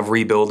instead of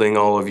rebuilding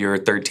all of your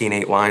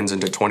 13.8 lines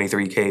into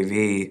 23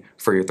 kV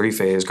for your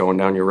three-phase going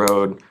down your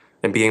road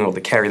and being able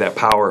to carry that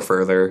power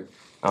further,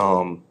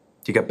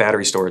 you got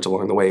battery storage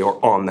along the way or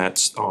on that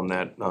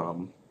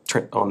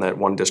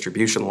one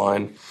distribution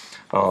line,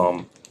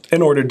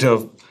 in order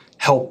to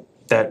help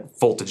that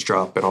voltage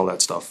drop and all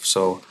that stuff.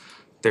 So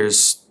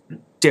there's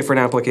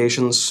different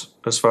applications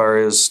as far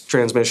as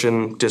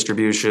transmission,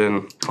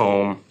 distribution,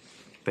 home.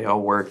 They all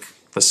work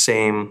the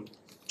same,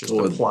 just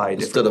apply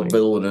Instead differently. of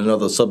building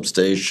another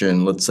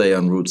substation, let's say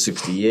on Route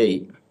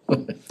 68,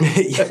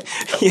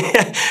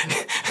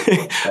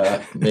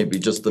 Yeah, maybe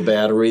just the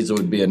batteries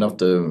would be enough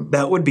to,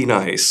 that would be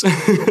nice.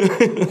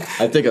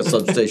 I think a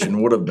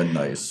substation would have been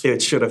nice.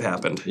 It should have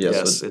happened. Yes,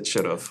 Yes, it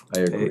should have. I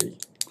agree.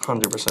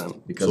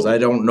 100%. Because I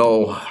don't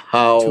know Too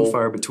how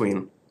far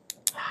between.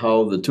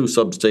 the two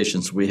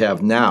substations we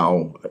have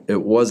now,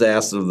 it was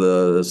asked of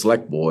the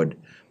select board,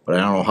 but I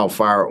don't know how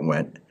far it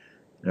went.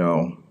 You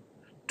know,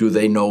 do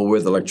they know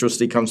where the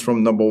electricity comes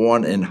from, number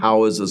one, and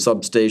how is the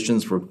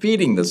substations for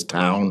feeding this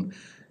town?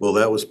 Well,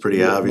 that was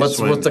pretty obvious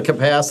What's the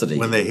capacity?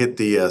 when they hit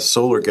the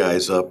solar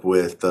guys up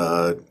with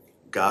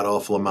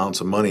god-awful amounts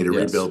of money to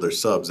Yes. rebuild their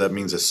subs. That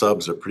means the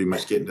subs are pretty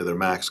much getting to their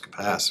max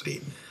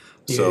capacity.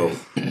 So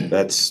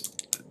that's,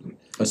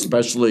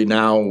 Especially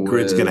now.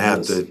 grid's gonna have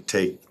with to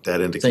take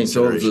that into St.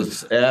 consideration.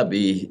 Joseph's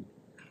Abbey,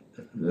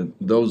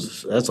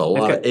 that's a I've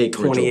lot got of acreage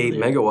over 28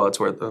 there. megawatts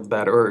worth of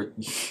that, or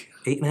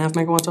 8.5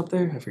 megawatts up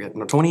there? I forget.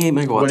 No, 28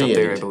 megawatts up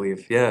there, I 28.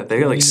 believe. Yeah, they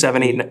got like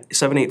 7,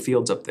 8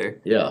 fields up there.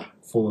 Yeah,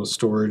 Full of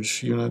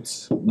storage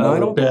units. I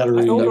don't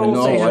battery. know No,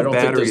 if they I have don't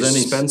think there's batteries.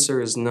 any-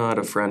 Spencer is not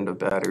a friend of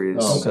batteries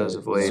Oh, as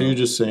of So you're late.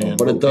 just saying.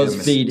 but it does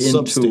feed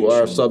into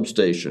our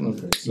Substation.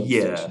 substation.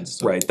 Yeah,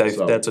 right.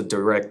 That's a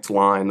direct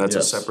line. That's a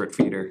Yes. separate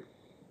feeder.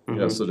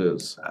 Yes, it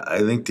is. I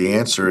think the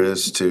answer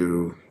is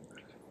to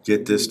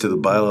get this to the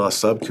bylaw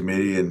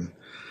subcommittee, and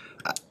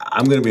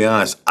I'm gonna be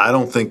honest, I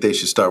don't think they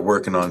should start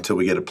working on it until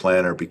we get a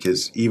planner,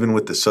 because even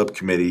with the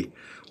subcommittee,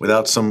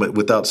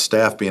 without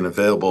staff being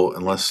available,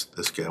 unless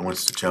this guy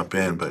wants to jump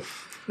in, but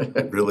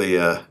really,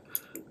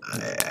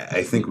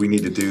 I think we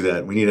need to do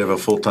that. We need to have a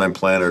full-time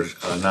planner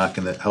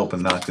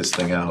helping knock this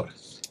thing out.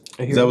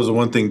 'Cause that was the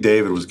one thing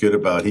David was good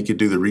about. He could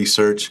do the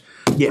research,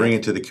 Yeah. bring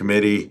it to the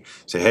committee,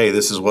 say, hey,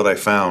 this is what I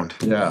found.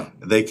 Yeah.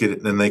 They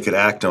could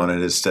act on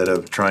it instead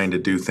of trying to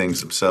do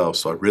things themselves.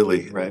 So I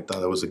Right.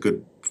 thought that was a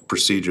good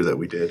procedure that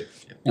we did.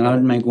 And I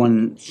would make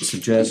one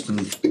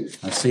suggestion,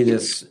 I see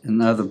this in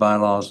other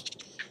bylaws.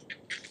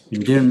 When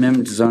you do an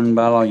amendment to zoning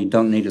bylaw, you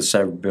don't need a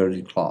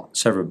severability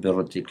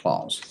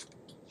clause.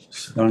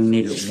 You only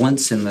need it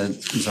once in the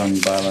zoning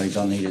bylaw, you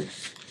don't need it,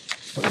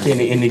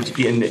 In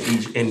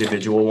each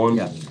individual one?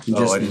 yeah. You Oh,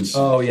 just I need- didn't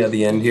Oh, yeah,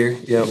 the end here.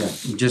 Yep.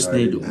 You just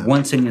need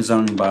once in your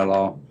zoning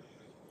bylaw,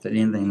 that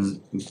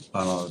anything in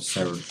bylaw is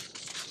severed.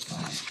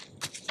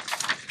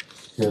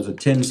 There's a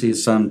tendency of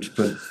some to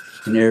put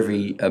in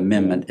every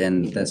amendment,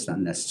 and that's not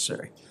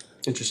necessary.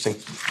 Interesting.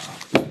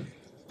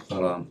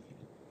 But,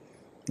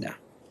 yeah.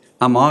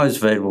 I'm always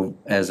available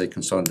as a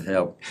consultant to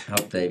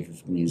help Dave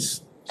if he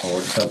needs,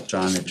 or help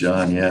John if.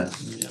 John, yeah.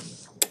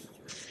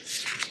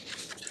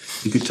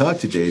 You could talk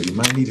to Dave, you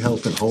might need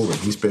help in holding,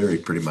 he's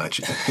buried pretty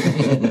much.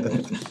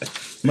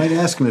 Might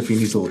ask him if he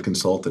needs a little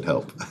consultant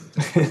help.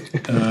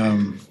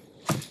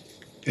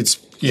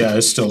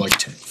 It's still like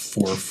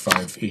 4,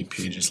 5, 8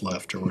 pages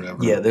left or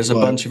whatever. Yeah, there's a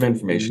But bunch of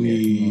information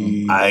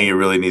here. I think it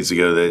really needs to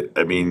go to,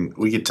 I mean,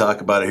 we could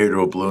talk about it here to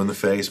a blue in the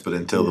face, but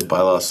until the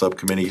bylaw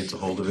subcommittee gets a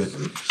hold of it,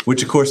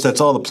 which of course,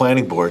 that's all the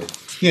planning board,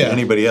 Yeah.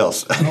 anybody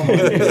else.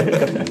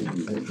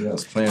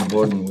 Yes, planning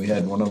board, and we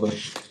had one other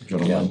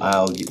gentleman.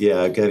 I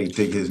gotta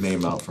dig his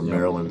name out from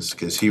Maryland's,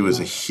 cause he was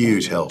a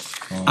huge help.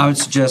 I would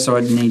suggest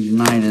what I need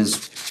tonight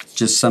is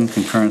just some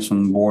concurrence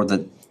from the board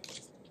that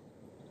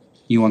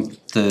you want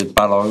the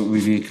bylaw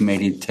review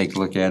committee to take a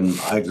look at and.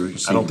 I agree,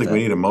 I don't think we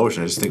need a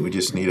motion, I just think we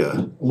just need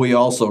a, We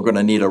also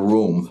gonna need a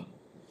room.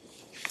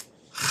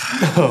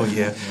 Oh,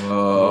 yeah.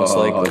 Most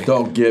likely.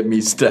 Don't get me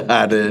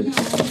started.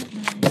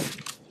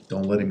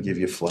 don't let him give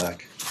you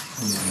flack.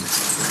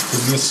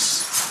 Does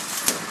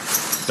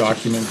this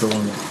document go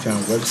on the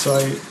town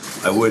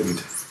website? I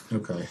wouldn't.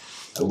 Okay.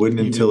 I wouldn't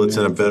until it's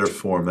in a better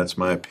form, that's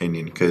my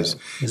opinion, cause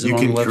Is it you on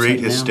can the create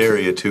website now?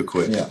 hysteria too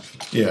quick.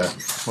 Yeah.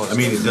 I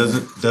mean, it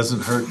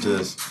doesn't hurt It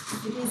is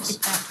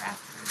that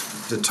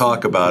draft. to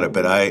talk about it,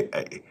 but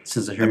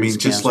Since the I mean, hearing's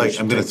just canceled, like,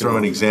 I'm gonna take it throw an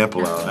on.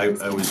 example out,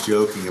 I was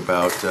joking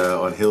about,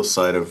 on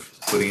Hillside of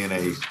putting in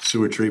a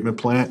sewer treatment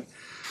plant.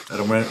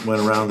 That went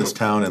around this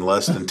town in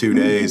less than 2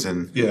 days,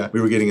 and Yeah.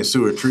 we were getting a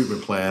sewer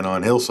treatment plant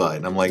on Hillside,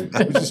 and I'm like,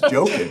 I was just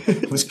joking,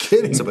 I was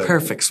kidding, It's a but-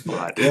 perfect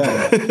spot.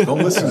 Yeah, don't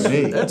listen to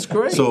me. That's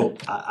great. So,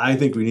 I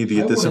think we need to I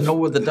get this. wanna know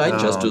where the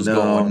digester's No,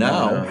 going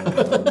no,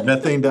 now. no.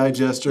 Methane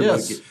digester,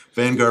 Yes. like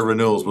Vanguard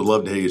Renewals would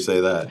love to hear you say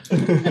that.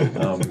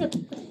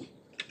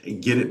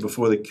 Get it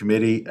before the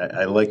committee,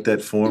 I like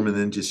that form, and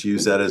then just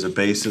use that as a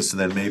basis, and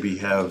then maybe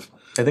have,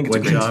 I think it's a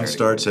when great John starting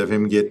starts, have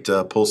him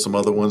pull some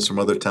other ones from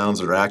other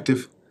towns that are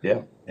active,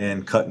 Yeah.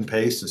 and cut and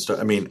paste and start,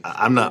 I mean,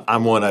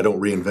 I'm one, I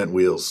don't reinvent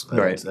wheels.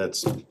 Right.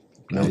 That's,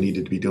 I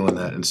needed to be doing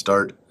that and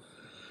start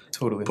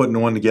Totally. putting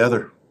one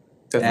together.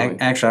 Definitely.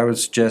 Actually, I would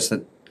suggest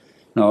that,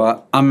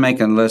 no, I'm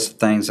making a list of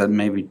things that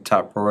may be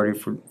top priority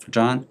for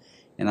John,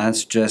 and I'd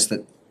suggest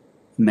that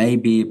may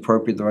be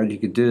appropriate, the way you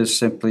could do is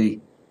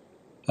simply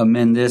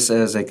amend this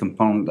as a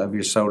component of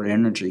your solar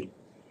energy.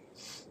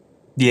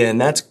 Yeah, and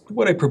that's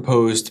what I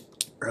proposed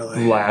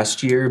Really?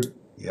 last year,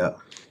 Yeah.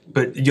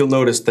 but you'll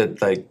notice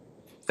that like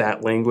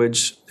that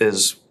language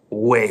is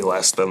way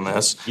less than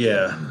this.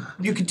 Yeah.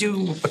 You could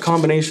do a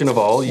combination of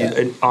all.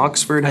 And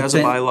Oxford has a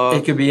I think bylaw.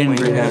 It could be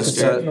integrated Wayne as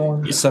has a to.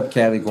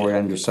 subcategory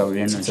under solar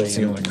energy.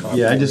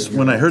 Yeah,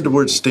 when I heard the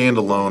word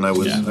standalone, I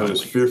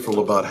was fearful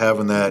about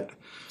having that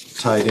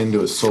tied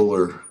into a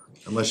solar,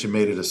 unless you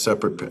made it a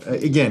separate,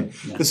 again,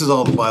 this is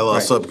all the bylaw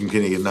Right.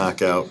 subcommittee can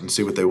knock out and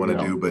see what they wanna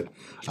do, but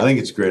I think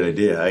it's a great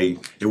idea.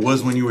 It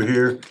was when you were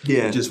here.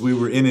 Yeah. Just, we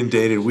were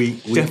inundated, we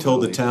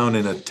told the Definitely. town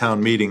in a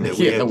town meeting that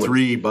we Yeah, had we-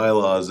 3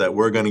 bylaws that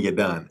were gonna get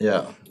done.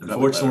 Yeah.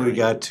 Unfortunately, we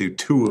got to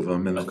 2 of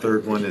them, and the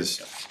third one is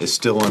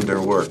still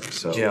under work,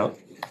 so. Yeah.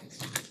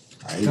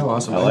 I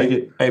Awesome. I like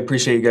it. I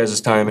appreciate you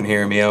guys' time and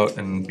hearing me out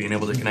and being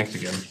able to connect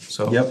again.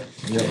 So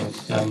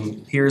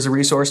here's a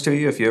resource to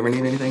you if you ever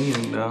need anything,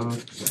 and I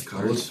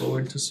look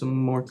forward to some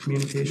more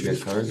communication. You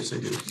got cards? Yes, I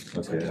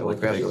do. Okay, I'll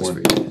grab take those one. for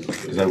you.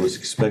 Because I was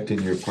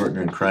expecting your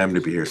partner in crime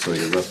to be here, so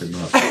you rough him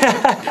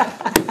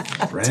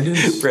up. Brandon?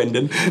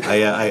 Brendan.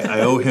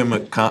 I owe him a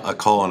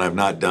call, and I've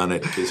not done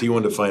it, because he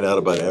wanted to find out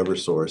about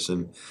Eversource,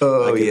 and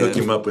Oh, I could hook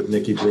yeah. him up with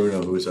Nikki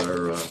Bruno, who's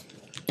our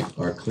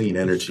clean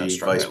energy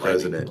vice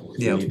president. If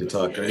you Yeah. need to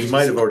talk to him. He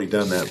might have already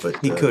done that, but.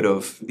 He could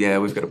have. Yeah,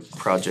 we've got a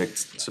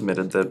project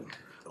submitted that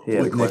he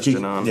had a with Nikki,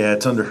 question on. yeah,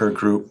 it's under her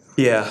group.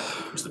 Yeah.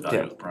 What's the value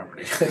of the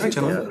property? All right,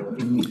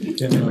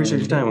 gentlemen. Appreciate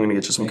your time. I'm gonna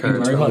get you some cards.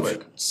 very real much.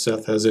 quick.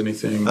 Seth has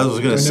anything? I was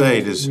gonna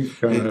say, does, We've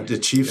kinda the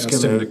chief's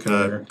asked him gonna to come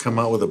here. come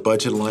out with a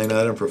budget line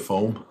item for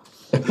foam?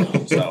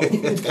 So,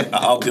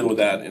 I'll deal with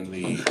that in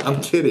the.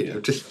 I'm kidding,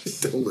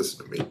 just don't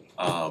listen to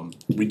me.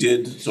 We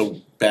did, so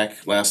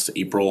back last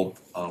April,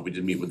 we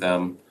did meet with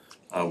them,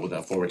 with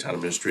our former town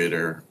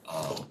administrator,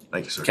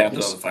 Thank you, sir. captain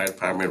of the fire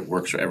department,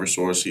 works for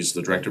Eversource, he's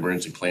the director of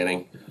emergency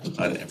planning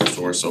at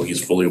Eversource, so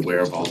he's fully aware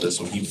of all this,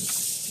 so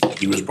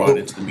he was brought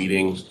into the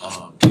meeting,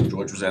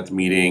 George was at the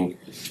meeting,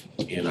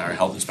 and our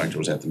health inspector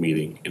was at the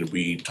meeting, and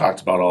we talked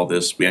about all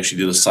this, we actually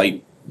did a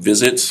site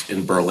visit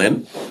in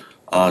Berlin,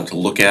 to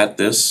look at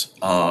this,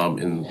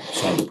 and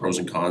some of the pros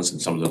and cons and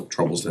some of the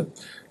troubles that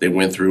they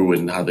went through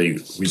and how they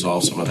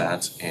resolved some of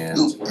that, and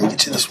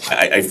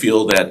I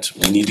feel that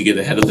we need to get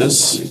ahead of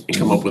this and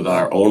come up with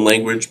our own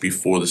language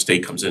before the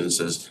state comes in and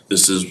says,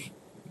 this is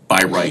by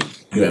right,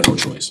 you have no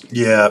choice.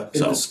 Yeah,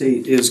 And the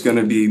state is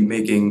gonna be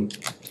making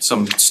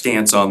some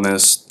stance on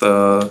this.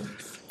 The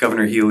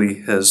Governor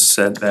Healy has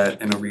said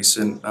that in a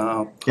recent,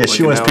 Yeah, public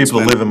she wants people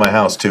to announcement. live in my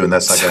house too, and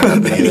that's not gonna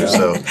happen either,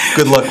 so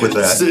good luck with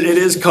So that. it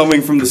is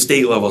coming from the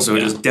state level, so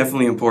it is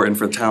definitely important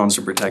for towns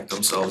to protect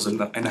themselves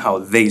and how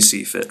they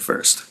see fit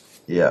first.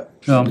 Yeah.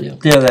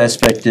 The other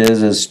aspect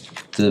is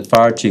the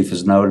fire chief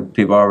has noted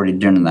people already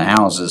doing in the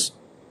houses.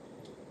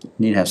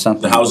 Need to have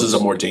something. The houses are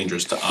more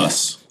dangerous to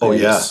us. Oh,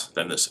 yeah.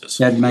 Than this is.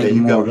 You had to Yeah, make it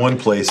you've got more, one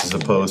place as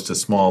opposed to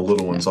small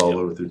little ones all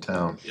over through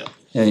town.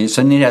 yeah,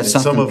 so you need to have And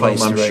something some in of them, place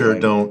to I'm sure, regulate.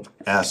 don't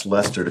ask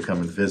Lester to come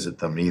and visit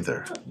them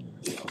either.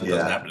 It doesn't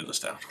Yeah. happen in this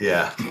town.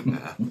 Yeah,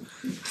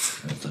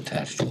 It's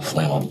attached to a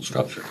flammable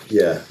structure.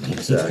 yeah,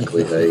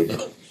 exactly, hey.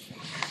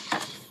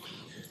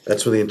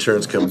 That's where the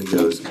insurance company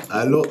goes,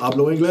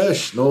 hablo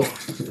English, no.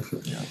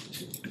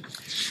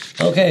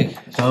 Okay,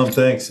 Tom,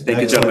 thanks. Thank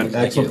you, Excellent- gentlemen.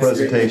 Excellent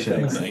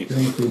presentation.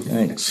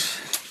 thanks.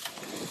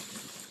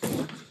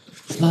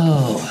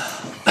 Oh,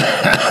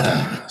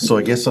 So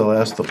I guess I'll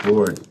ask the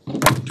board,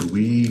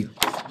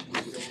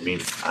 I mean,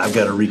 I've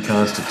gotta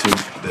reconstitute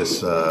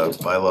this,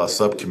 bylaw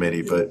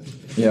subcommittee, but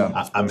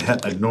Yeah.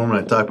 Norman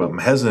and I talked about, I'm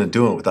hesitant to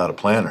do it without a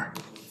planner.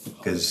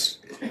 Cause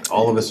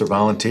all of us are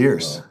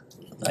volunteers.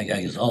 I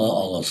guess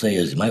all I'll say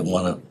is you might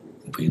wanna,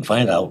 if we can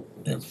find out,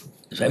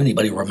 if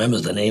anybody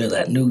remembers the name of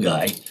that new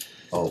guy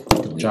Oh,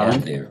 that we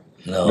had there.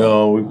 No,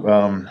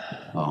 no,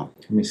 Oh.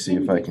 let me see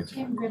if I can,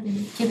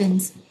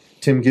 Gibbons.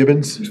 Tim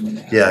Gibbons?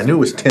 Yeah, I knew it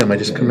was Tim, I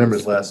just couldn't remember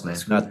his last name.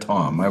 Not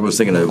Tom. I was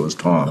thinking it was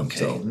Tom, Okay.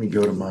 so. Let me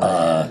go to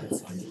my,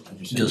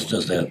 just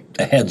a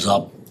heads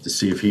up. to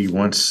see if he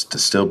wants to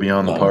still be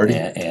on the party.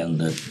 And,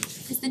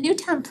 Because the new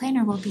town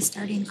planner will be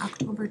starting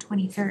October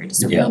 23rd,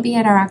 so Yeah. he'll be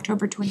at our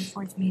October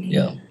 24th meeting.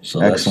 yeah, so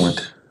that's.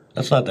 Excellent.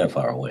 That's not that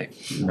far away,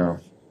 No,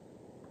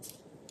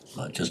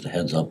 just a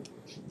heads up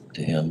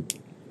to him.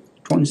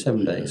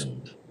 27 days.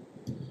 And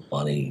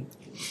Bonnie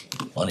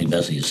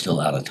Bessie is still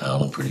out of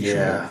town, I'm pretty sure.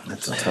 yeah,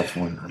 that's a tough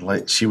one.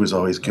 She was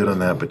always good on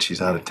that, but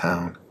she's out of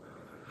town.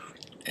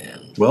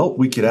 And Well,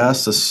 we could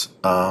ask this,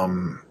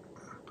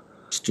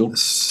 Still, can't we?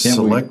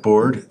 select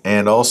board,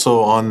 and also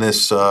on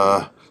this,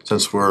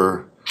 since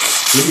we're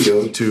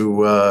video,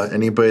 to,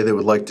 anybody that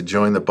would like to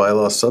join the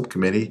bylaw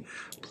subcommittee,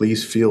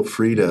 please feel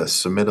free to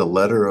submit a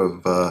letter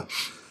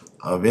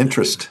of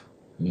interest.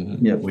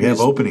 Yeah, We have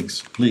please-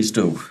 openings, Please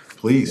do.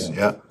 please,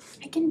 yeah.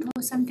 I can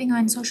post something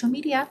on social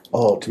media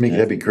Oh, Tamika,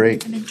 that'd be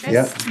great. of interest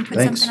Yeah, and put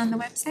thanks. something on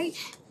the website.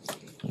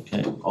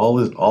 Okay,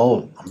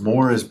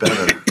 More is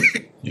better.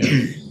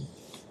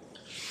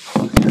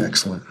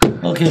 Excellent.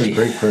 okay,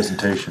 Great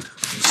presentation.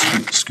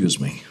 Excuse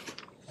me.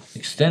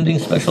 extending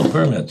special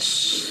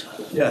permits.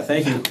 Yeah,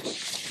 thank you.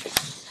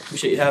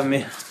 Appreciate you having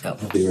me. I'll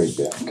be right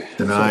back.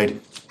 Denied.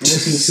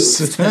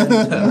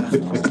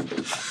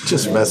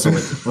 Just messing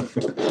with you.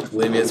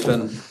 Believe me, it's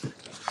been,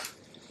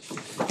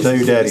 Tell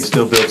your dad he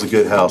still builds a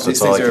good house, these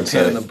that's all things I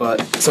are can a pain in the say.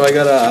 butt. So I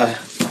got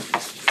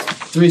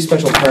 3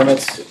 special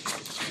permits.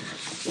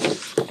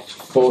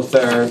 Both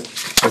are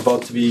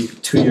about to be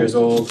 2 years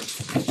old.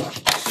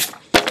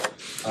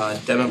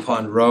 Devon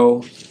Pond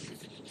Row,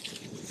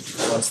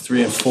 lots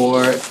 3 and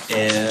 4,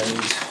 and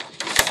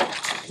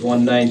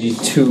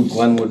 192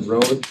 Glenwood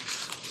Road.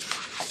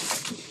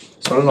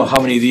 So I don't know how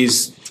many of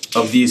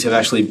these have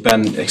actually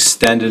been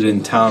extended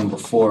in town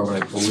before,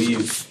 but I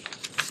believe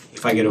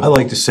if I get a I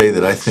like to say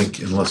that I think,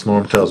 unless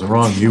Norm tells me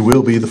wrong, you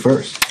will be the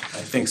first.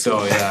 I think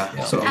so,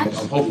 yeah. So I'm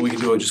hoping we can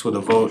do it just with a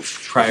vote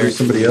prior There's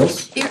to. somebody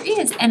else? There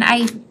is, and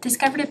I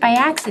discovered it by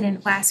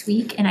accident last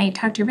week, and I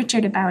talked to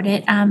Richard about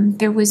it.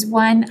 There was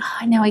one,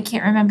 now I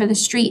can't remember the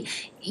street.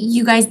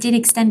 You guys did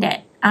extend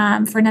it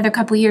for another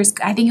couple years.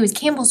 I think it was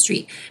Campbell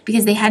Street,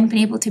 because they hadn't been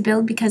able to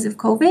build because of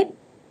COVID.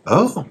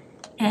 Oh,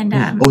 And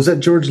oh, was that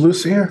George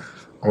Lucier?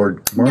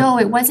 Or Mark? no,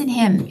 it wasn't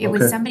him. It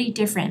was Okay. somebody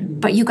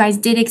different. But you guys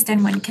did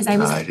extend one, because I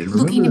was I didn't looking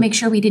remember to that. make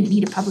sure we didn't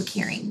need a public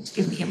hearing,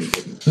 and we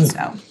didn't,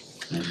 so.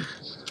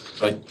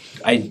 But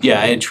I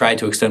had tried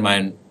to extend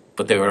mine,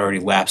 but they were already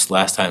lapsed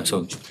last time,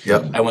 so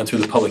Yep, I went through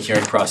the public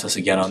hearing process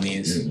again on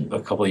these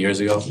a couple of years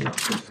ago.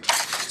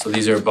 So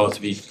these are about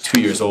to be 2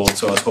 years old,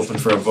 so I was hoping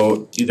for a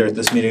vote either at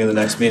this meeting or the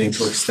next meeting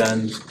to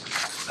extend.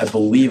 I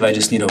believe I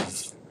just need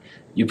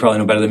you probably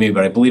know better than me,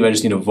 but I believe I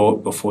just need a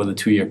vote before the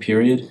 2-year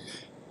period.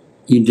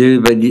 You do,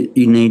 but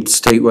you need to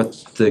state what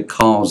the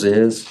cause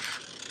is.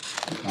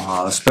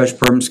 Special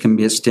permits can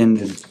be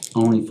extended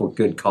only for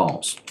good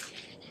cause.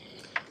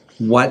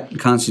 What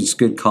constitutes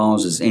good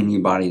cause is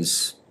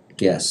anybody's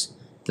guess.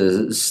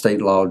 The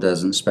state law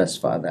doesn't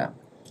specify that,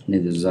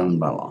 neither does zoning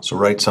bylaw. so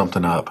write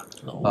something up.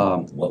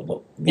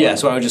 What? Yeah,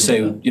 so I would just say,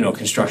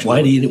 construction.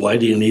 Why do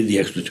you need the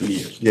extra 2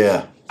 years?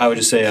 Yeah, I would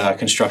just say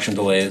construction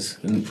delays,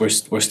 and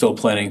we're still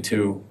planning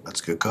to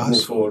that's good move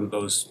cause. forward with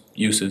those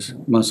uses.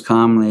 Most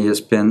commonly,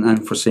 it's been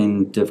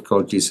unforeseen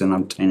difficulties in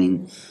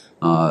obtaining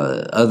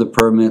other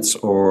permits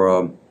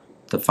or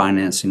the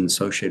financing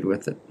associated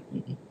with it.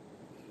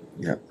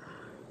 Yeah,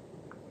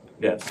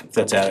 if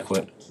that's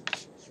adequate.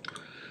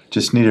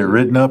 Just need it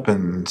written up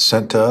and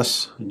sent to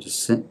us. You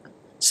just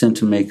sent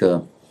to make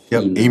a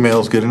Yep, email.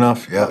 email's good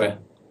enough, yeah. Okay.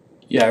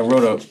 Yeah,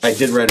 I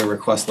did write a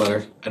request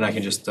letter, and I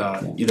can just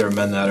either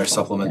amend that or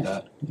supplement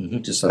that.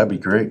 Just That'd be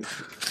great.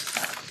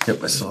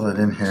 Yep, I saw that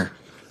in here.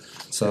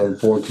 so the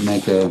board can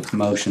make a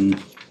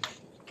motion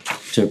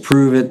to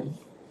approve it,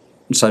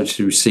 subject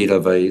to receipt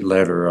of a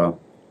letter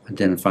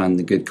identifying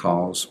the good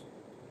cause.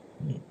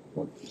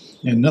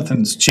 And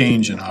nothing's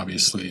changing,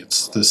 obviously,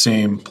 it's the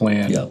same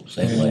plan. Yeah,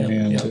 same plan,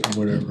 And yeah.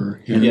 whatever.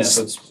 Yeah,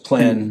 so it's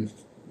Plan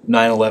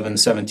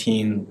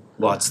 9/11/17,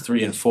 lots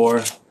 3 and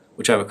 4,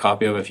 which I have a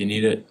copy of if you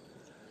need it.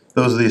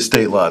 Those are the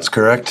estate lots,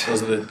 correct?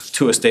 Those are the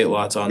 2 estate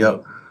lots on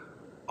Yep.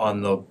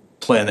 the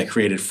plan that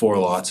created 4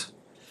 lots.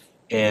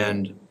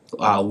 And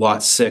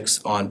lot 6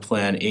 on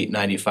Plan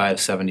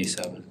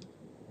 895/77.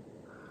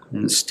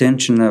 An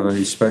extension of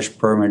a special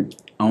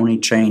permit only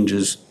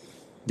changes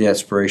the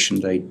expiration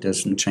date,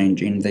 doesn't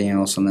change anything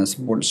else unless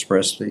the board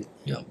expressly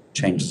Yeah.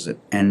 changes it.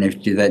 And if you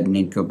do that, you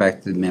need to go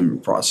back to the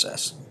amendment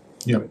process.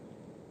 Yep.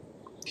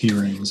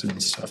 Hearings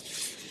and stuff.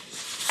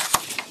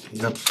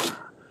 Yep.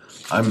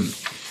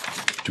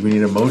 Do we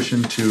need a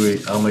motion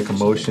I'll make a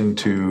motion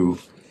to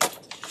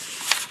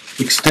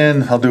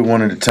extend, I'll do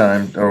one at a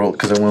time, or,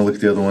 cause I wanna look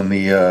at the other one,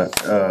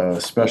 the,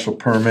 special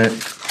permit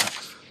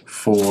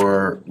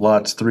for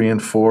lots 3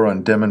 and 4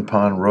 on Demon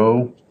Pond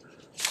Row,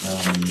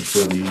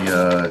 for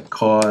the,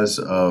 cause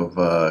of,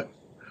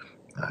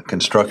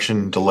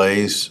 construction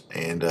delays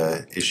and,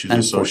 issues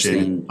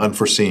associated.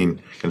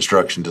 Unforeseen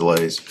construction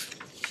delays.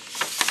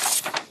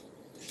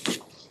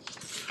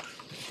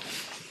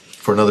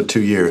 For another 2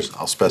 years,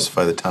 I'll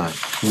specify the time.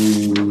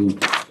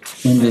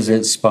 When does it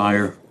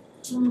expire?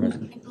 I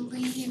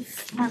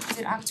believe, Mark, was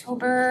it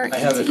October 18th? I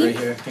have it right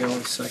here, hang on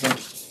one second.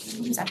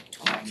 It was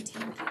October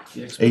 18th.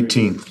 The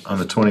expiration. 18th, on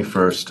the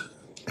 21st,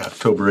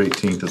 October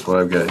 18th is what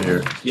I've got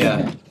here.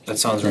 Yeah, that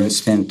sounds Then right.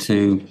 extend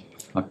to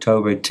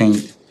October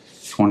 18th,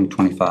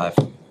 2025.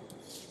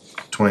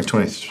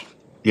 2020,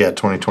 yeah,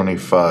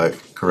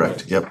 2025,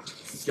 correct, yep.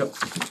 Yep.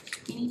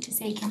 You need to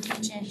say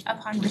contingent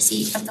upon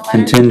receipt of the letter.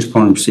 Contingent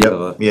upon receipt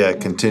of a Yeah,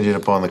 contingent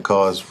upon the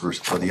cause for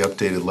the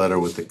updated letter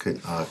with the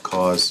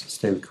cause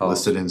stated cause.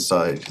 listed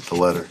inside the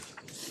letter.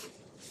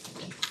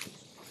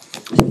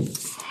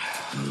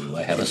 Do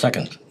I have a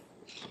second?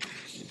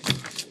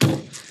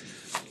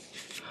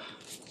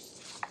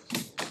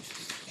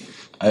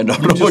 I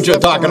don't know what you're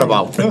talking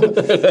about.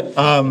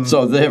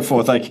 So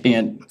therefore, I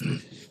can't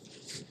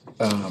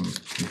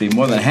be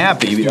more than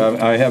happy,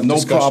 I have no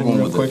Discussion problem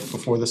real with quick it.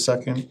 before the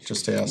second,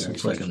 just to ask a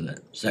question.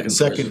 Second.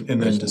 Second,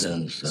 and then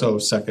just so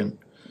second.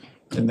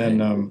 And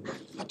then,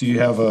 do you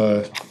have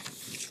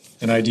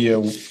an idea,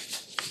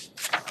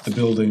 the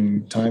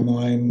building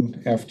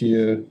timeline after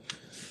you,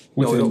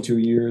 within don't. 2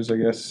 years, I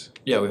guess?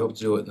 Yeah, we hope to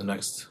do it in the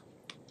next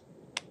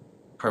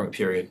permit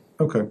period.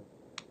 Okay.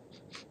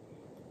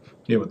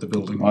 Yeah, with the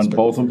building. On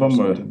both of them,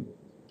 or? inspector.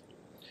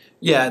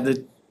 Yeah,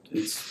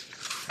 it's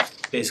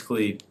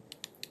basically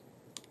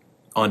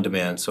on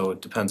demand, so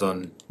it depends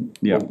on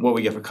Yeah. what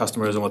we get for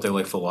customers and what they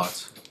like for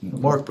lots.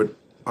 Mark, but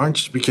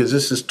aren't you, because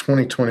this is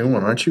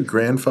 2021, aren't you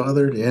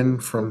grandfathered in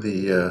from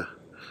the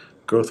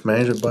growth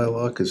management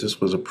bylaw, cause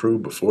this was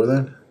approved before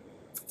then?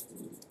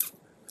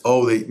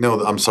 Oh,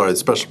 no, I'm sorry, the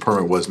special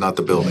permit was not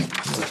the building.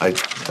 I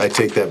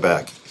take that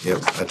back, yep,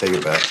 I take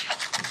it back.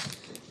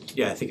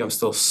 Yeah, I think I'm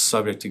still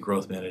subject to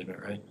growth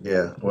management, right?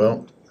 Yeah,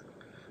 well,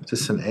 is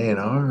this an A and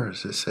R or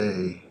is this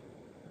a?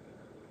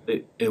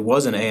 It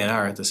was an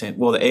A&R at the same,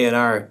 well, the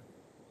A&R,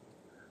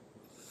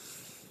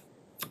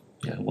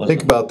 Yeah, it wasn't.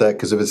 Think about that,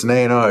 cause if it's an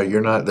A and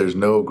R, there's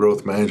no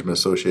growth management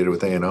associated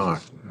with A and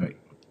R.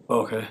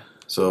 okay.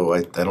 So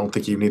I don't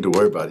think you need to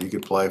worry about it. You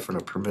could apply for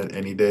a permit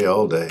any day,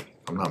 all day,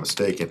 if I'm not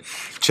mistaken.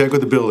 Check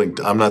with the building,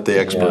 I'm not the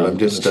expert, Yeah, I'm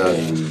just,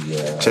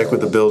 check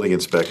with the building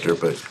inspector,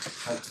 but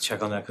I have to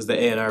check on that, cause the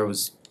A&R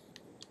was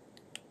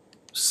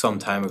some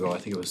time ago, I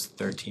think it was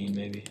 13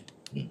 maybe.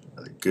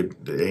 the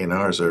A and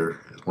Rs are,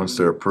 once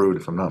they're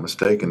approved, if I'm not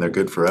mistaken, they're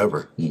good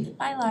forever. The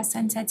bylaw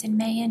sunsets in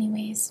May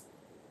anyways.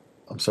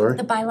 I'm sorry?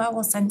 The bylaw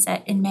will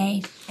sunset in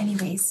May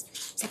anyways,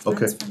 6 Okay.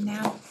 months from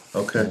now.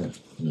 Okay.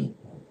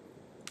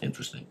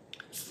 Interesting.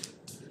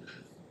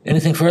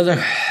 Anything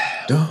further?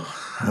 No,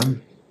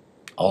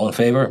 All in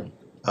favor?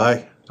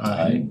 Aye.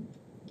 Aye.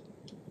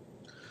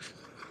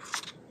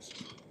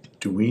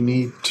 Do we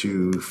need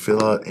to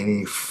fill out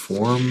any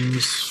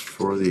forms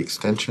for the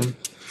extension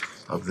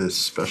of this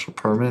special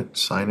permit?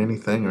 Sign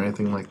anything or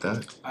anything like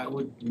that? I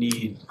would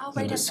need I'll a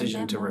write up a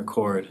decision to memo.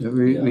 record.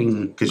 We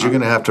can Cause you're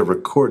gonna have to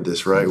record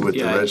this, right, with the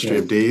Yeah, registry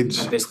of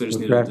deeds? I basically just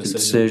need a draft a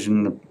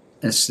decision. decision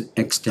That's,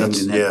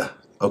 extending it. yeah,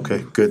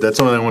 okay, good. That's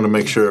all I wanna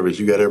make sure of, is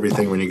you got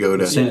everything when you go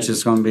to. Essentially,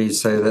 it's gonna be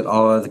say that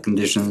all other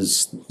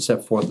conditions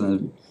set forth in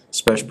the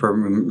special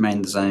permit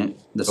remain the same.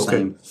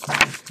 Okay.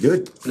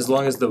 Good. As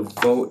long as the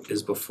vote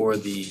is before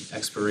the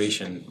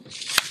expiration,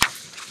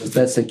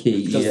 That's the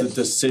key. does Yeah. the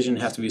decision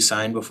have to be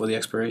signed before the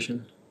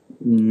expiration?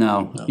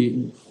 No,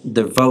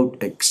 the vote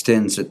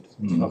extends it,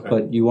 Okay.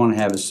 but you wanna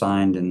have it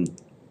signed and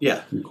Yeah,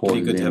 it'd be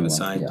recorded good to have anyway, it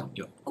signed. yeah.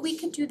 Yep. We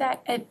could do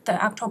that at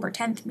the October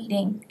 10th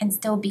meeting and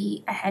still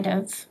be ahead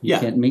of, You Yeah.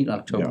 can't meet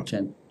October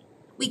 10th.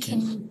 We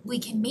can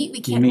meet, we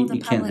can't hold a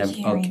you can't public have-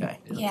 hearing. okay.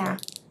 Yeah.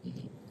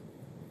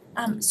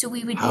 So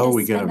we would How are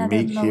we need gonna another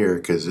meet here,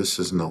 cause this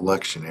is an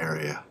election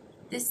area?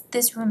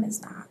 This room is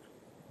not.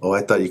 Oh,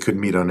 I thought you could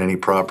meet on any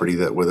property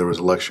where there was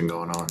election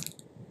going on.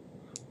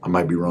 I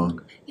might be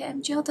wrong. Yeah,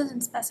 jail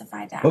doesn't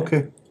specify that.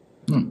 Okay,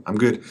 I'm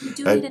good. We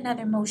do I- need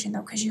another motion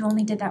though, cause you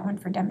only did that one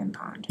for Denman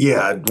Pond.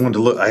 Yeah, I wanted to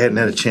look, I hadn't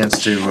had a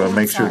chance to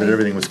make sure that Sorry.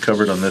 everything was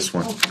covered on this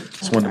one.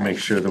 Just wanted to make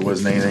sure there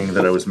wasn't anything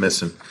that I was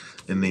missing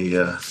in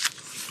the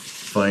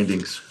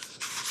findings.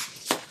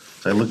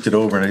 I looked it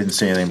over and I didn't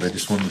see anything, but I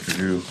just wanted to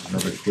do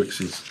another quick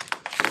see.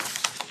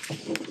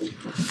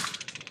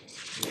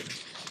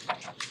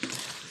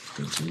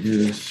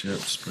 Yes, yep,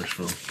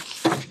 special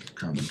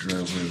common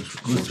driveways.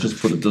 Let's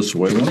just put it this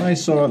way, when I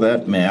saw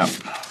that map,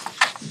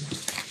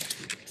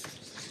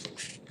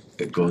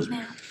 it goes,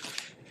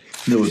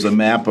 there was a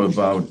map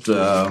about,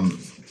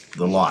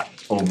 the lot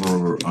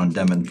over on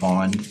Denman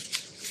Pond.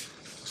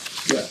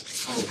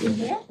 In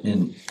here?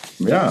 In,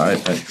 yeah,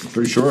 I'm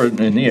pretty sure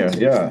in here,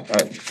 yeah,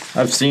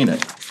 I've seen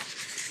it.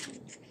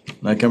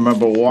 I can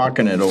remember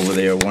walking it over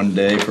there one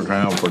day for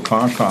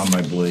Concom,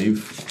 I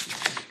believe.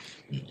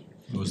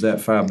 It was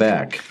that far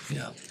back.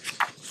 Yeah.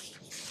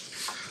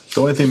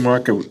 The only thing,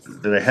 Mark,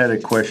 that I had a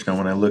question on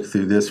when I looked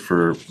through this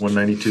for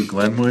 192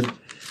 Glenwood,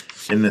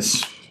 in the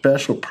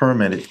special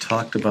permit, it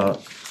talked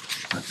about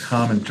a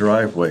common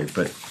driveway,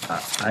 but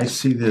I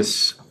see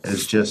this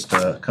as just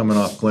coming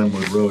off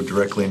Glenwood Road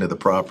directly into the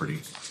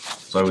property.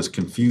 So I was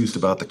confused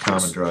about the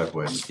common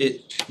driveway.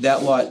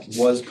 That lot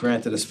was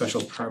granted a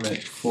special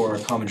permit for a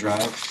common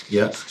drive,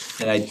 Yeah,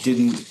 and I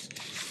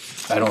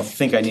don't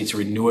think I need to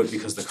renew it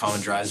because the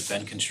common drive's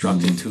been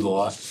constructed to the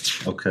lot.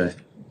 okay.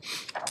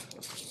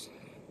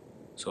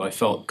 So I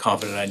felt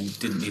confident I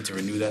didn't need to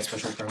renew that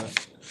special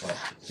permit.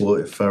 Well,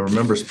 if I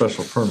remember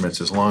special permits,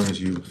 as long as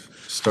you've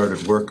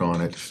started work on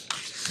it,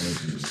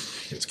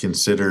 it's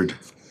considered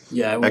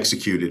Yeah,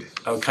 executed.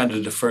 I would kind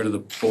of defer to the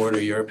board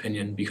or your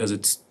opinion,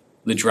 because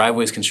the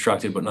driveway's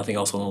constructed, but nothing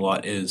else on the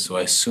lot is, so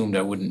I assumed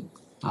I wouldn't.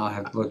 I'll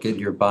have to look at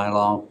your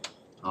bylaw.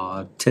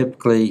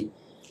 Typically,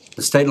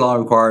 the state law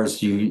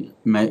requires you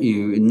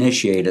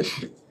initiate it.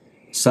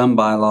 Some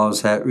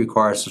bylaws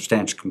require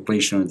substantial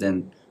completion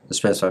within a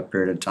specified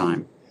period of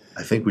time.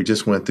 I think we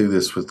just went through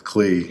this with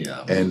Clee,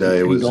 Yeah. and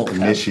it We was don't have-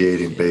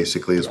 initiating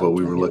basically is what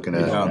we were looking We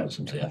don't at. have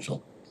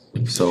substantial.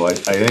 So I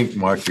think,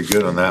 Mark, you're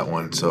good on that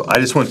one. So I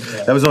just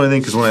that was the only thing,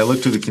 because when I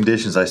looked through the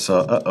conditions, I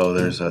saw,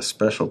 there's a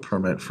special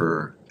permit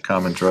for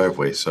common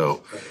driveway,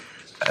 so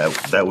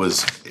that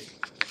was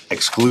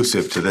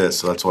exclusive to this,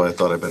 so that's why I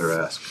thought I better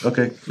ask.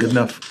 Okay, good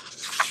enough.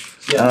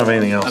 I don't have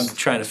anything else. I'm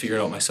trying to figure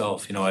it out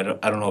myself, I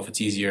don't know if it's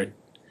easier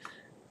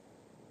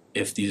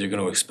if these are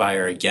gonna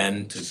expire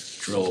again to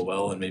drill a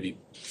well and maybe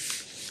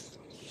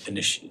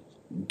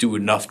do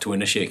enough to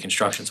initiate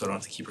construction, so I don't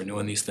have to keep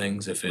renewing these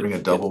things if it. Bring a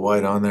double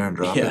wide on there and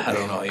drop it. Yeah, I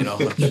don't know,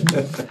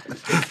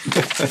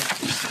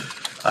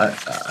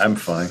 I'm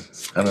fine.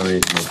 I don't have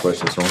any more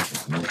questions, Ron.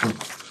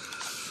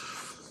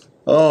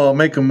 I'll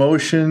make a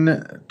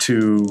motion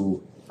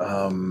to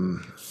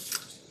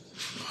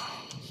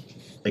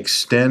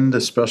extend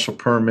the special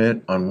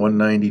permit on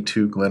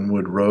 192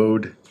 Glenwood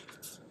Road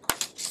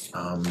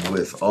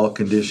with all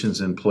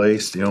conditions in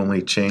place. The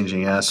only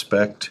changing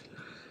aspect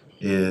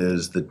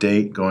is the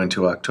date going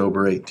to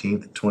October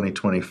 18th,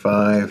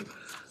 2025.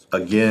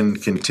 Again,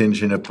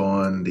 contingent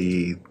upon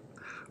the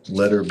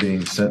letter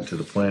being sent to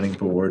the planning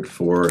board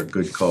for a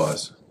good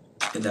cause.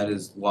 And that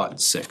is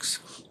lot 6.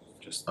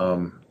 Just,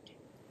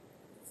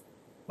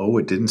 Oh,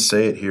 it didn't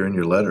say it here in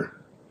your letter.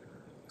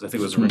 I think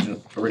it was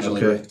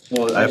originally. Okay.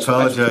 Well, I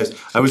apologize.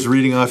 I was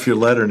reading off your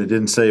letter and it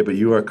didn't say, but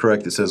you are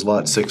correct. It says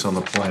lot 6 on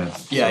the plan.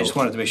 Yeah, I just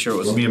wanted to make sure it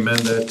was. Let me amend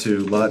that to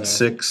lot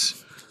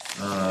 6.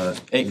 No.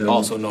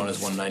 Also known as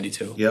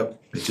 192.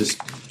 Yep,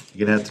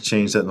 you're gonna have to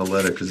change that in the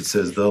letter, cause it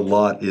says the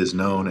lot is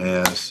known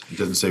as, it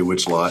doesn't say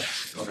which lot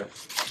Okay.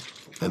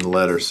 in the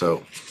letter,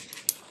 so.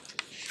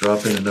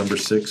 Drop in a number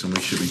 6 and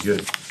we should be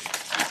good.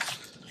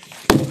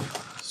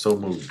 So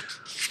moved.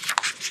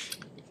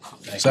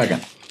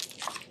 Second.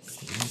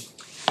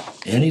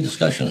 Any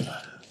discussion?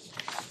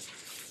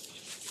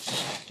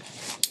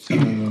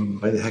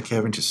 Why the heck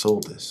haven't you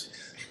sold this?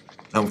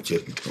 I'm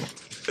kidding.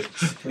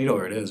 You know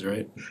where it is,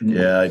 right?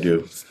 Yeah, I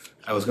do.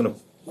 I was gonna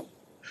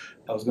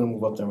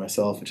move up there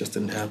myself, it just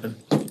didn't happen.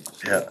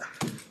 Yeah.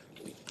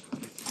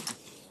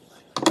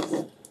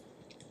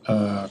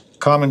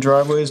 Common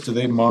driveways, do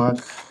they mark,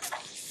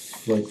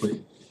 like,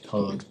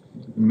 how the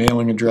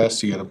mailing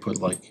address, you gotta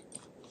put like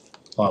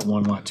lot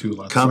 1, lot 2,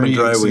 lot 3 Common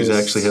driveways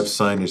exists? actually have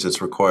signage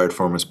that's required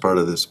for them as part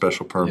of the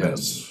special permit.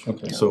 Yes,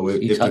 okay. So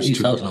if Each there's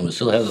two, house number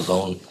still has its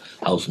own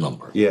house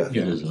number. Yeah. It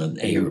isn't an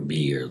A or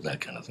B or that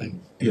kind of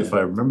thing. if I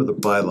remember the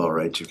bylaw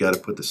right, you've gotta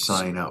put the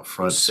sign out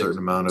front, a certain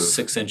amount of,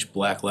 6-inch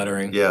black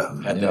lettering. Yeah.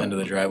 At the end of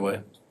the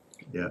driveway.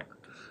 yeah.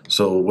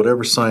 So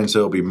whatever signs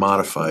there will be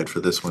modified for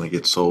this when it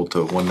gets sold to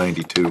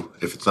 192.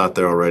 If it's not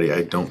there already,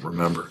 I don't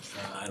remember.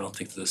 I don't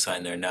think there's a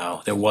sign there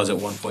now. There was at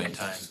one point in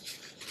time.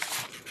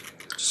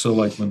 So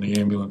like when the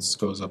ambulance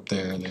goes up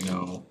there, they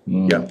know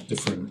Yeah.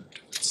 different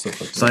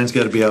specifically. Sign's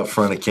gotta be out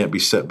front, it can't be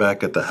set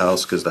back at the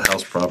house, cause the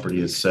house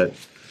property is set,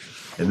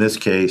 in this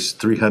case,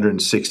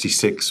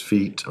 366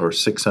 feet or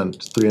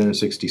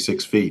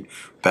 366 feet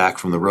back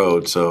from the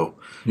road, so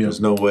there's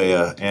no way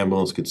a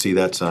ambulance could see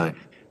that sign.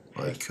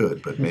 Well, it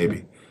could, but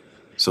maybe.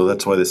 So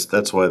that's why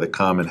the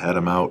common had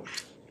them out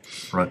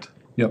front.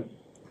 Yep.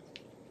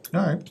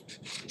 All right.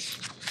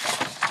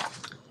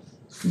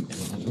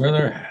 Anything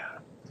further?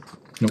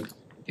 Nope.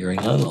 Hearing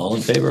none, all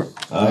in favor?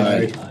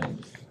 Aye.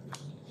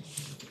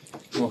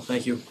 Well,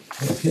 thank you.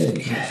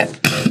 Okay.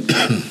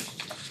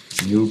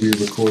 You'll be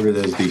recorded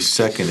as the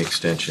second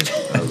extension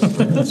of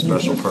the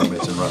special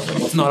permits in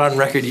Rutland. It's not on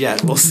record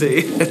yet, we'll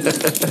see.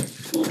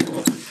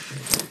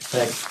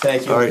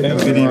 Thank you. All right,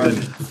 have a good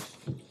evening.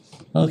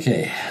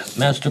 Okay,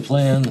 master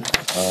plan, the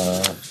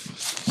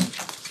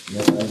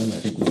other item, I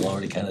think we've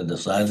already kind of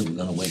decided, we're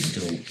gonna wait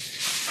until, I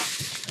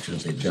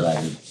shouldn't say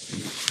decided,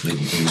 wait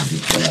until we do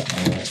that,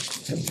 all right?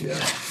 Yeah.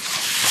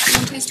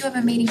 You guys do have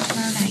a meeting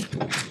tomorrow night.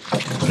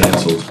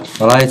 Canceled.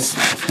 Well,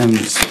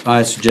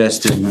 I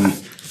suggested, and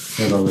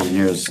everybody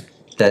here is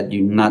that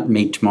you not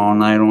meet tomorrow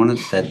night on it,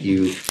 that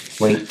you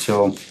wait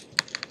till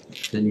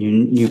the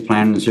new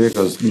plan is here,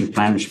 because new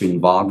planners should be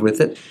involved with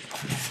it.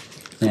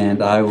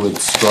 And I would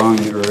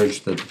strongly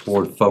urge that the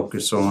board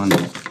focus on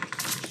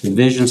the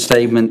vision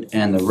statement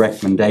and the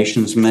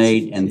recommendations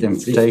made and the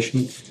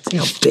implementation. See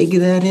how big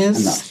that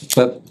is?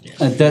 But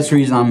that's the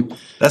reason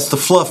That's the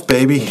fluff,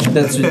 baby.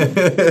 that's it.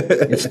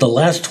 It's the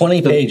last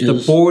 20 pages. The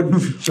board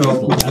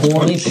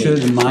should,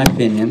 in my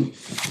opinion,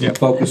 Yep.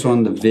 focus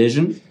on the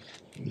vision,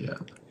 Yeah.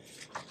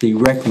 the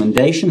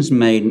recommendations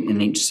made in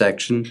each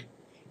section,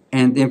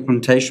 and the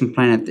implementation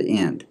plan at the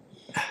end.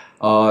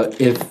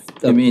 If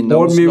the You mean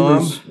board those,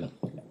 members,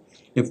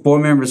 if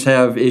board members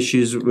have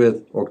issues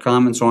with or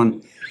comments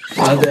on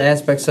other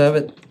aspects of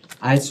it,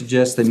 I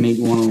suggest they meet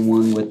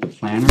one-on-one with the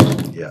planner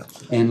Yeah.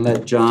 and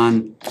let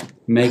John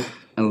make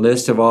a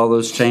list of all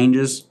those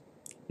changes,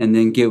 and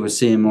then get with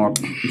CMRPC,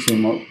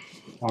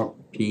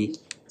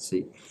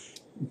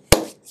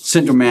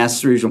 Central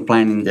Mass Regional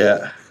Planning,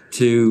 Yeah.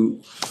 to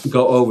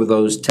go over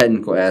those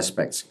technical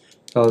aspects.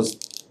 Because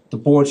the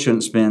board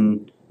shouldn't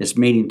spend its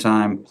meeting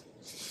time,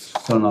 I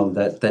don't know,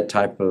 that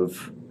type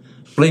of,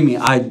 believe me,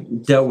 I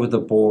dealt with a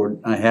board,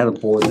 I had a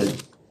board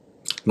that,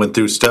 Went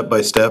through step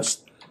by step.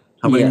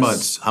 How many Yes.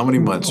 months? How many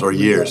months or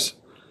years?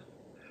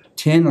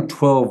 10 or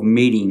 12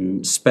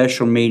 meetings,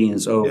 special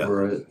meetings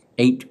over an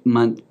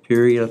 8-month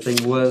period, I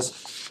think it was.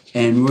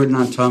 And we're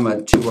not talking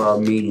about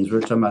 2-hour meetings,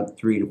 we're talking about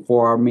 3 to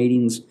 4 hour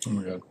meetings. Oh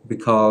my God.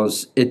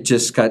 Because it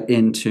just got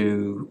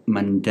into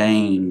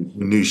mundane.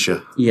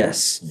 Minutia.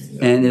 Yes,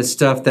 and it's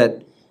stuff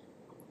that,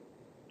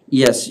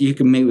 yes, you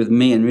can meet with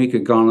me and we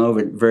could go over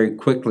it very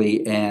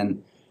quickly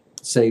and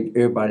save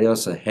everybody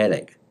else a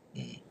headache.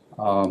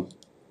 I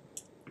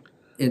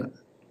get-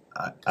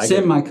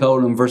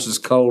 Semicolon versus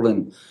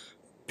colon,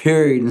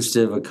 period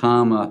instead of a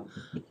comma,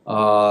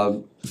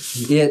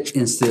 it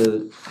instead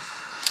of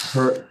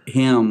her,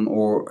 him,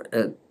 or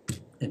it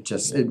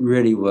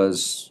really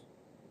was,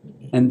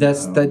 and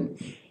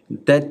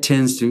that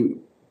tends to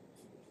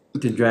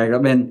drag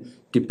up and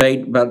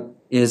debate about,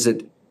 is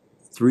it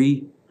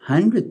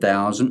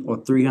 300,000 or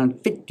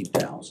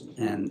 350,000,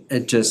 and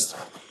it just,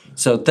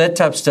 so that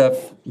type of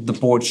stuff the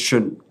board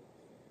shouldn't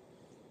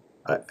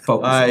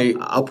focus on.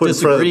 I'll put in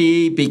front of the-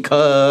 disagree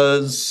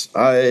because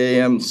I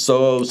am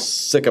so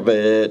sick of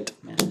it.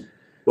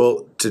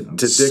 Well, to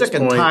Dick's Sick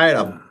and point, tired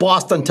of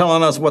Boston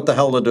telling us what the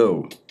hell to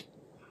do.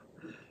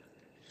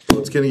 well,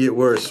 it's gonna get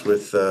worse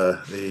with the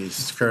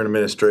current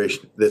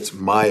administration. That's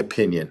my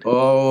opinion.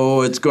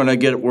 Oh, it's gonna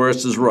get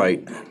worse is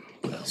right.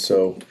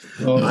 So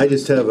I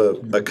just have a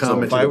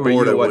comment if I to the were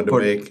board I you, I'd wanted to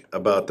put- make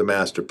about the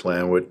master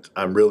plan, what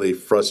I'm really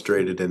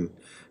frustrated and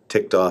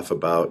ticked off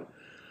about.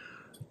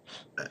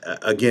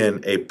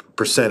 Again, a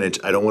percentage,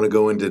 I don't wanna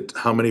go into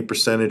how many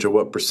percentage or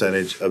what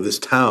percentage of this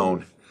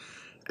town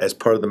as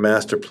part of the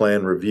master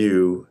plan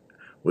review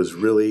was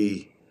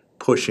really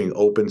pushing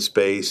open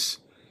space,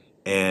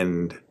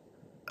 and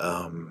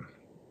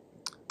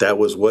that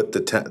was what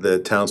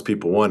the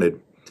townspeople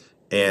wanted.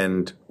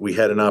 And we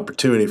had an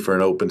opportunity for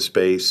an open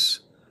space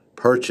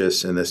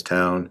purchase in this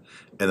town,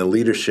 and the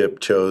leadership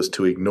chose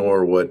to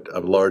ignore what a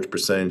large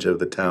percentage of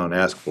the town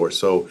asked for.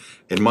 So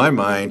in my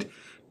mind,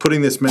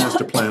 putting this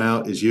master plan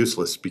out is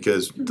useless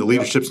because the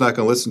leadership's not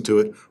gonna listen to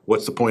it.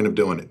 What's the point of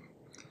doing it?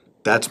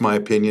 That's my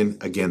opinion.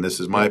 Again, this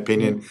is my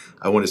opinion.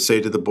 I want to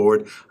say to the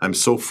board, I'm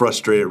so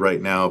frustrated right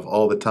now of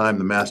all the time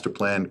the master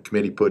plan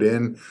committee put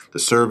in, the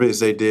surveys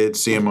they did,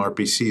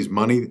 CMRPC's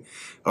money,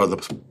 or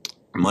the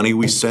money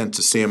we sent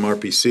to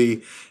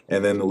CMRPC,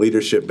 and then the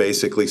leadership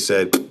basically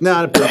said,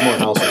 nah, build more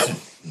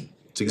houses.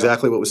 It's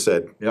exactly what was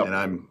said. Yep.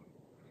 And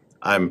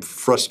I'm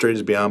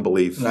frustrated beyond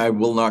belief. And I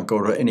will not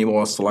go to any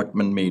more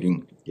selectmen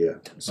meeting. Yeah.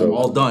 I'm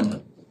all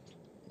done.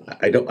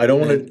 I don't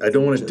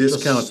wanna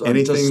discount I'm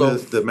anything just so-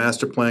 that the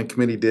master plan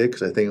committee did,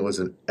 cause I think it was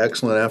an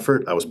excellent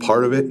effort, I was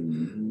part of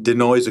it.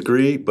 Didn't always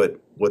agree, but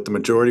what the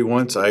majority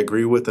wants, I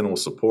agree with and will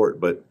support,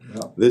 but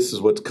this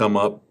is what's come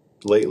up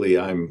lately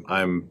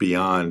I'm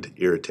beyond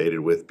irritated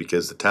with,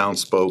 because the town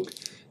spoke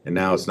and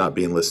now it's not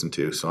being listened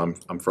to, so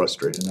I'm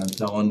frustrated. And I'm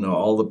telling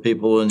all the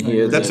people in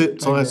here That's that it,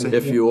 that's all I say.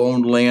 if you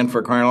own land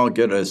for crying out,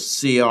 get a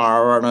CR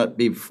on it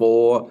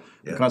before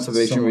Yeah.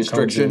 conservation Someone comes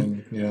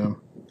restriction, in, yeah.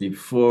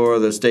 before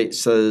the state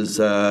says,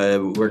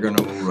 we're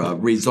gonna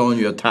rezone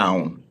your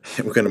town.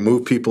 We're gonna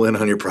move people in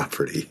on your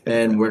property.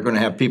 And we're gonna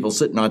have people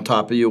sitting on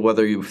top of you,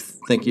 whether you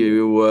think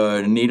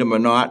you need them or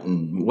not,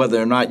 and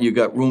whether or not you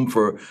got room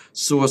for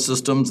sewer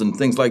systems and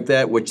things like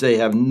that, which they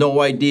have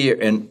no idea,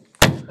 and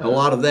a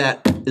lot of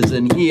that is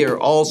in here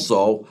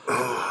also.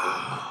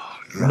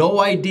 No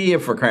idea,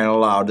 for crying out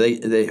loud.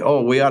 They,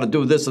 oh, we ought to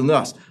do this and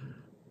this.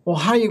 Well,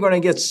 how are you gonna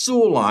get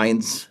sewer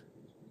lines?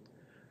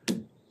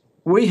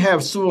 We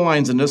have sewer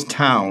lines in this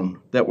town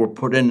that were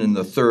put in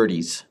the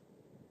 30s.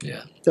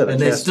 Yeah. And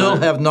they still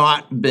have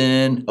not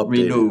been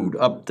renewed,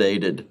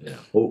 updated.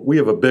 Well, we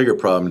have a bigger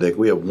problem, Dick.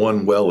 We have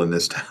one well in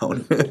this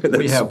town.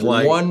 We have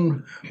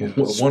one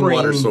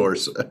water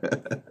source.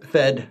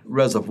 fed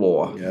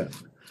reservoir. Yeah.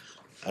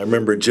 I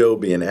remember Joe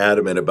being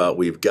adamant about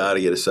we've got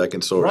to get a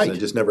second source, and Right. it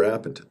just never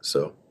happened.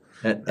 So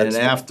And That's-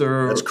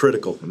 after that's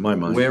critical in my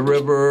mind. Ware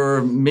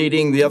River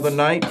meeting the other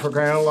night, for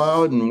crying out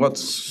loud, and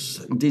what's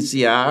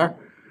DCR?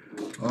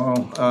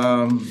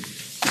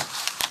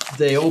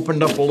 They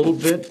opened up a little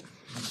bit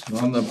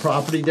on the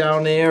property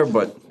down there,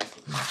 but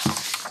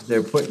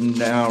they're putting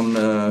down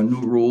new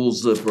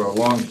rules for a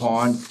long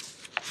pond.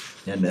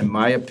 And in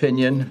my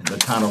opinion, the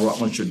town of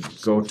Rutland should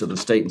go to the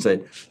state and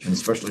say, and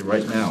especially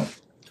right now,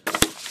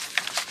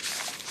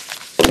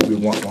 we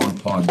want Long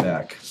Pond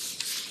back.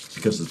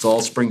 Because it's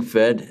all spring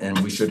fed, and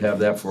we should have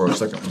that for our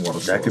second water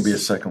source. That could be a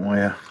second one,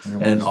 yeah.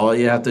 And all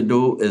you have to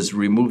do is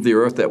remove the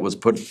earth that was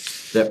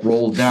that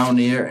rolled down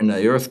there in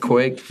the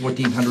earthquake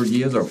 1,400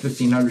 years or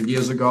 1,500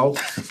 years ago.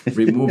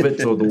 Remove it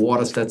so the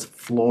water starts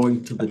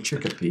flowing to the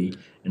Chicopee,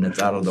 and it's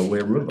out of the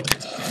Ware River.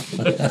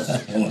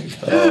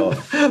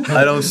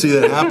 I don't see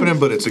that happening,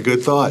 but it's a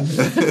good thought.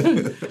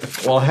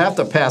 Well, I have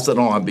to pass it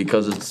on,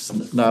 because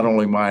it's not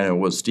only mine, it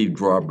was Steve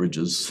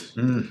Drawbridge's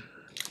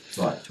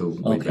thought too.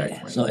 way back Okay,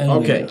 when. so anyway,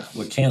 Okay,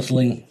 we're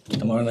canceling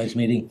tomorrow night's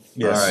meeting?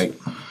 all right.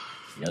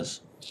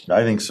 Yes.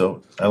 I think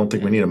so. I don't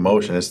think we need a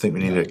motion. I just think we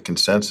need a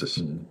consensus.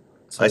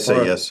 I say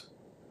far- yes.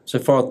 So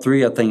far,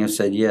 3, I think have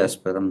said yes,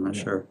 but I'm not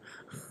sure.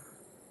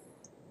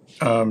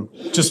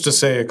 Just to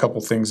say a couple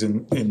things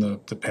in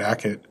the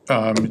packet.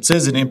 It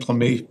says an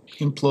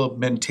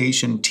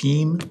implementation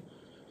team.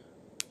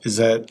 Is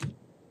that,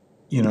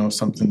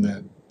 something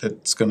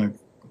that's gonna,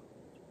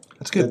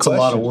 That's a good it's a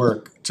lot of question.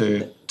 work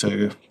to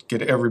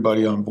get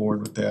everybody on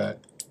board with that.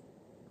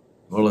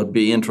 Well, it'd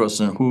be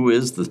interesting, who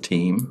is the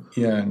team?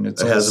 Yeah, and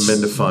it's. It hasn't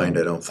been defined,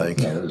 I don't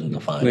think. Yeah, it isn't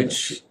defined.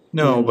 Which,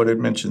 No, but it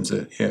mentions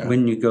it, yeah.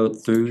 when you go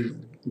through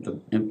the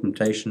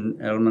implementation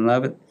element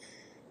of it,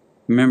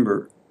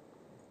 remember,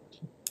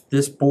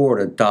 this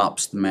board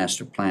adopts the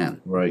master plan.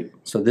 Right.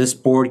 So this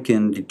board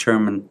can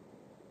determine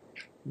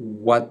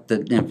what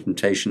the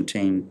implementation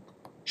team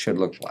should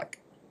look like.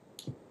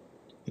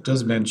 It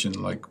does mention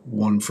like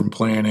one from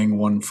planning,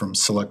 one from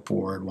select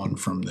board, one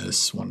from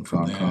this, one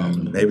from that.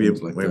 Maybe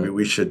Things like that.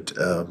 we should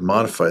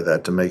modify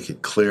that to make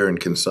it clear and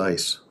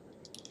concise.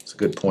 It's a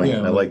good point.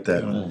 Yeah, I like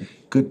that. yeah.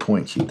 Good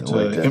point, Keith. I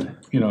like that.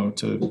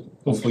 To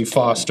hopefully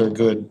foster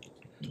good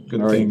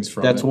things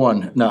from it. That's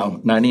one. Now,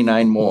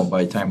 99 more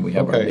by the time we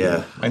have our Okay. meeting.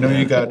 Yeah. I know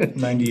you got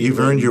 98. You've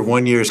earned your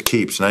 1 year's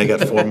keeps. Now you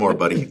got 4 more,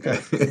 buddy.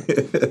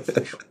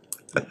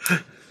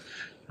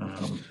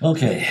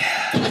 Okay.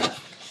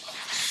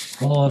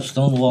 Oh,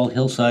 Stonewall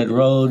Hillside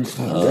Road,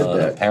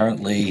 that.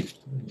 apparently,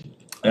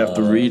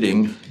 After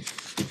reading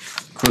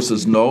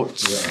Chris's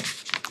notes,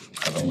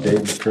 I don't know, Dave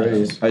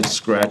McCrae's. I'd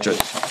scratch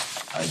it.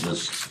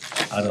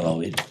 I don't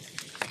know, it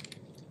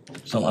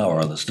somehow or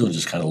other still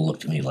just kinda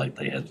looked to me like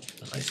they had,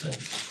 as I said,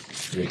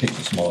 they picked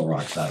the small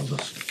rocks out of the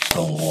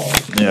stone wall.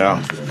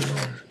 Yeah.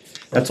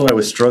 That's why I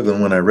was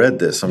struggling when I read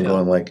this. I'm Yeah.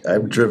 going like,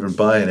 I've driven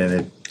by it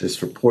and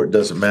this report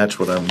doesn't match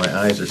what my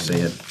eyes are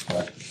seeing.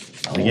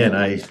 Again,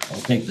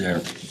 I'll take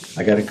their,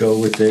 I gotta go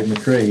with Dave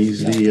McCrae.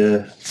 He's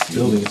the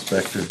building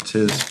inspector. It's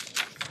his.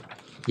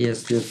 He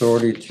has the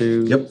authority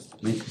to Yep.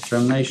 make the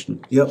determination.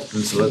 Yep.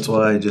 And so that's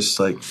why I just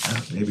like,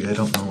 maybe I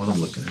don't know what I'm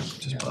looking at,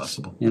 which is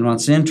possible. And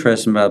what's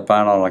interesting about a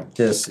bylaw like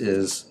this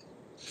is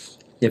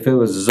if it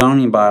was a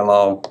zoning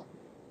bylaw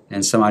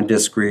and somebody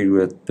disagreed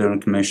with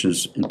building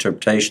commission's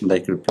interpretation, they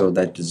could appeal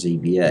that to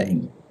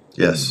ZBA.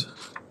 Yes.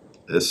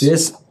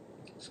 This,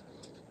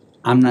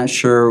 I'm not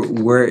sure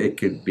where it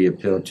could be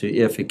appealed to,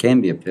 if it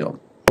can be appealed.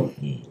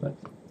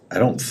 I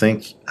don't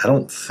think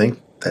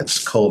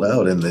that's called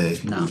out in the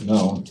No,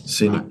 No.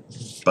 scenic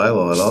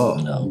bylaw at all.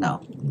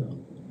 no.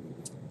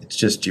 It's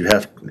just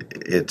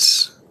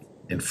it's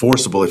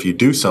enforceable if you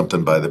do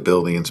something by the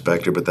building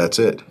inspector, but that's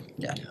it.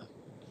 Yeah.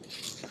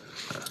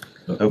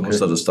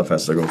 Most of the stuff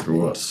has to go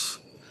through us.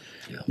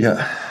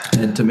 Yeah.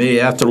 And to me,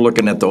 after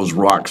looking at those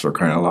rocks for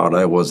crying out loud,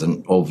 I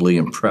wasn't overly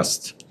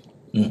impressed.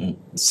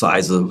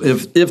 Size of,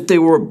 if they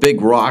were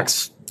big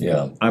rocks,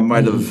 yeah, I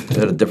might have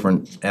had a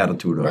different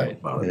attitude Right.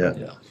 about it.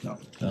 Yeah. yeah,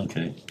 No.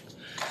 okay.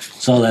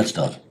 So that's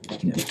done.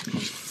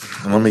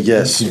 And let me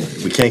guess,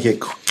 we can't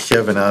get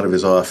Kevin out of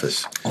his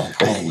office. Well,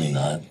 probably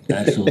not.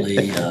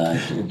 Actually,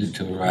 I did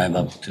to arrive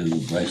up to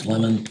Brice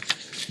Lemon,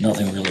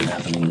 nothing really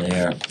happening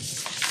there.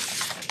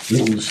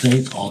 Rutland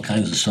Estates, all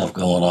kinds of stuff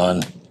going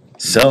on.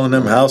 Selling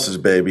them houses,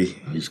 baby.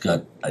 He's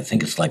got, I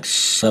think it's like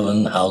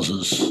 7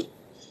 houses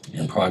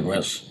in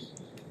progress.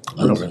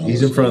 on Brintnal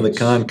He's in front of the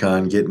Estates.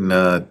 con getting,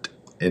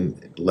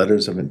 in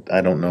letters of,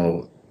 I don't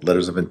know,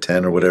 letters of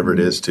intent or whatever it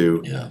is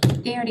to. Yeah,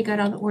 They already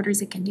got all the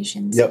orders of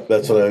conditions. Yep,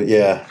 that's what I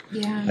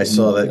Yeah.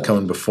 saw that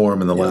coming before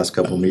him in the last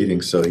couple of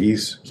meetings, so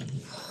he's,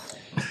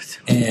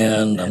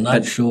 and I'm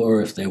not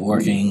sure if they're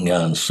working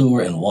on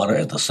sewer and water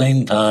at the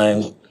same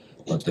time,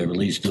 but they're at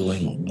least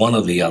doing one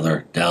or the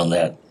other down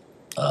that,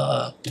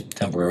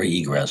 temporary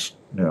egress.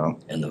 Yeah.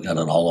 And they've got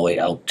it all the way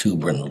out to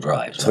Brintnal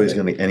Drive. so he's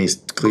gonna, and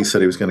Cleve said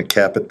he was gonna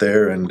cap it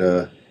there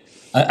and,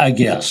 I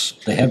guess,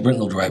 they had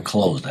Brintnal Drive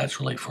closed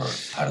actually for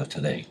part of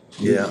today.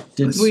 yeah.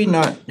 Did we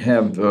not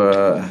have,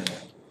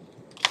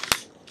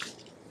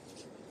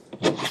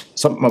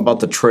 something about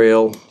the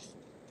trail?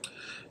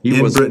 He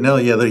In was,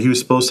 Brintnell, yeah, he was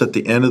supposed, at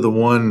the end of the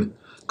one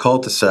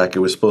cul-de-sac, it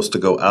was supposed to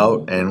go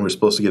out, and we're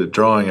supposed to get a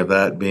drawing of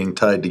that being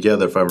tied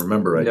together, if I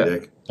remember right, Yeah.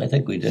 Dick. I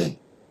think we did.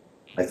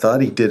 I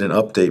thought he did an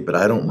update, but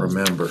I don't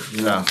remember.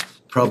 yeah,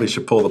 Probably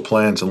should pull the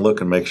plans and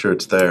look and make sure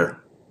it's there.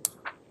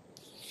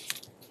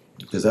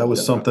 Because that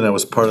was something that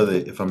was part of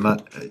the, if I'm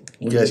not,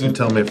 you guys can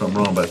tell me if I'm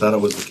wrong, but I thought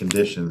it was the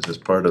conditions as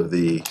part of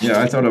the,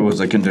 yeah, I thought it was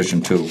a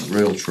condition too,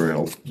 rail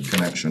trail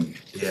connection.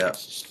 yeah.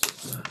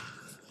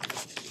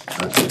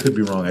 I could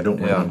be wrong, I don't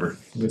Yeah. remember.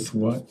 With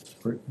what,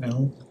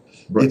 now?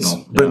 It's Brintnal,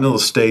 yeah. Brintnal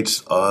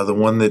Estates, the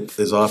one that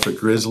is off at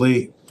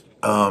Grizzly,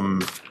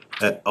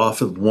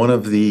 off of one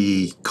of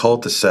the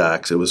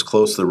cul-de-sacs, it was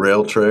close to the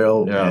rail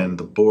trail, Yeah. and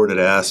the board had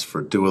asked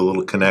for, do a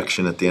little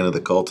connection at the end of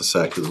the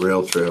cul-de-sac to the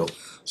rail trail,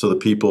 so the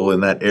people in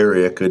that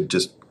area could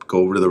just go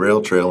over to the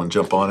rail trail and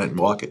jump on it and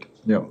walk it.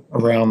 Yep,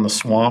 Around the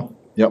swamp,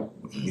 yep,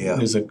 Yeah.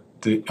 is it,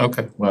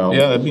 okay, well,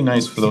 yeah, that'd be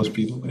nice for those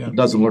people, yeah. it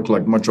doesn't look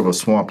like much of a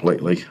swamp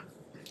lately.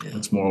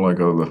 It's more like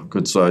a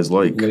good-sized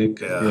lake. Lake,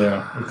 Yeah.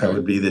 yeah, That okay.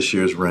 would be this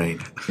year's rain.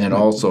 And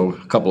also,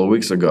 a couple of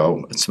weeks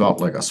ago, it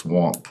smelled like a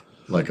swamp,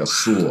 like a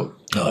sewer.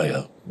 Oh,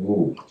 yeah.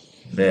 Ooh,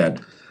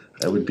 bad.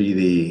 That would be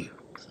the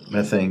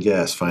methane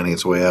gas finding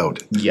its way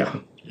out. Yeah.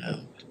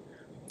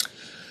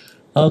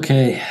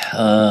 Okay,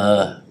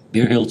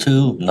 Beer Hill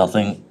 2,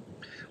 nothing.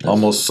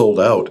 Almost sold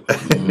out.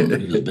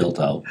 It was built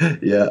out.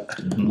 Yeah.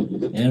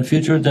 And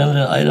future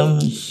agenda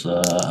items,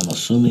 I'm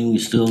assuming we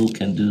still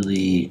can do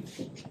the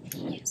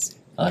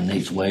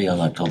Nate's Way on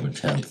October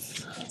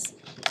 10th.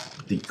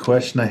 The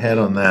question I had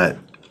on that,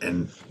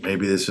 and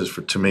maybe this is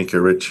for Tamika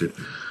or Richard,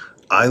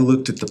 I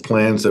looked at the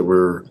plans that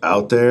were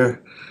out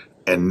there,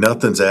 and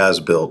nothing's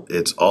as-built.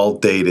 It's all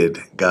dated,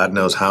 God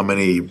knows how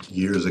many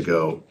years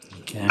ago.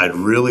 Okay. I'd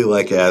really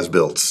like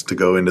as-bills to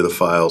go into the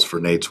files for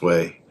Nate's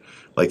Way.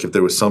 Like if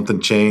there was something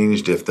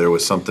changed, if there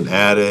was something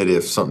added,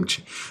 if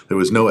something, there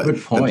was no.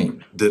 Good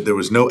point. There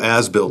was no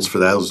as-bills for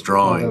those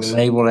drawings.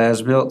 Labeled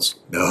as-built?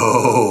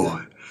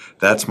 No,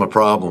 that's my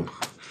problem.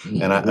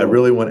 And I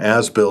really want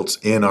as-bills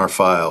in our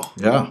file.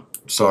 Yeah.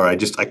 Sorry,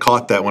 I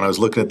caught that when I was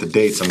looking at the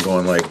dates. I'm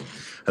going like,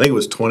 I think it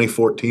was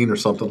 2014 or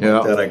something Yeah.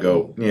 like that. I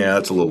go, yeah,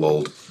 that's a little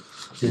old.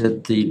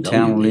 Did the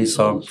town release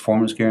all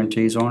performance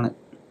guarantees on it?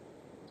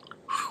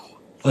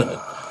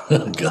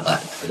 Oh,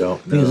 God. I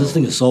don't Because this know.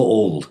 thing is so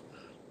old.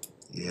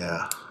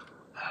 Yeah.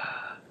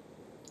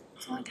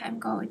 It's a long time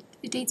ago.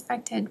 It dates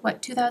back to,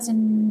 what,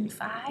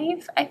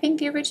 2005, I think,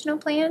 the original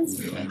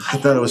plans? I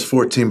thought it was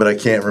 14, but I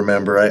can't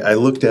remember. I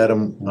looked at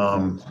them,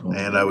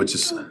 and I would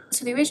just,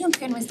 So the original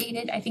plan was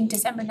dated, I think,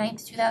 December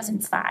 9th,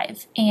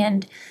 2005.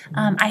 And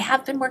I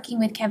have been working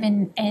with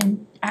Kevin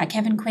and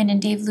Kevin Quinn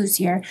and Dave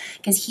Lucier,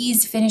 because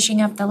he's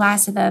finishing up the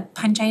last of the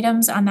punch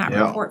items on that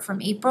Yeah. report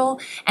from April.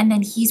 And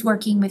then he's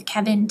working with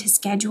Kevin to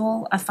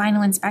schedule a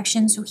final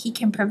inspection so he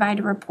can provide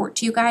a report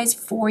to you guys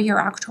for your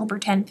October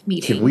 10th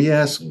meeting. can we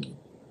ask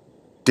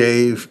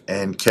Dave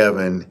and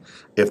Kevin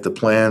if the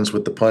plans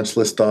with the punch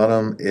list on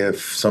them,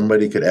 if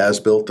somebody could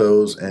as-built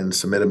those and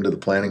submit them to the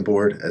planning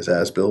board as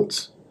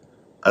as-bills?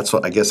 That's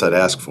what I guess I'd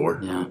ask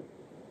for. Yeah.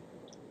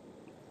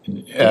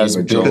 As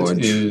David built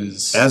George.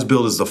 is.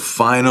 As-built is the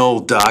final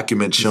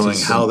document showing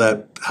is how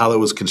that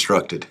was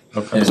constructed.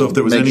 Okay. So if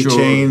there was Make any sure-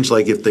 change,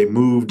 like if they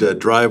moved a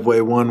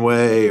driveway one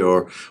way,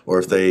 or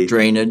if they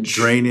Drainage.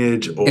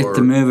 drainage, If or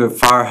to move a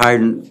fire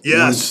hydrant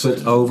Yes. 1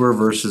 foot over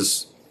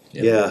versus,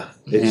 yeah,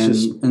 it's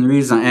just and the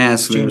reason I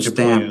asked, it was Change of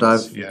stamped,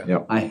 plans, yeah.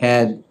 Yep. I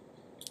had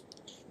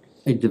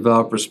a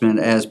developer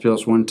submit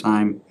as-built one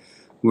time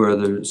where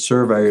the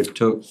surveyor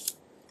took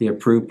the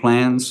approved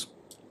plans,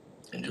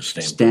 And just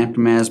stamp. stamped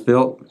them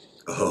as-built,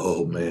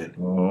 oh man,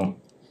 Oh,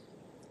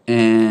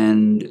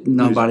 and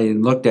nobody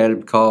looked at it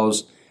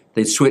because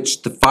they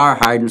switched the fire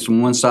hydrants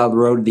from one side of the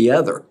road to the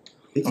other.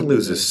 he can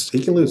lose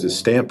his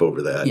stamp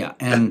over that. Yeah,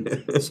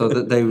 and so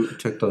that they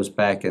took those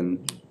back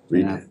and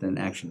then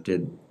actually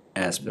did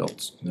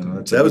as-built.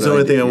 That was the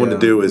only thing I wanted to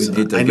do is,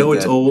 I know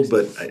it's old,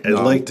 but I'd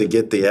No. like to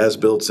get the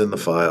as-bills in the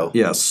file.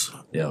 Yes,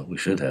 Yeah, we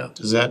should have.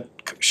 Does that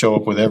show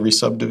up with every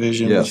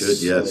subdivision? Yes.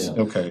 Should, yes.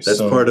 Okay, That's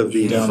so part of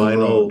the down the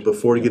final, road.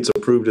 before it gets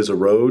approved as a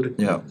road,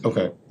 yeah.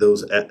 Okay,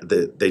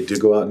 they do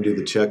go out and do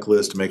the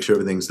checklist to make sure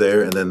everything's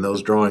there, and then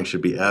those drawings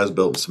should be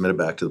as-built and submitted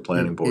back to the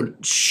planning board.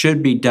 It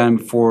should be done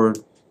before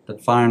the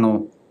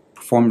final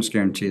performance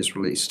guarantee is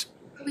released.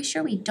 Are we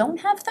sure we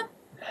don't have them?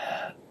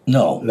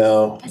 No.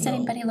 No. Has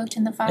anybody looked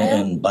in the file?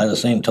 And by the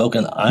same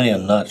token, I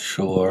am not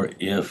sure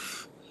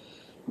if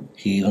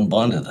he even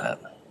bonded that.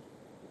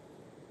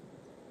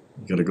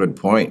 You got a good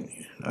point.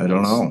 I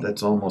don't know.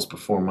 That's almost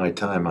before my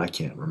time, I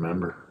can't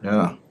remember.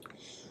 Yeah.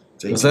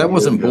 It's Because 18 that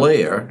wasn't years ago.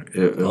 Blair.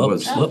 It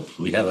was. Whoop,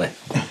 we have a,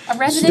 A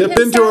resident Step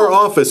into our himself?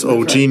 office,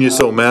 oh genius,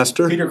 oh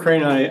master. Peter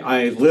Crane,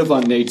 I live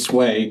on Nate's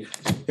Way.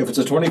 If it's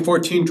a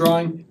 2014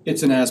 drawing,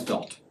 it's an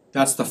as-built.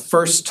 That's the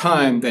first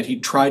time that he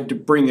tried to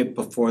bring it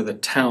before the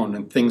town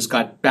and things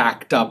got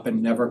backed up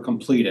and never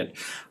completed.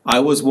 I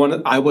was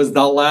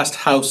the last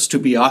house to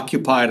be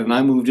occupied and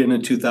I moved in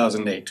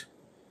 2008.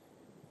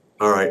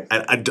 All right,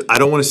 I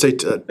don't wanna say,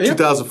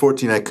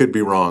 2014, I could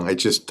be wrong,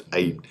 I've It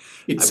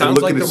been sounds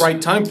like looking the at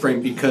right time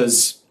frame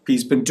because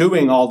he's been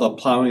doing all the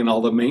plowing and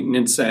all the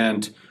maintenance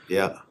and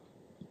yeah.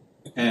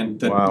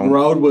 the Wow.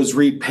 road was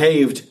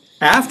repaved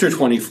after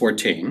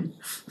 2014.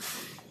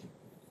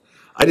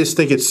 I just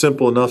think it's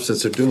simple enough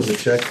since they're doing the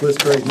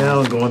checklist right now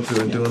and going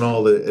through and doing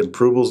all the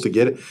approvals to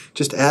get it.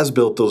 Just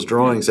as-built those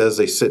drawings as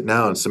they sit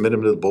now and submit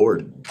them to the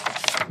board.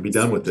 Be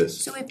done with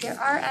this. So if there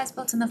are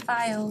as-built in the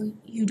file,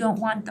 you don't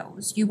want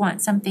those, you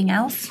want something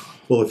else?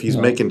 Well, if he's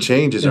making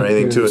changes or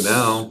anything to it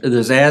now, If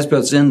there's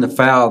as-built in the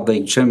file,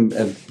 they shouldn't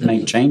have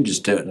made changes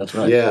to it. that's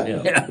right. yeah,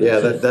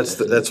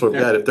 that's what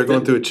I've got. If they're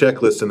going through a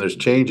checklist and there's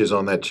changes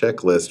on that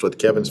checklist with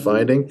Kevin's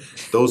finding,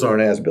 those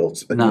aren't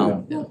as-built.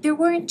 No. Well, there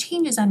weren't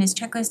changes on his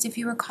checklist, if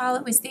you recall,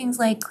 it was things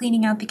like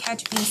cleaning out the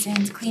catch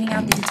basins, cleaning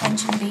out the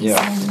detention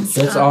basins.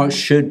 That's all it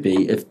should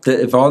be.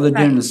 If all they're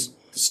doing Right. is,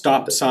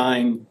 Stop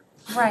sign.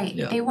 Right,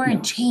 Yeah. they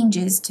weren't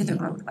changes to the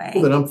roadway.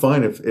 Well, then I'm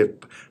fine if,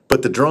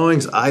 but the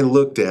drawings I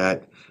looked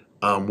at,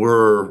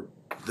 were,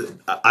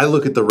 I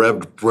look at the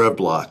rev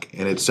block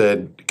and it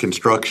said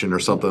construction or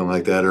something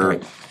like that, or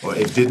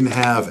it didn't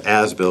have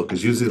as-built,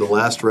 cause usually the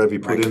last rev you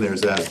put in there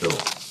is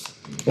as-built.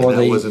 or And that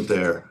they wasn't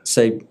there.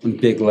 say in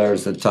big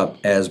letters at the top,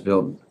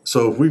 as-built.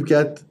 So if we've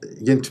got,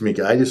 again,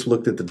 Tamika, I just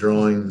looked at the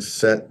drawing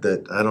set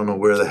that, I don't know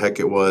where the heck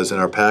it was, in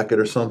our packet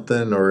or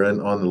something, or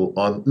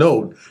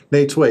no,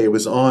 Nate's Way, it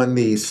was on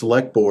the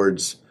select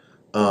board's,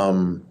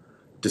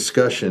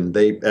 discussion.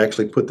 They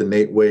actually put the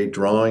Nate Way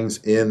drawings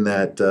in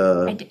that,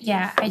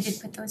 I did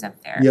put those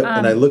up there. yep,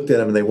 and I looked at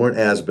them and they weren't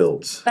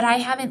as-built. But I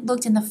haven't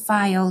looked in the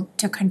file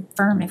to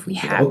confirm if we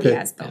have Okay. the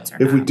as-built or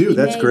not. If we do,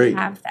 that's great. We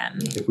may have them.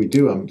 If we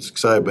do, I'm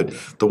excited, but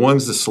the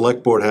ones the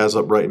select board has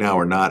up right now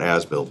are not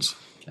as-built.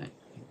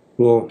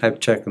 We'll have to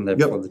check on that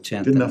Yep, before the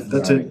 10th. good enough,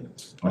 that's it.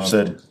 I've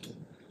said.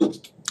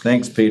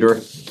 Thanks, Peter.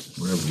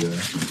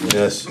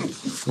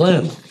 Yes.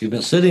 Glenn, you've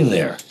been sitting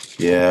there.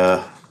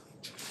 Yeah.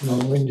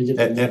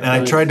 And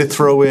I tried to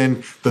throw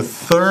in the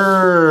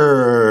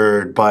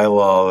third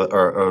bylaw,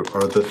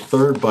 or the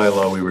third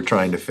bylaw we were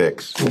trying to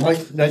fix. My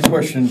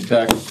question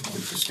back with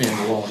the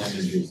standalone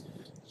energy.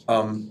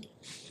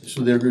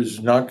 So there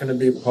is not gonna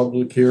be a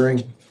public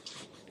hearing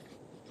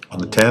On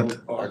the 10th,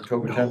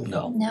 October 10th?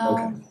 No,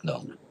 No,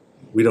 no,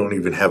 we don't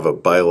even have a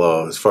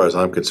bylaw, as far as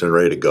I'm concerned,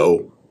 ready to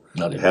go.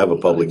 not even. Have a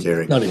public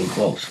hearing. Not even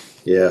close.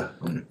 Yeah.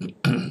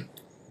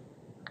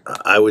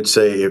 I would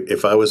say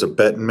if I was a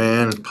betting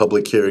man,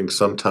 public hearing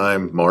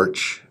sometime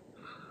March,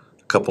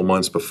 a couple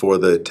months before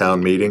the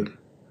town meeting.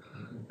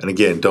 And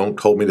again, don't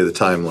hold me to the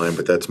timeline,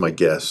 but that's my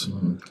guess.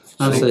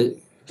 Honestly,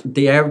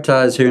 the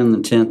advertised here on the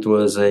 10th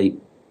was a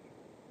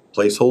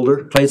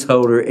Placeholder?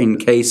 placeholder in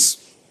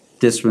case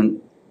this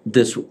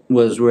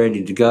was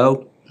ready to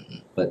go,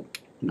 but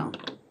no.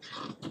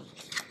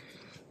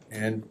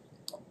 And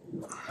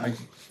I'm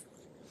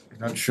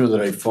not sure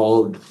that I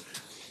followed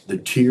the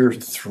tier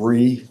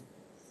 3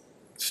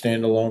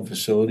 standalone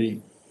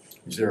facility.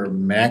 Is there a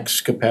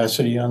max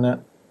capacity on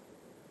that?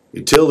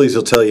 Utilities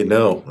will tell you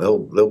no.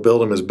 They'll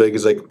build them as big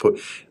as they can put.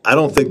 I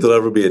don't think there'll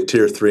ever be a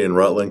tier 3 in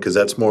Rutland, cause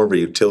that's more of a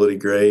utility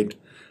grade,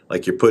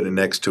 like you're putting it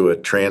next to a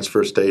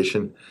transfer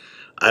station.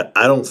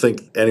 I don't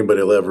think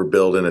anybody will ever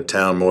build in a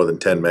town more than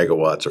 10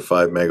 megawatts or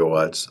 5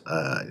 megawatts.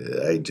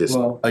 I just,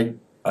 Well,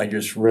 I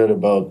just read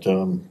about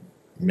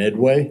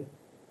Midway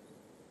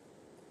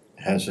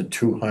has a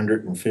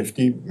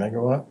 250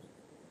 megawatt.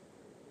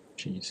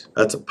 Jeez.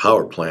 that's a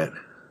power plant.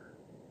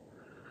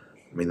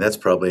 I mean, that's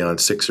probably on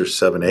 6 or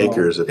 7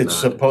 acres if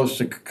It's not. supposed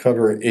to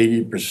cover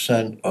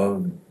 80%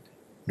 of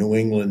New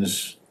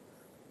England's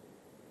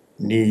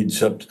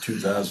needs up to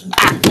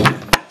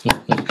 2050.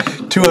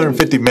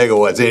 250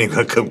 megawatts ain't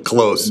gonna come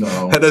close.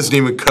 No. That doesn't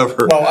even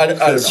cover Well, I don't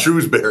know.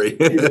 Shrewsbury.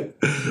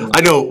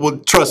 I know, well,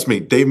 trust me,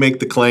 they make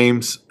the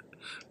claims,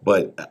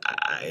 but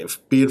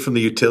being from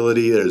the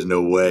utility, there's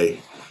no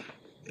way.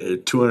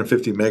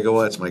 250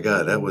 megawatts, my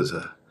God, that was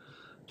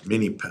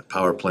mini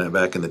power plant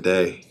back in the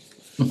day.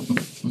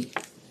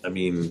 I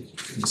mean,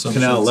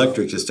 Canal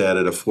Electric just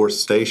added a fourth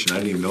station, I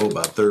didn't even know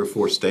about, third or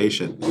fourth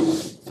station,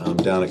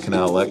 down at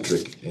Canal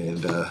Electric,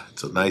 and,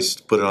 it's a nice,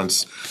 put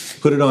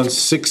it on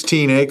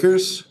 16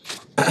 acres.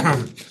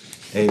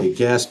 A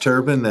gas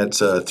turbine that's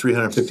a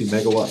 350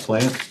 megawatt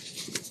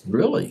plant.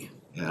 Really?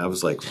 Yeah, I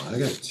was like, well, I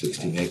got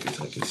 16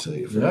 acres, I could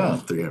say, for Yeah. a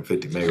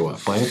 350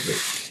 megawatt plant,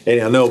 but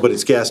anyhow, no, but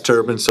it's gas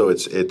turbine, so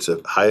it's a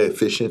high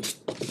efficient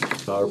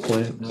power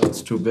plant.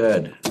 That's too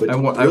bad. But I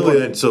want,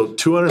 really, so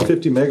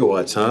 250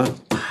 megawatts, huh?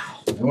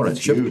 I want a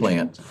chip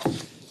plant.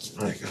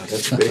 My God,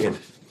 that's big.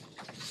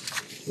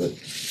 But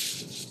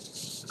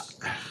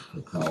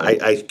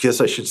I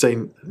guess I should say,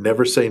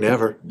 never say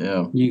never.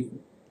 Yeah.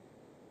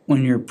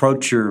 When you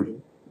approach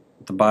the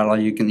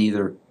bylaw, you can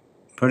either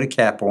put a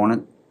cap on it,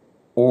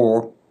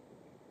 or,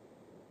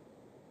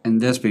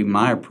 and this be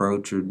my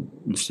approach, or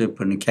instead of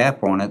putting a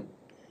cap on it,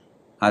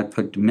 I'd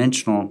put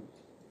dimensional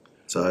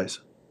Size.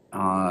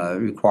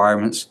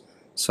 requirements,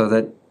 so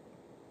that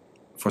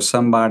for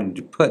somebody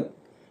to put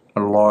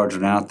a large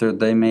one out there,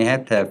 they may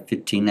have to have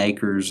 15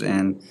 acres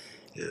and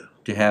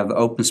to have the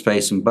open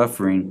space and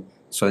buffering,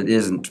 so it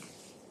isn't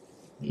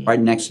right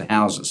next to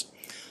houses.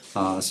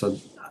 So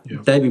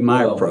that'd be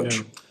my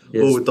approach.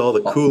 Well, with all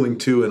the cooling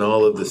too and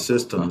all of the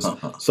systems,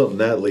 something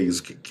that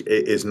leaves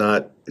is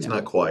not, it's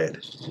not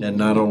quiet. And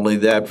not only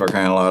that, for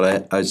crying out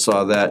loud, I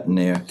saw that in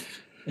there.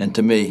 And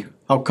to me,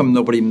 how come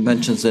nobody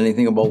mentions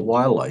anything about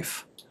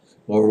wildlife?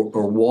 Or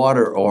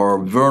water,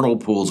 or vernal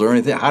pools, or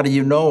anything? How do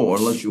you know,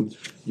 unless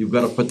you've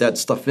gotta put that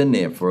stuff in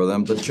there for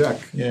them to check?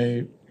 Yeah,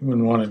 you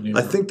wouldn't want it near.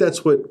 I think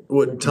that's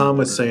what Tom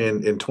was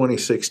saying in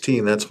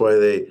 2016, that's why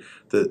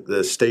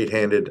the state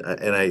handed,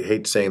 and I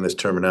hate saying this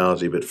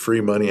terminology, but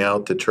free money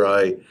out to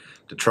try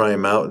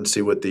them out and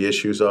see what the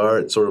issues are.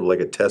 It's sort of like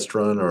a test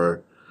run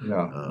or.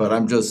 Yeah, but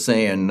I'm just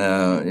saying,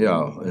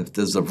 if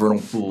there's a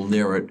vernal pool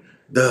near it,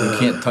 you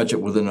can't touch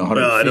it within 100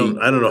 Well, feet.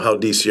 I don't know how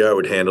DCR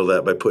would handle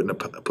that by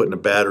putting a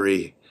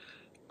battery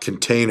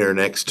container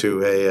next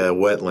to a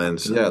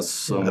wetlands.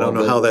 Yes. I don't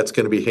know how that's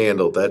gonna be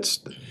handled. That's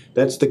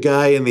the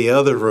guy in the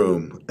other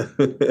room.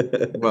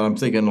 Well, I'm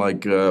thinking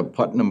like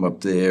Putnam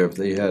up there, if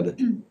they had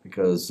it,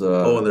 because.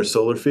 Oh, and their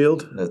solar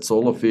field? That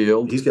solar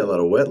field. He's got a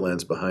lot of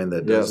wetlands behind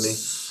that, doesn't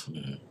Yes.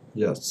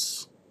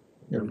 Yes.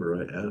 he? Remember,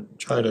 right? Yeah.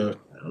 Try to,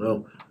 I don't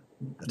know.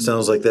 It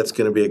sounds like that's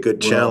gonna be a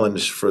good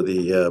challenge for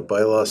the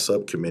bylaw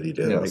subcommittee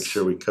to make Yes.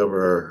 sure we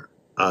cover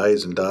our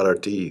i's and dot our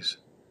t's.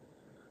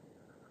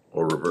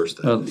 Or reverse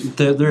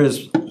that. There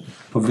is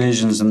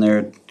provisions in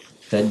there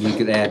that you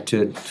could add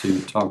to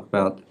talk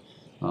about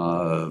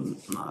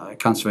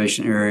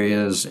conservation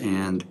areas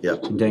and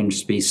endangered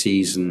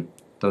species and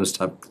those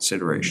type of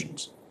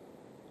considerations.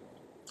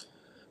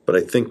 But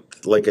I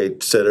think, like I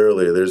said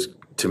earlier, there's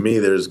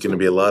gonna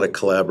be a lot of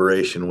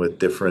collaboration with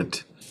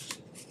different,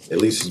 at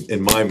least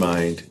in my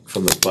mind,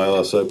 from the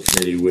bylaw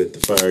subcommittee with the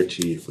fire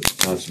chief, with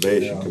the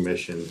conservation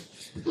commission.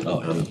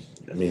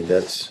 I mean,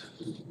 that's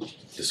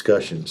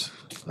discussions,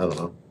 I don't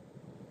know.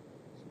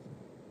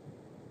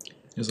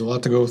 there's a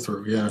lot to go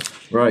through, yeah.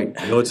 Right.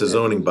 I know it's a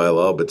zoning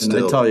bylaw, but And I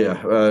still. tell you,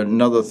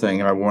 another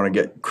thing I wanna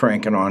get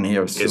cranking on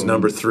here soon. Is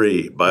number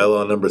 3,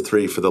 bylaw number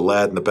 3 for the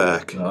lad in the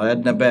back. Head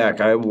in the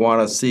back, I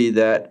wanna see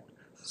that,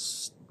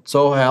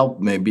 so help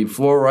me,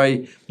 before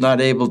I'm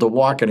not able to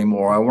walk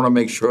anymore, I wanna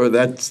make sure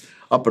that's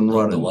up and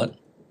running. What?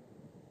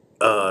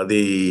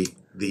 The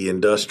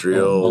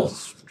industrial,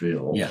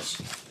 Industrial.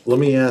 Yes. let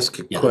me ask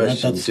a Yeah,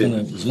 question.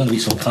 there's gonna be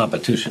some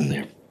competition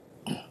there,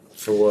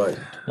 For what?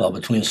 well,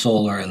 between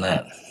solar and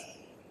that.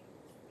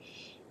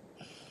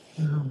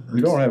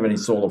 You don't have any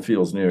solar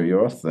fields near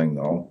your thing,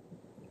 though.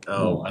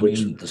 Oh, I which,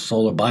 mean, the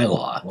solar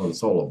bylaw. Well, the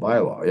solar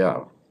bylaw,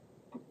 yeah.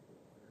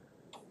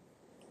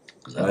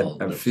 'Cause that'll-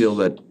 I feel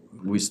that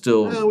we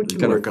still. well, we can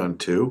gotta- work on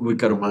 2. we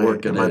gotta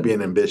work it Am I in.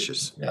 being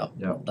ambitious? Yeah,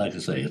 Yeah. like I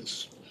say,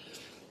 it's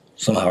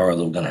somehow or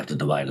other we're gonna have to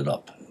divide it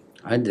up.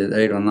 I did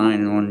 8 or 9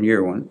 in 1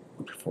 year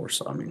before,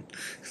 so I mean.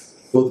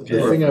 Well,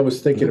 the thing I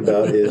was thinking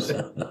about is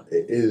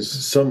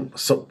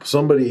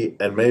somebody,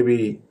 and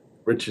maybe,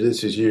 Richard,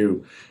 this is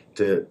you,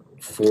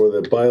 for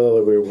the bylaw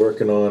that we were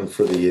working on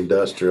for the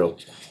industrial,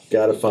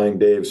 gotta find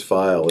Dave's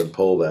file and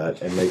pull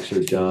that and make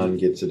sure John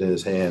gets it in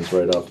his hands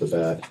right off the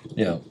bat.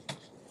 Yeah,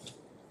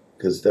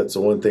 Cause that's the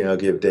one thing I'll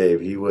give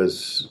Dave, he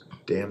was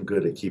damn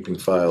good at keeping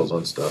files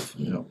on stuff.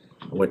 Yeah.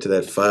 I went to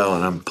that file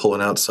and I'm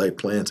pulling out site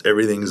plans,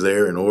 everything's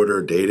there in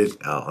order, dated,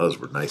 oh, those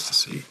were nice to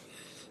see.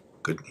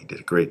 Good, he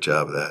did a great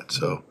job of that,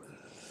 so.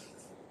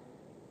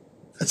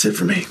 That's it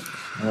for me.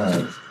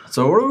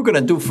 So what are we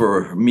gonna do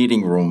for a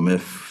meeting room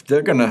if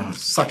they're gonna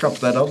suck up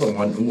that other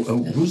one?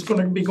 Who's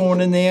gonna be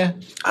going in there?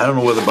 I don't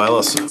know whether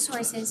bylaws,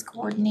 Resources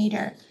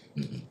coordinator,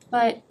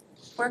 but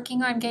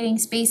working on getting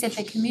space at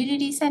the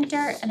community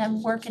center, and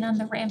I'm working on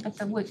the ramp at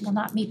the wood, well,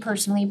 not me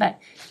personally, but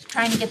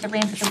trying to get the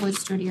ramp at the wood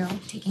studio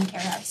taken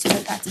care of, so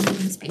that that's a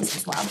meeting space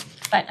as well.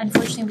 But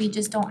unfortunately, we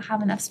just don't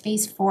have enough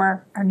space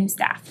for our new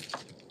staff.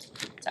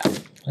 So I we're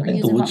think the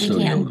using wood what we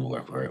studio can. would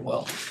work very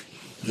well.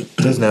 It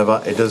doesn't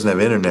have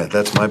internet,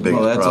 that's my Well,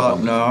 biggest that's all,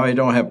 problem. no, I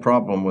don't have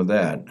problem with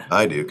that.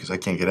 I do, cause I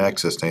can't get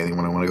access to anything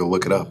when I wanna go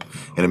look it up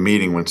in a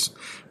meeting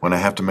when I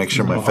have to make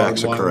sure my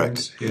facts are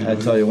correct. I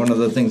tell you, one of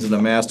the things in the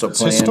master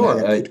plan,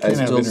 historic. I Can't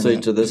have still say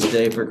internet. to this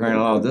day, for crying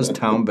out loud, this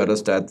town better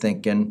start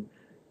thinking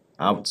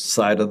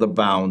outside of the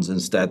bounds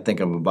and start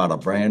thinking about a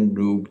brand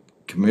new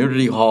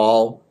community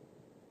hall,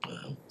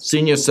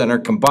 senior center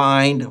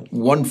combined,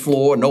 one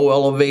floor, no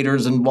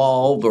elevators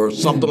involved, or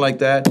something like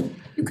that.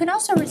 You can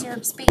also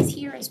reserve space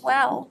here as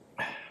well.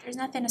 There's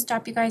nothing to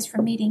stop you guys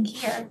from meeting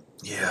here.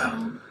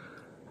 Yeah,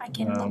 I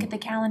can look at the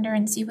calendar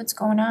and see what's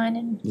going on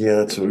and. yeah,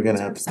 that's what we're gonna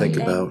have to think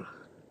Someday. about.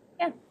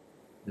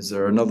 Is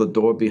there another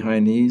door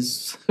behind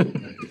these?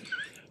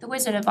 The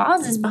Wizard of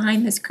Oz is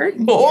behind this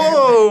curtain.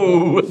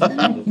 Oh!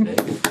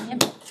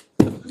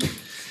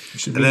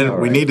 And then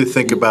we need to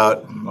think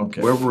about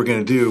Okay. wherever we're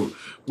gonna do,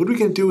 what are we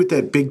gonna do with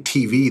that big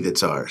TV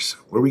that's ours?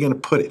 Where are we gonna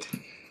put it?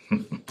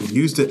 We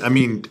used it, I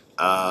mean,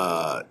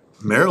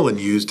 Marilyn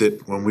used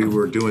it when we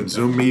were doing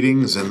Zoom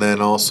meetings and then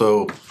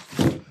also,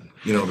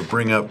 you know, to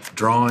bring up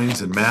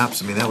drawings and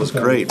maps. I mean, that was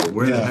great, but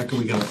where the Yeah. heck are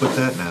we gonna put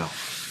that now?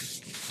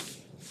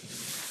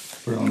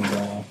 Put it on the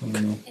wall, I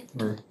don't know,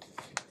 or.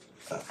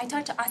 I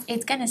talked to Oz,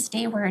 it's gonna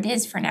stay where it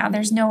is for now.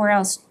 There's nowhere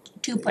else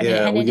to put it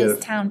Yeah, and we it is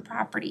gotta- town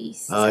property,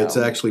 It's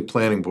so. actually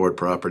planning board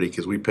property,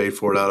 cause we paid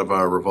for it out of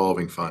our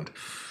revolving fund.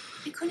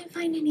 I couldn't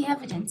find any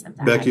evidence of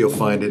that. Becky will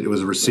find it, it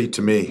was a receipt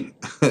to me,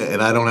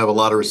 and I don't have a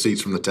lot of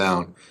receipts from the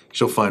town.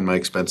 She'll find my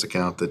expense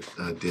account that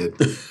I did,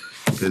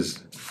 because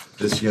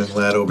this young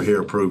lad over here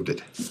approved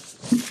it.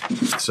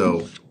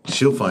 So,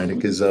 she'll find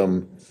it, cause,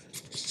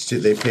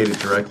 they paid it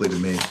directly to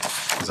me,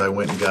 cause I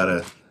went and got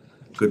a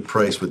good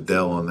price with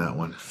Dell on that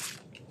one.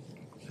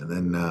 And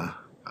then,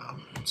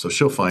 so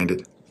she'll find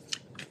it.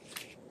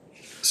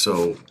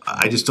 So,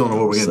 I just don't know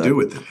what we're gonna do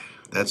with it.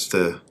 That's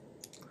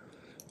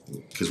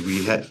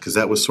cause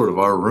that was sort of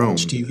our room.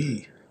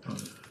 TV.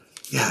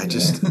 Yeah, I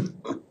just,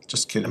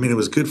 Just I kidding. mean, it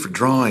was good for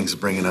drawings,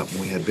 bringing up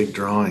when we had big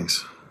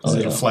drawings. Is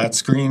it a flat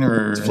screen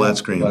or? It's flat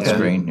screen, Flat yeah.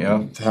 screen, yeah.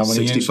 How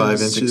many inches?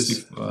 65 inches.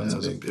 60 oh,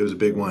 that's big. It was a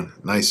big one,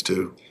 nice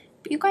too.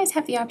 But you guys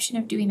have the option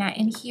of doing that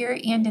in here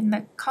and in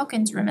the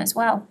Calkins room as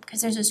well,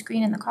 cause there's a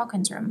screen in the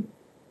Calkins room.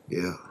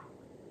 Yeah,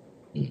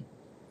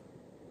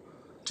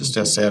 Just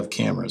has to have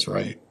cameras,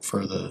 right,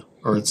 for the,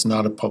 or it's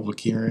not a public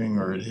hearing,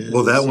 or it is?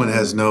 well, that one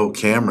has no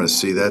cameras,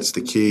 see, that's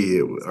the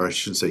key, or I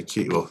shouldn't say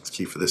key, well, it's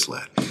key for this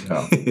lad.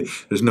 Yeah.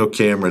 There's no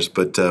cameras,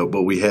 but,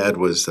 what we had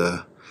was,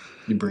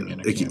 You bring in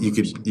a you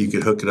camera.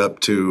 could hook it up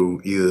to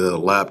either the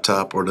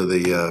laptop or to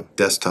the,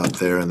 desktop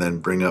there and then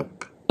bring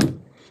up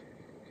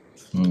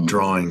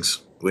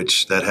drawings,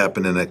 which that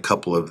happened in a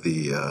couple of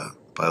the,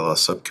 bylaw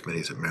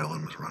subcommittees that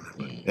Marilyn was running,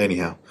 but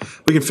anyhow,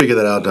 we can figure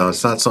that out, Don,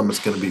 it's not something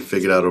that's gonna be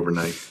figured out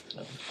overnight.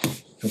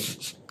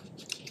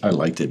 I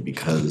liked it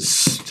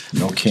because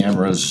no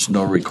cameras,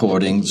 no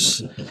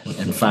recordings,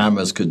 and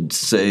farmers could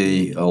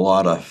say a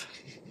lot of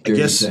dirty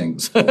guess-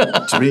 things.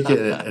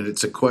 Tamika, and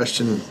it's a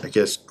question, I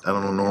guess, I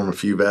don't know, Norm,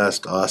 if you've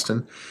asked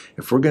Austin,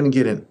 if we're gonna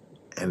get an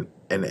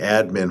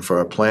admin for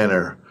our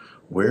planner,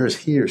 where is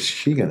he or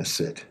she gonna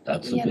sit?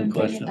 That's a We haven't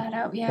good figured question. that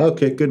out yet.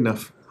 Okay, good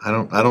enough. I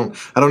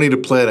don't need a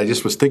plan, I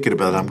just was thinking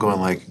about it, I'm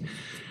going like,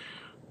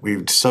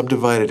 we've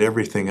subdivided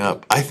everything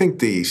up. I think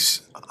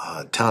these,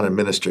 town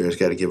administrators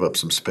gotta give up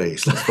some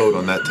space, let's vote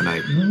on that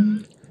tonight.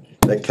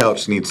 That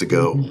couch needs to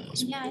go.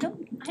 Yeah, I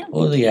don't.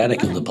 Or the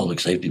attic of the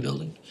public safety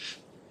building.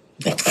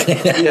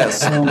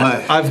 Yes,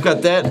 I've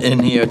got that in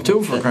here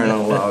too, for crying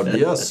out loud,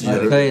 yes.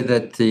 I tell you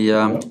that the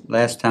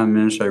last town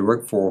administrator I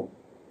worked for,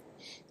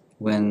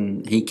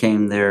 when he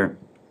came there,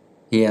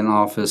 he had an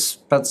office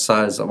about the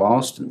size of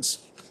Austin's.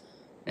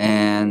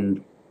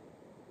 And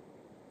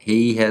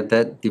he had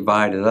that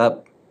divided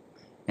up,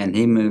 and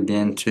he moved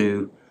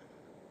into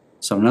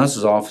someone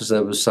else's office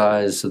that was the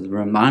size of the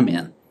room I'm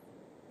in.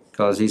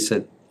 Because he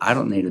said, I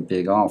don't need a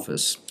big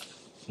office.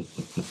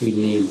 We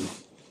need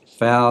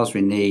files,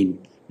 we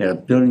need a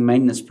building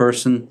maintenance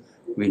person,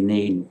 we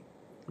need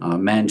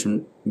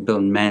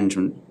building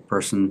management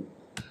person,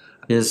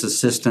 his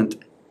assistant,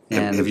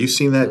 and. Have you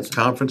seen that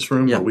conference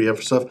room Yeah. where we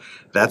have stuff?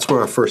 That's where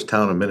our first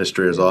town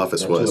administrator's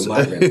office was.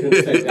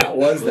 That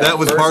was That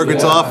was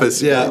Margaret's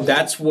office, yeah.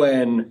 That's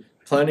when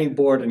planning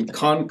board and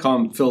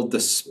Concom filled the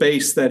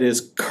space that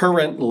is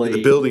currently.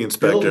 The building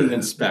inspector. Building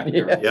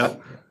inspector.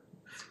 Yep,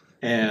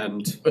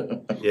 And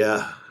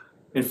yeah.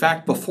 in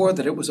fact, before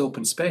that, it was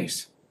open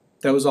space.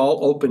 That was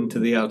all open to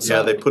the outside.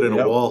 Yeah, they put in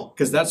a wall.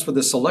 Cause that's where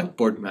the select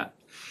board met.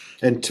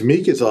 And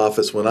Tamika's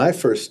office, when I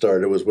first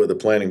started, was where the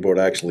planning board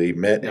actually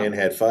met Yeah. and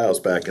had files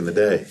back in the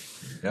day,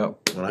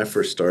 Yep. when I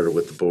first started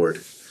with the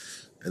board.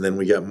 And then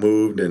we got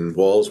moved and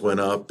walls went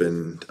up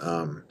and,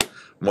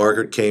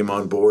 Margaret came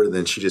on board and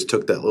then she just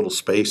took that little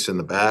space in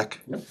the back.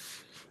 Yep.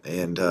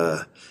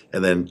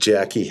 And then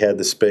Jackie had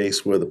the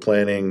space where the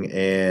planning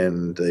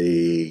and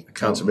the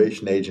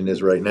conservation agent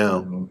is right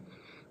now.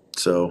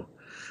 So,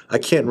 I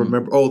can't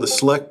remember, the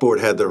select board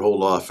had their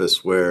whole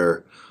office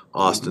where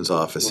Austin's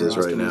office is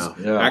right now.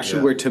 Yeah. Actually,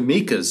 yeah. where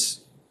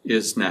Tamika's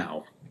is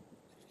now.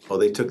 Oh,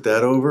 they took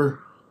that over?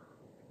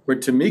 Where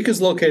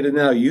Tamika's located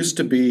now used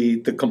to be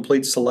the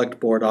complete select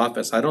board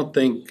office. I don't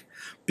think,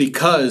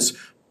 because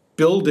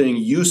building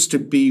used to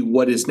be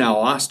what is now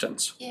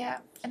Austin's. Yeah,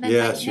 and then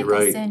Yes, Mike you're right.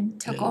 Nicholson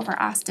took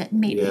over Austin,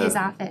 made his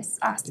Yeah. office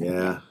Austin.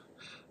 Yeah.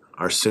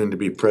 Our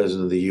soon-to-be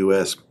president of the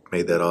US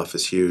made that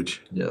office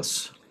huge.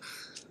 Yes.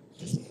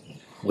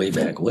 Way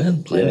back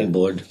when, planning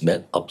board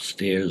met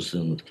upstairs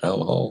in the town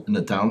hall. In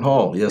the town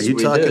hall, yes, Are we you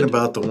did. talking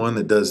about the one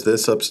that does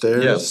this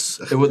upstairs? Yes,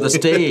 it was the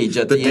stage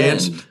at the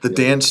dance, end. the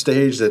dance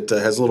stage that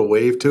has a little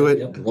wave to it?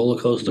 Yep, roller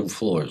coaster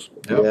floors.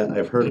 Yeah,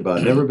 I've heard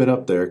about it. Never been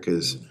up there,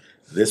 cause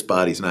this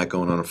body's not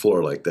going on a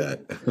floor like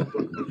that.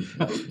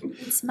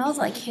 It smells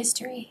like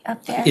history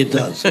up there. It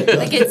does.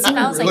 Like it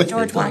smells like Really?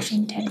 George It does.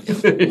 Washington.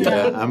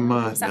 I'm,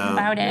 Something no.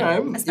 about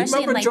it,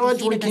 especially in like the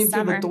heat of the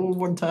summer.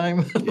 one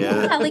time?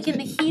 Yeah. Yeah, like in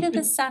the heat of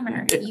the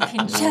summer, you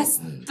can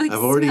just like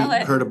I've already smell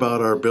it. heard about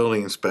our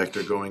building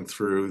inspector going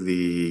through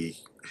the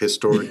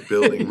historic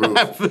building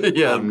roof.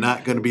 Yeah. I'm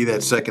not gonna be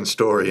that second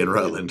story in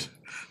Rutland.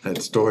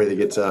 That story that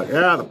gets out,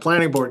 yeah, the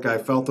planning board guy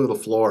fell through the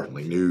floor. I'm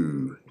like,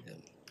 no.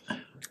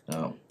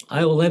 No.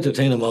 I will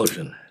entertain a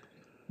motion.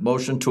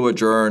 Motion to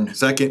adjourn.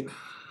 Second.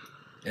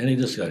 Any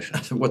discussion?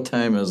 What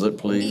time is it,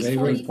 please?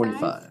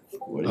 8:45.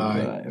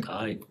 45.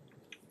 Aye.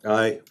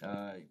 Aye.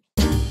 Aye.